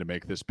I wanted to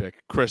make this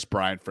pick, Chris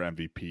Bryant for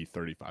MVP,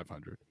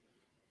 3,500.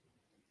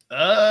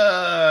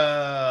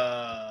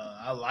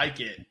 I like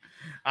it.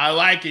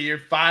 You're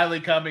finally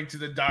coming to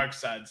the dark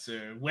side,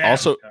 sir.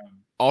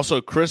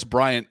 Also, Chris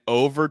Bryant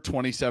over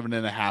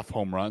 27.5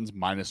 home runs,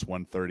 minus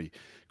 130.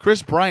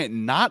 Chris Bryant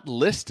not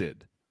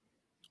listed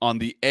on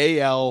the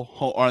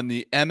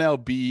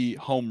MLB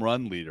home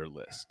run leader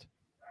list.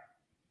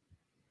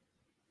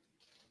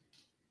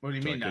 What do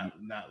you mean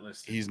not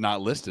listed? He's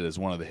not listed as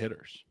one of the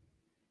hitters.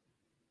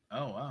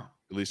 Oh, wow.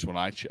 At least when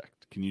I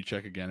checked. Can you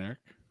check again, Eric?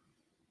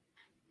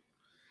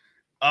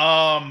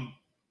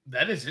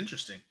 That is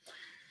interesting.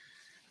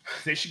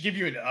 They should give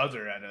you an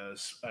other at a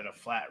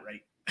flat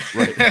rate.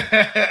 Right.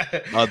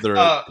 Other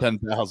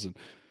 10,000.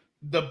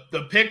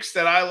 The picks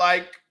that I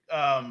like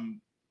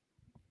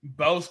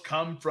both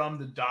come from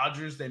the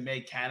Dodgers. They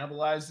may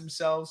cannibalize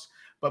themselves,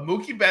 but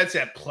Mookie Betts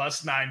at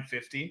plus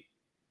 950.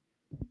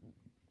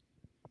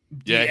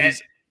 Yeah,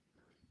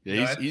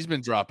 he's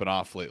been dropping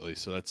off lately,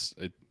 so that's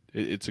it.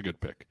 It's a good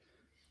pick.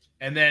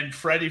 And then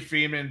Freddie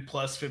Freeman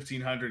plus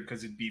 1,500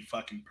 because it'd be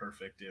fucking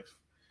perfect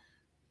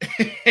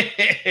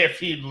if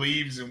he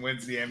leaves and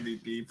wins the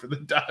MVP for the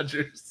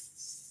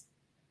Dodgers.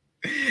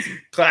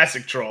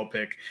 Classic troll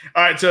pick.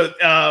 All right, so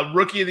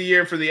rookie of the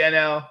year for the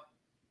NL.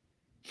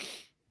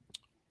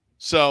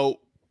 So,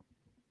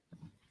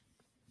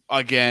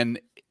 again,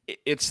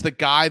 it's the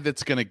guy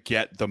that's going to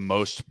get the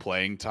most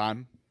playing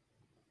time.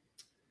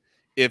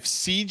 If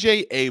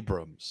CJ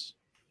Abrams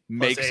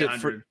makes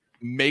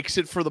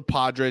it for the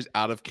Padres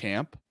out of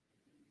camp,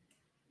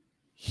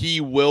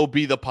 he will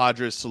be the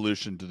Padres'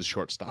 solution to the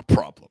shortstop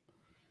problem.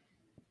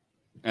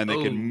 And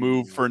they can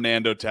move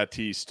Fernando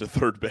Tatis to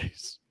third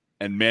base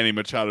and Manny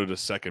Machado to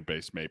second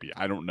base, maybe.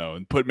 I don't know.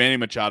 And put Manny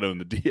Machado in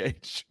the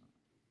DH.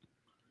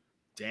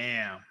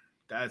 Damn,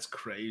 that's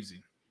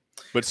crazy.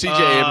 But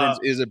CJ Abrams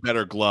is a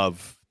better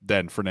glove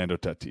than Fernando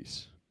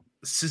Tatis.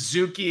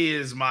 Suzuki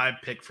is my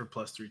pick for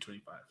plus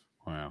 325.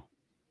 Wow.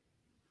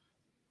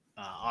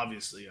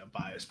 Obviously a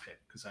biased pick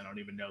because I don't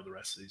even know the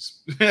rest of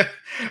these.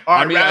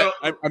 I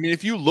mean,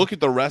 if you look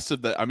at the rest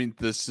of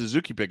the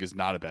Suzuki pick is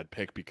not a bad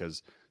pick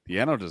because the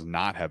NL does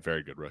not have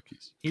very good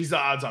rookies. He's the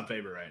odds-on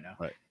favorite right now.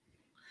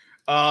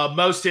 Right.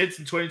 Most hits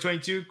in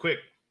 2022. Quick.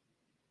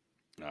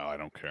 No, I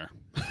don't care.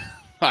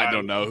 I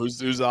don't know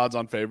who's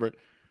odds-on favorite.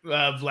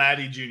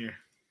 Vladdy Jr.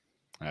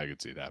 I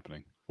could see it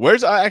happening.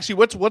 Where's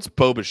what's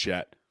Bo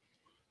Bichette?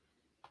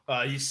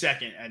 He's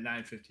second at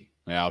 950.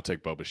 Yeah, I'll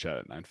take Bo Bichette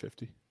at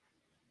 950.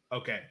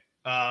 Okay.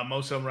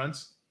 Most home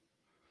runs?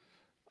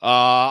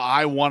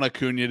 I want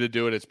Acuna to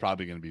do it. It's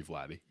probably going to be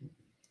Vladdy.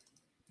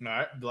 All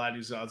right.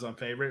 Vladdy's odds on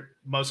favorite.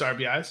 Most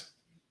RBIs?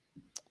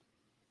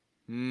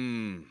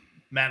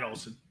 Matt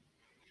Olson.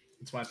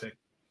 That's my pick.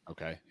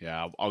 Okay.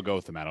 Yeah, I'll go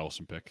with the Matt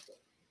Olson pick.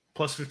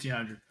 Plus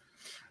 1,500.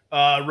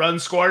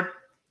 Runs scored?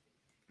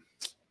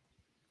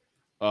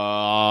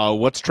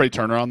 What's Trey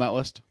Turner on that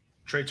list?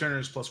 Trey Turner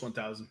is plus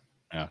 1,000.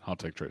 Yeah, I'll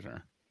take Trey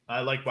Turner.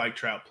 I like Mike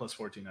Trout plus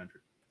 1,400.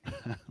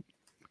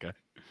 Okay.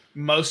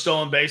 Most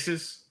stolen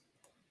bases?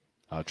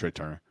 Trey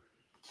Turner.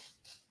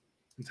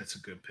 That's a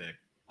good pick.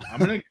 I'm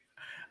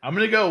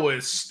gonna go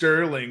with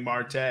Sterling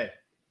Marte.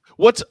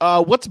 What's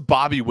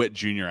Bobby Witt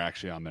Jr.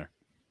 actually on there?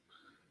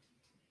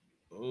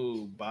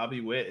 Oh, Bobby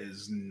Witt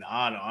is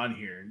not on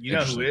here. You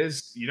know who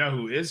is? You know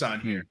who is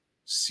on here?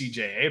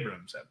 CJ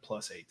Abrams at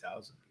plus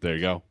 8,000. There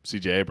you go,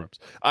 CJ Abrams.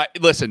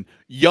 Listen,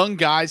 young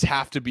guys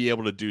have to be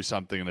able to do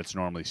something that's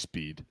normally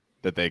speed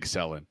that they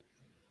excel in.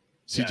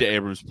 CJ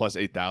Abrams plus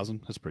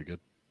 8,000. That's pretty good.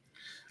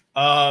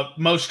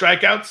 Most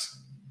strikeouts?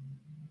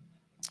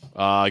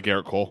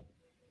 Garrett Cole.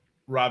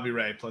 Robbie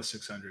Ray plus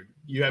 600.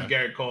 You have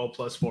Garrett Cole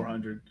plus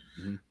 400.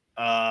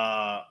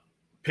 Mm-hmm.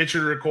 Pitcher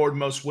to record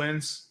most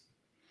wins?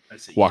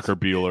 Walker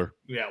Buehler.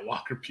 Yeah,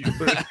 Walker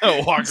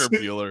Buehler. Walker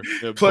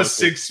Buehler. Plus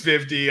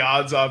 650,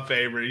 odds on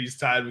favorite. He's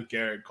tied with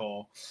Garrett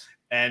Cole.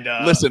 And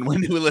listen,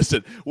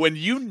 when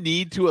you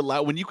need to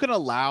allow, when you can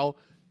allow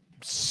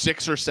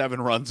 6 or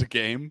 7 runs a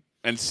game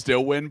and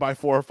still win by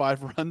 4 or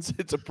 5 runs,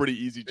 it's a pretty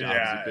easy job.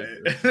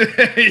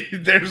 Yeah.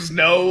 There's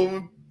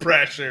no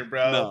pressure,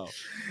 bro. No.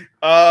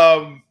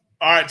 All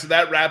right, so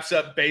that wraps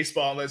up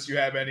baseball unless you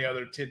have any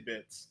other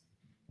tidbits.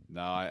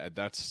 No,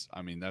 that's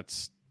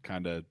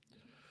kind of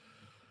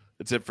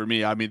it's it for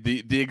me. I mean,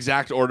 the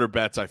exact order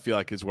bets I feel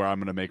like is where I'm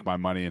going to make my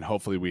money, and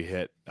hopefully we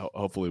hit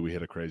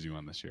a crazy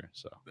one this year.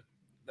 So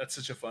that's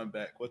such a fun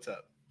bet. What's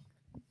up?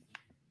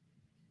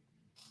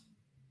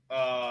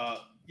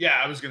 Yeah,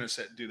 I was going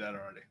to do that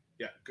already.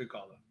 Yeah, good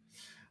call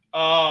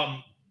though.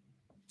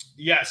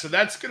 Yeah, so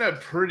that's going to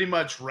pretty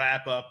much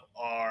wrap up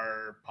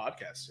our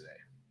podcast today.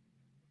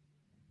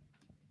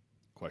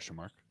 Question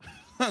mark.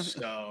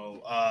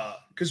 So,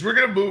 because we're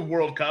gonna move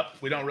World Cup,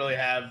 we don't really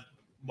have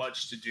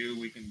much to do.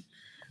 We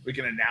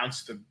can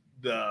announce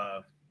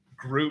the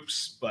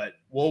groups, but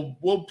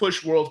we'll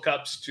push World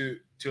Cups to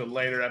a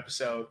later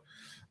episode.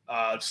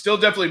 Still,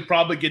 definitely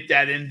probably get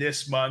that in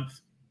this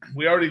month.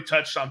 We already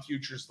touched on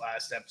futures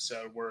last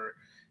episode. We're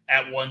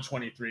at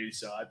 123,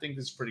 so I think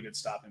this is a pretty good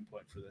stopping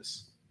point for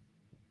this.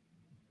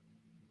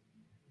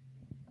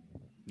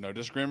 No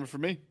disagreement for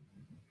me.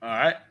 All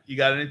right, you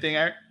got anything,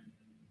 Eric?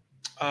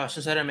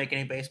 Since I didn't make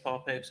any baseball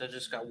picks, I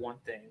just got one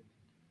thing.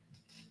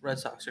 Red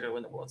Sox are going to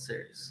win the World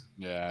Series.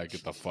 Yeah,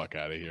 get the fuck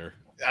out of here.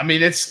 I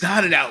mean, it's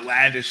not an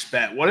outlandish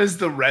bet. What is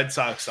the Red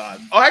Sox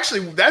on? Oh,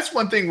 actually, that's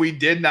one thing we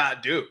did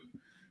not do.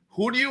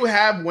 Who do you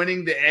have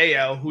winning the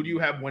AL? Who do you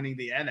have winning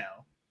the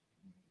NL?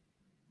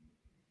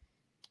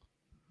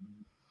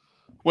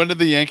 When did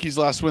the Yankees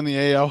last win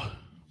the AL?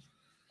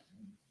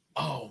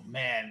 Oh,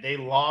 man. They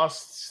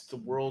lost the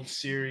World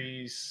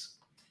Series.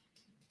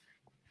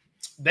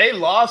 They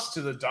lost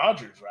to the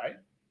Dodgers, right?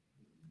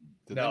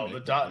 The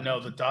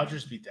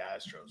Dodgers beat the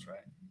Astros, right?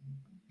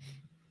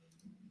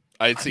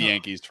 It's the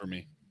Yankees for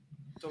me.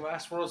 The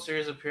last World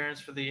Series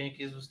appearance for the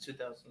Yankees was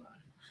 2009.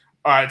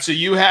 All right, so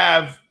you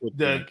have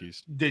the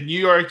New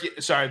York.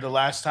 Sorry, the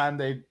last time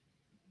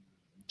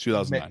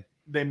 2009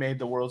 they made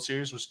the World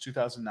Series was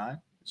 2009.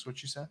 Is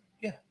what you said?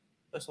 Yeah,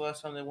 that's the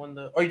last time they won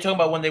the. Are you talking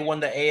about when they won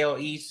the AL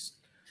East?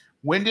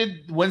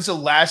 When's the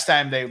last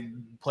time they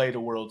played a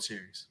World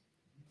Series?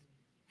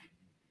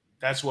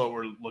 That's what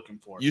we're looking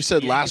for. You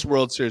said last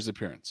World Series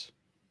appearance.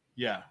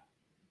 Yeah.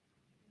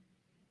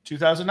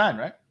 2009,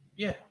 right?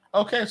 Yeah.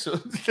 Okay, so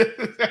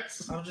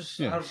that's, I was just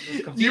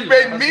confused. you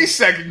made me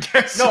second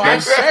guess. No, I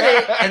said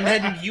it, and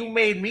then you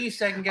made me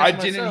second guess. I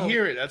didn't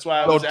hear it. That's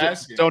why I was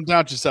asking. Don't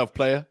doubt yourself,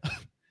 player.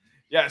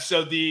 Yeah,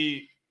 so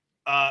the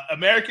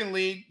American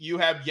League, you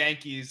have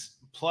Yankees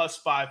plus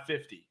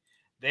 550.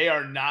 They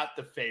are not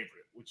the favorite.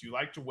 Would you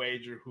like to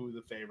wager who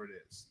the favorite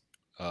is?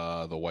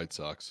 The White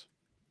Sox.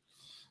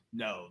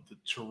 No, the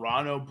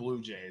Toronto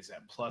Blue Jays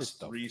at plus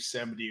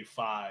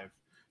 375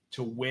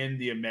 to win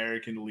the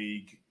American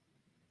League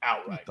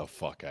outright. Get the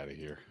fuck out of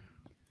here.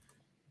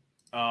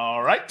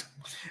 All right.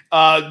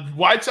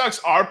 White Sox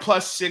are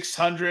plus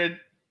 600.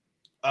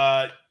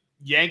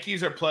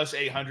 Yankees are plus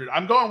 800.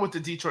 I'm going with the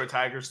Detroit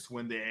Tigers to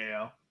win the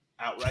AL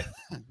outright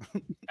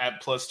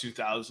at plus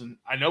 2,000.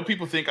 I know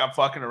people think I'm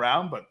fucking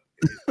around, but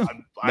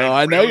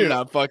I know you're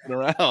not fucking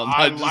around.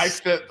 I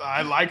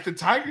like the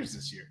Tigers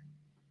this year.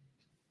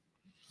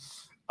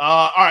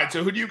 All right.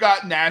 So who do you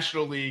got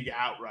National League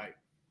outright?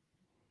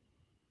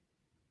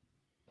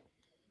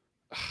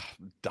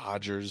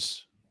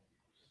 Dodgers.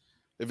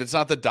 If it's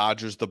not the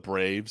Dodgers, the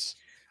Braves.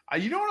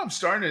 You know what I'm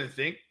starting to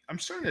think? I'm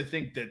starting to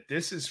think that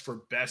this is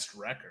for best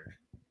record.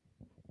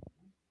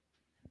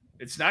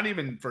 It's not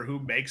even for who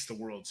makes the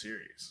World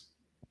Series.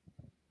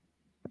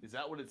 Is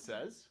that what it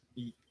says?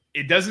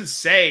 It doesn't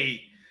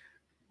say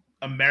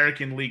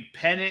American League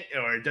pennant,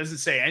 or it doesn't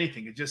say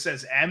anything. It just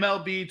says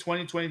MLB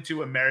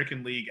 2022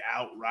 American League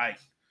outright.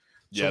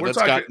 So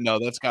Yeah,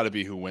 that's got to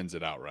be who wins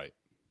it outright.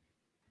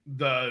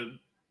 The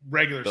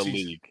regular season.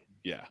 League.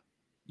 Yeah.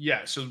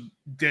 Yeah, so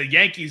the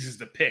Yankees is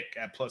the pick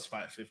at plus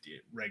 550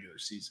 at regular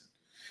season.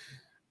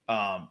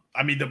 I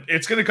mean,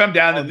 it's going to come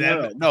down to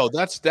them. No,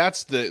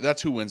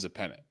 that's who wins the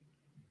pennant.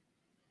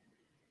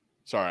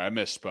 Sorry, I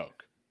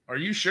misspoke. Are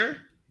you sure?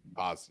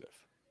 Positive.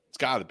 It's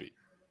got to be.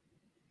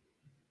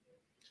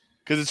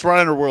 Because it's right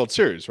under World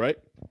Series, right?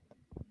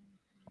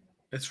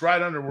 It's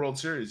right under World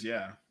Series,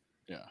 yeah.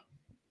 Yeah.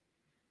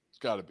 It's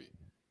got to be.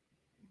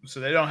 So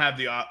they don't have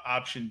the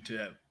option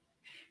to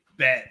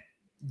bet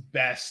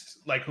best,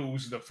 like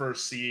who's the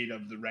first seed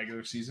of the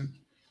regular season?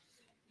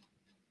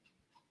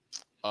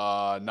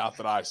 Not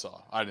that I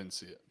saw. I didn't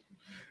see it.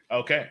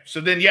 Okay.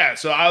 So then, yeah.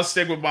 So I'll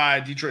stick with my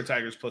Detroit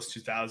Tigers plus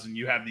 2,000.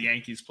 You have the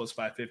Yankees plus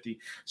 550.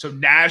 So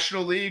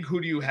National League,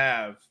 who do you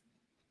have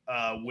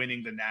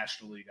winning the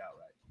National League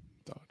outright?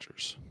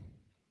 Dodgers.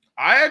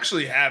 I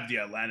actually have the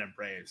Atlanta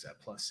Braves at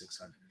plus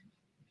 600.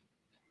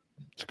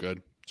 It's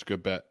good. It's a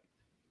good bet.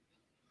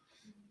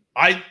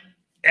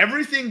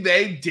 Everything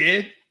they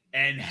did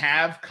and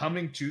have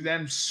coming to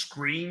them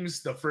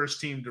screams the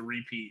first team to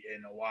repeat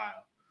in a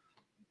while.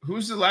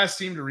 Who's the last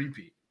team to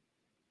repeat?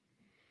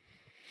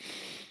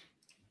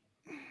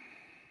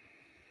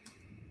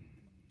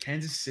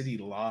 Kansas City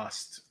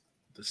lost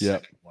the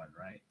second one,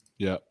 right?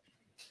 Yep.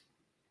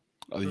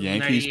 The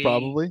Yankees,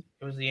 probably.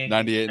 It was the Yankees.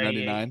 98,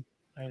 99.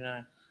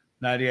 99.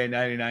 98,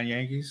 99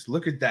 Yankees.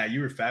 Look at that.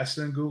 You were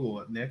faster than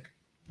Google, Nick.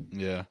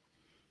 Yeah.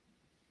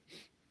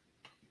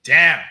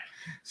 Damn.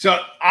 So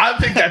I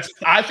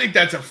think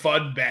that's a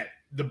fun bet.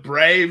 The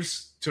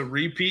Braves to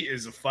repeat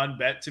is a fun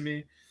bet to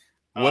me.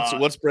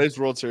 What's Braves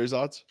World Series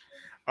odds?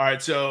 All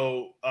right,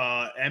 so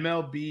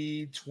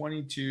MLB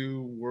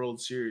 22 World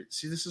Series.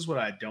 See, this is what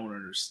I don't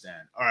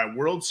understand. All right,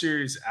 World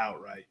Series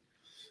outright.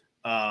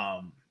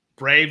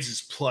 Braves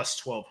is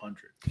plus 1,200.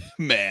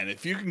 Man,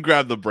 if you can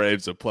grab the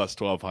Braves at plus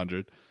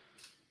 1,200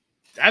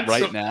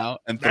 now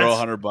and throw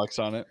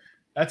 $100 on it.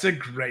 That's a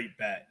great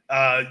bet.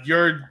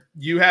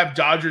 You have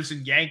Dodgers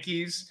and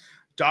Yankees.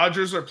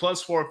 Dodgers are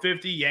plus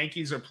 450.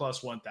 Yankees are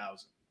plus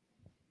 1,000.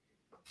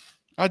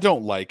 I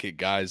don't like it,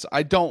 guys.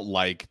 I don't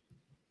like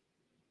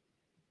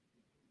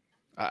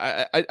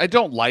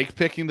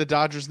picking the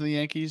Dodgers and the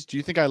Yankees. Do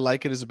you think I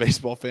like it as a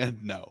baseball fan?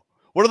 No.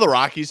 What are the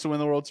Rockies to win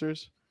the World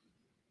Series?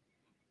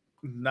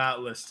 Not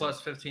listed.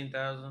 Plus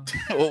 15,000.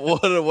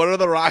 What are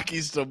the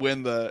Rockies to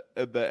win the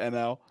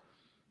NL?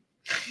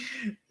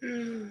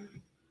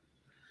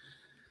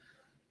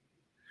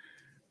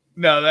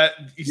 No, that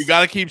you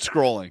got to keep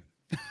scrolling.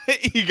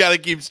 You got to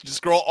keep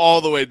scroll all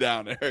the way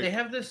down, Eric. They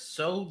have this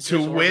to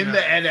win the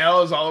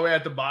NL is all the way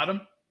at the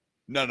bottom.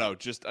 No,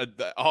 just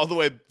all the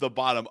way the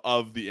bottom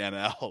of the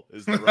NL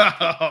is the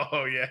Rockies.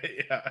 Oh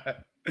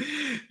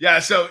yeah.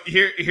 So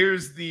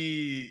here's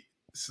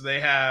so they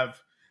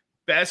have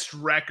best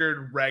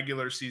record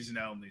regular season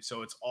only.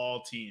 So it's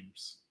all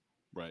teams.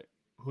 Right.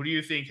 Who do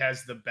you think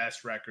has the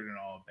best record in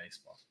all of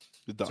baseball?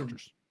 The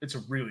Dodgers. It's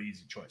a really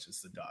easy choice.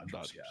 It's the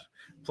Dodgers. Yeah.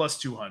 Plus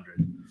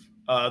 200.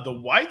 The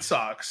White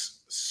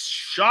Sox,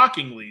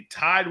 shockingly,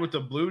 tied with the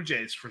Blue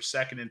Jays for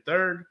second and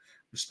third,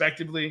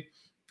 respectively,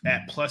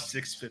 at plus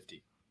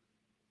 650.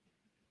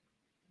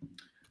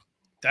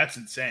 That's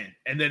insane.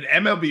 And then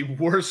MLB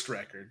worst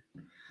record,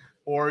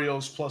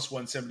 Orioles plus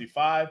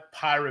 175,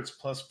 Pirates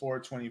plus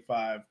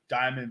 425,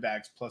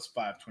 Diamondbacks plus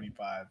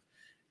 525,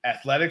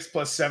 Athletics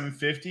plus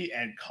 750,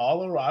 and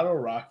Colorado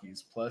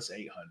Rockies plus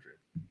 800.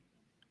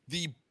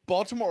 The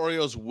Baltimore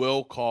Orioles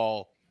will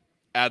call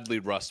Adley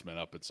Rustman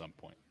up at some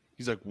point.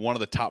 He's like one of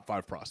the top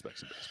 5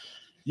 prospects in baseball.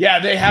 Yeah,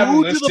 they have.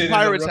 Who do the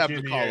Pirates have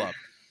to call up?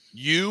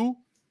 You,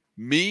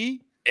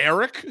 me,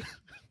 Eric.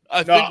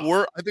 I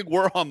think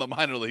we're on the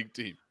minor league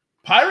team.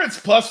 Pirates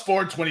plus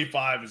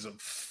 425 is a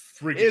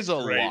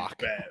freaking great lock.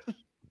 Bet.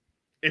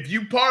 If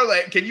you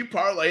parlay, can you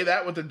parlay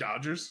that with the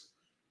Dodgers?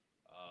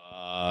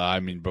 I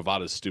mean,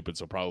 Bovada's stupid,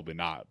 so probably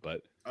not.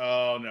 But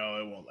oh no,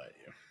 it won't let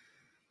you.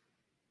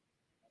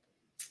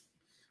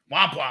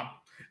 Womp womp.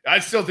 I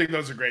still think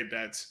those are great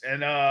bets.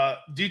 And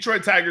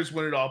Detroit Tigers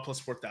win it all plus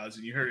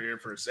 4,000. You heard it here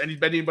first.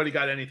 Anybody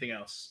got anything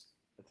else?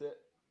 That's it.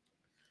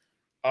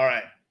 All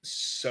right.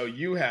 So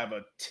you have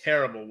a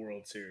terrible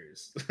World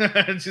Series.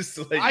 Just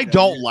to let you know. I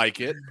don't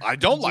like it. I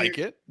don't like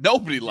it.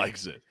 Nobody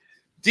likes it.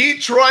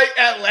 Detroit,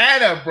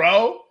 Atlanta,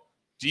 bro.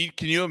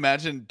 Can you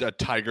imagine the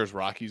Tigers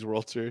Rockies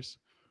World Series?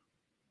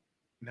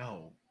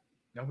 No.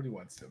 Nobody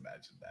wants to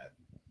imagine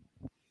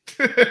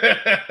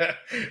that.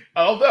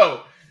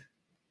 Although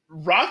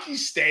Rocky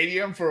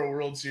Stadium for a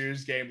World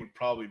Series game would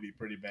probably be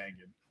pretty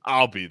banging.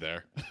 I'll be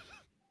there.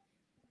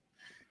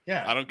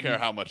 Yeah. I don't care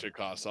how much it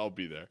costs. I'll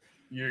be there.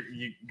 You're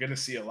going to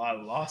see a lot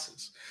of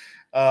losses.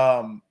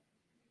 And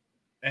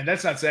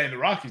that's not saying the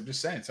Rockies,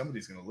 just saying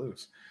somebody's going to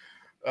lose.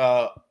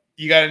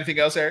 You got anything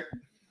else, Eric?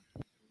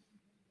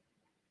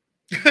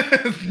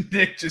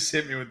 Nick just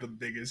hit me with the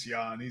biggest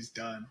yawn. He's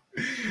done.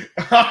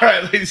 All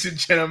right, ladies and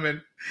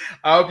gentlemen,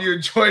 I hope you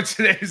enjoyed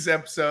today's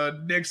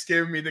episode. Nick's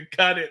giving me the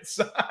cut it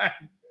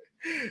sign.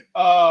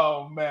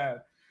 Oh, man.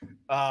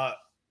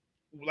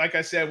 Like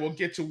I said, we'll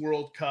get to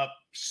World Cup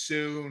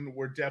soon.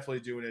 We're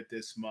definitely doing it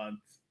this month.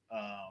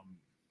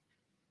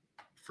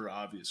 For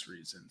obvious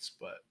reasons,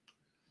 but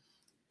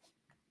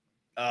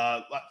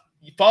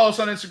follow us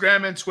on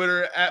Instagram and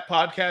Twitter at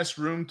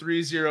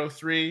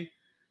podcastroom303,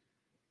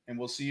 and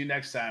we'll see you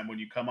next time when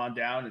you come on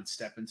down and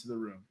step into the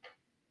room.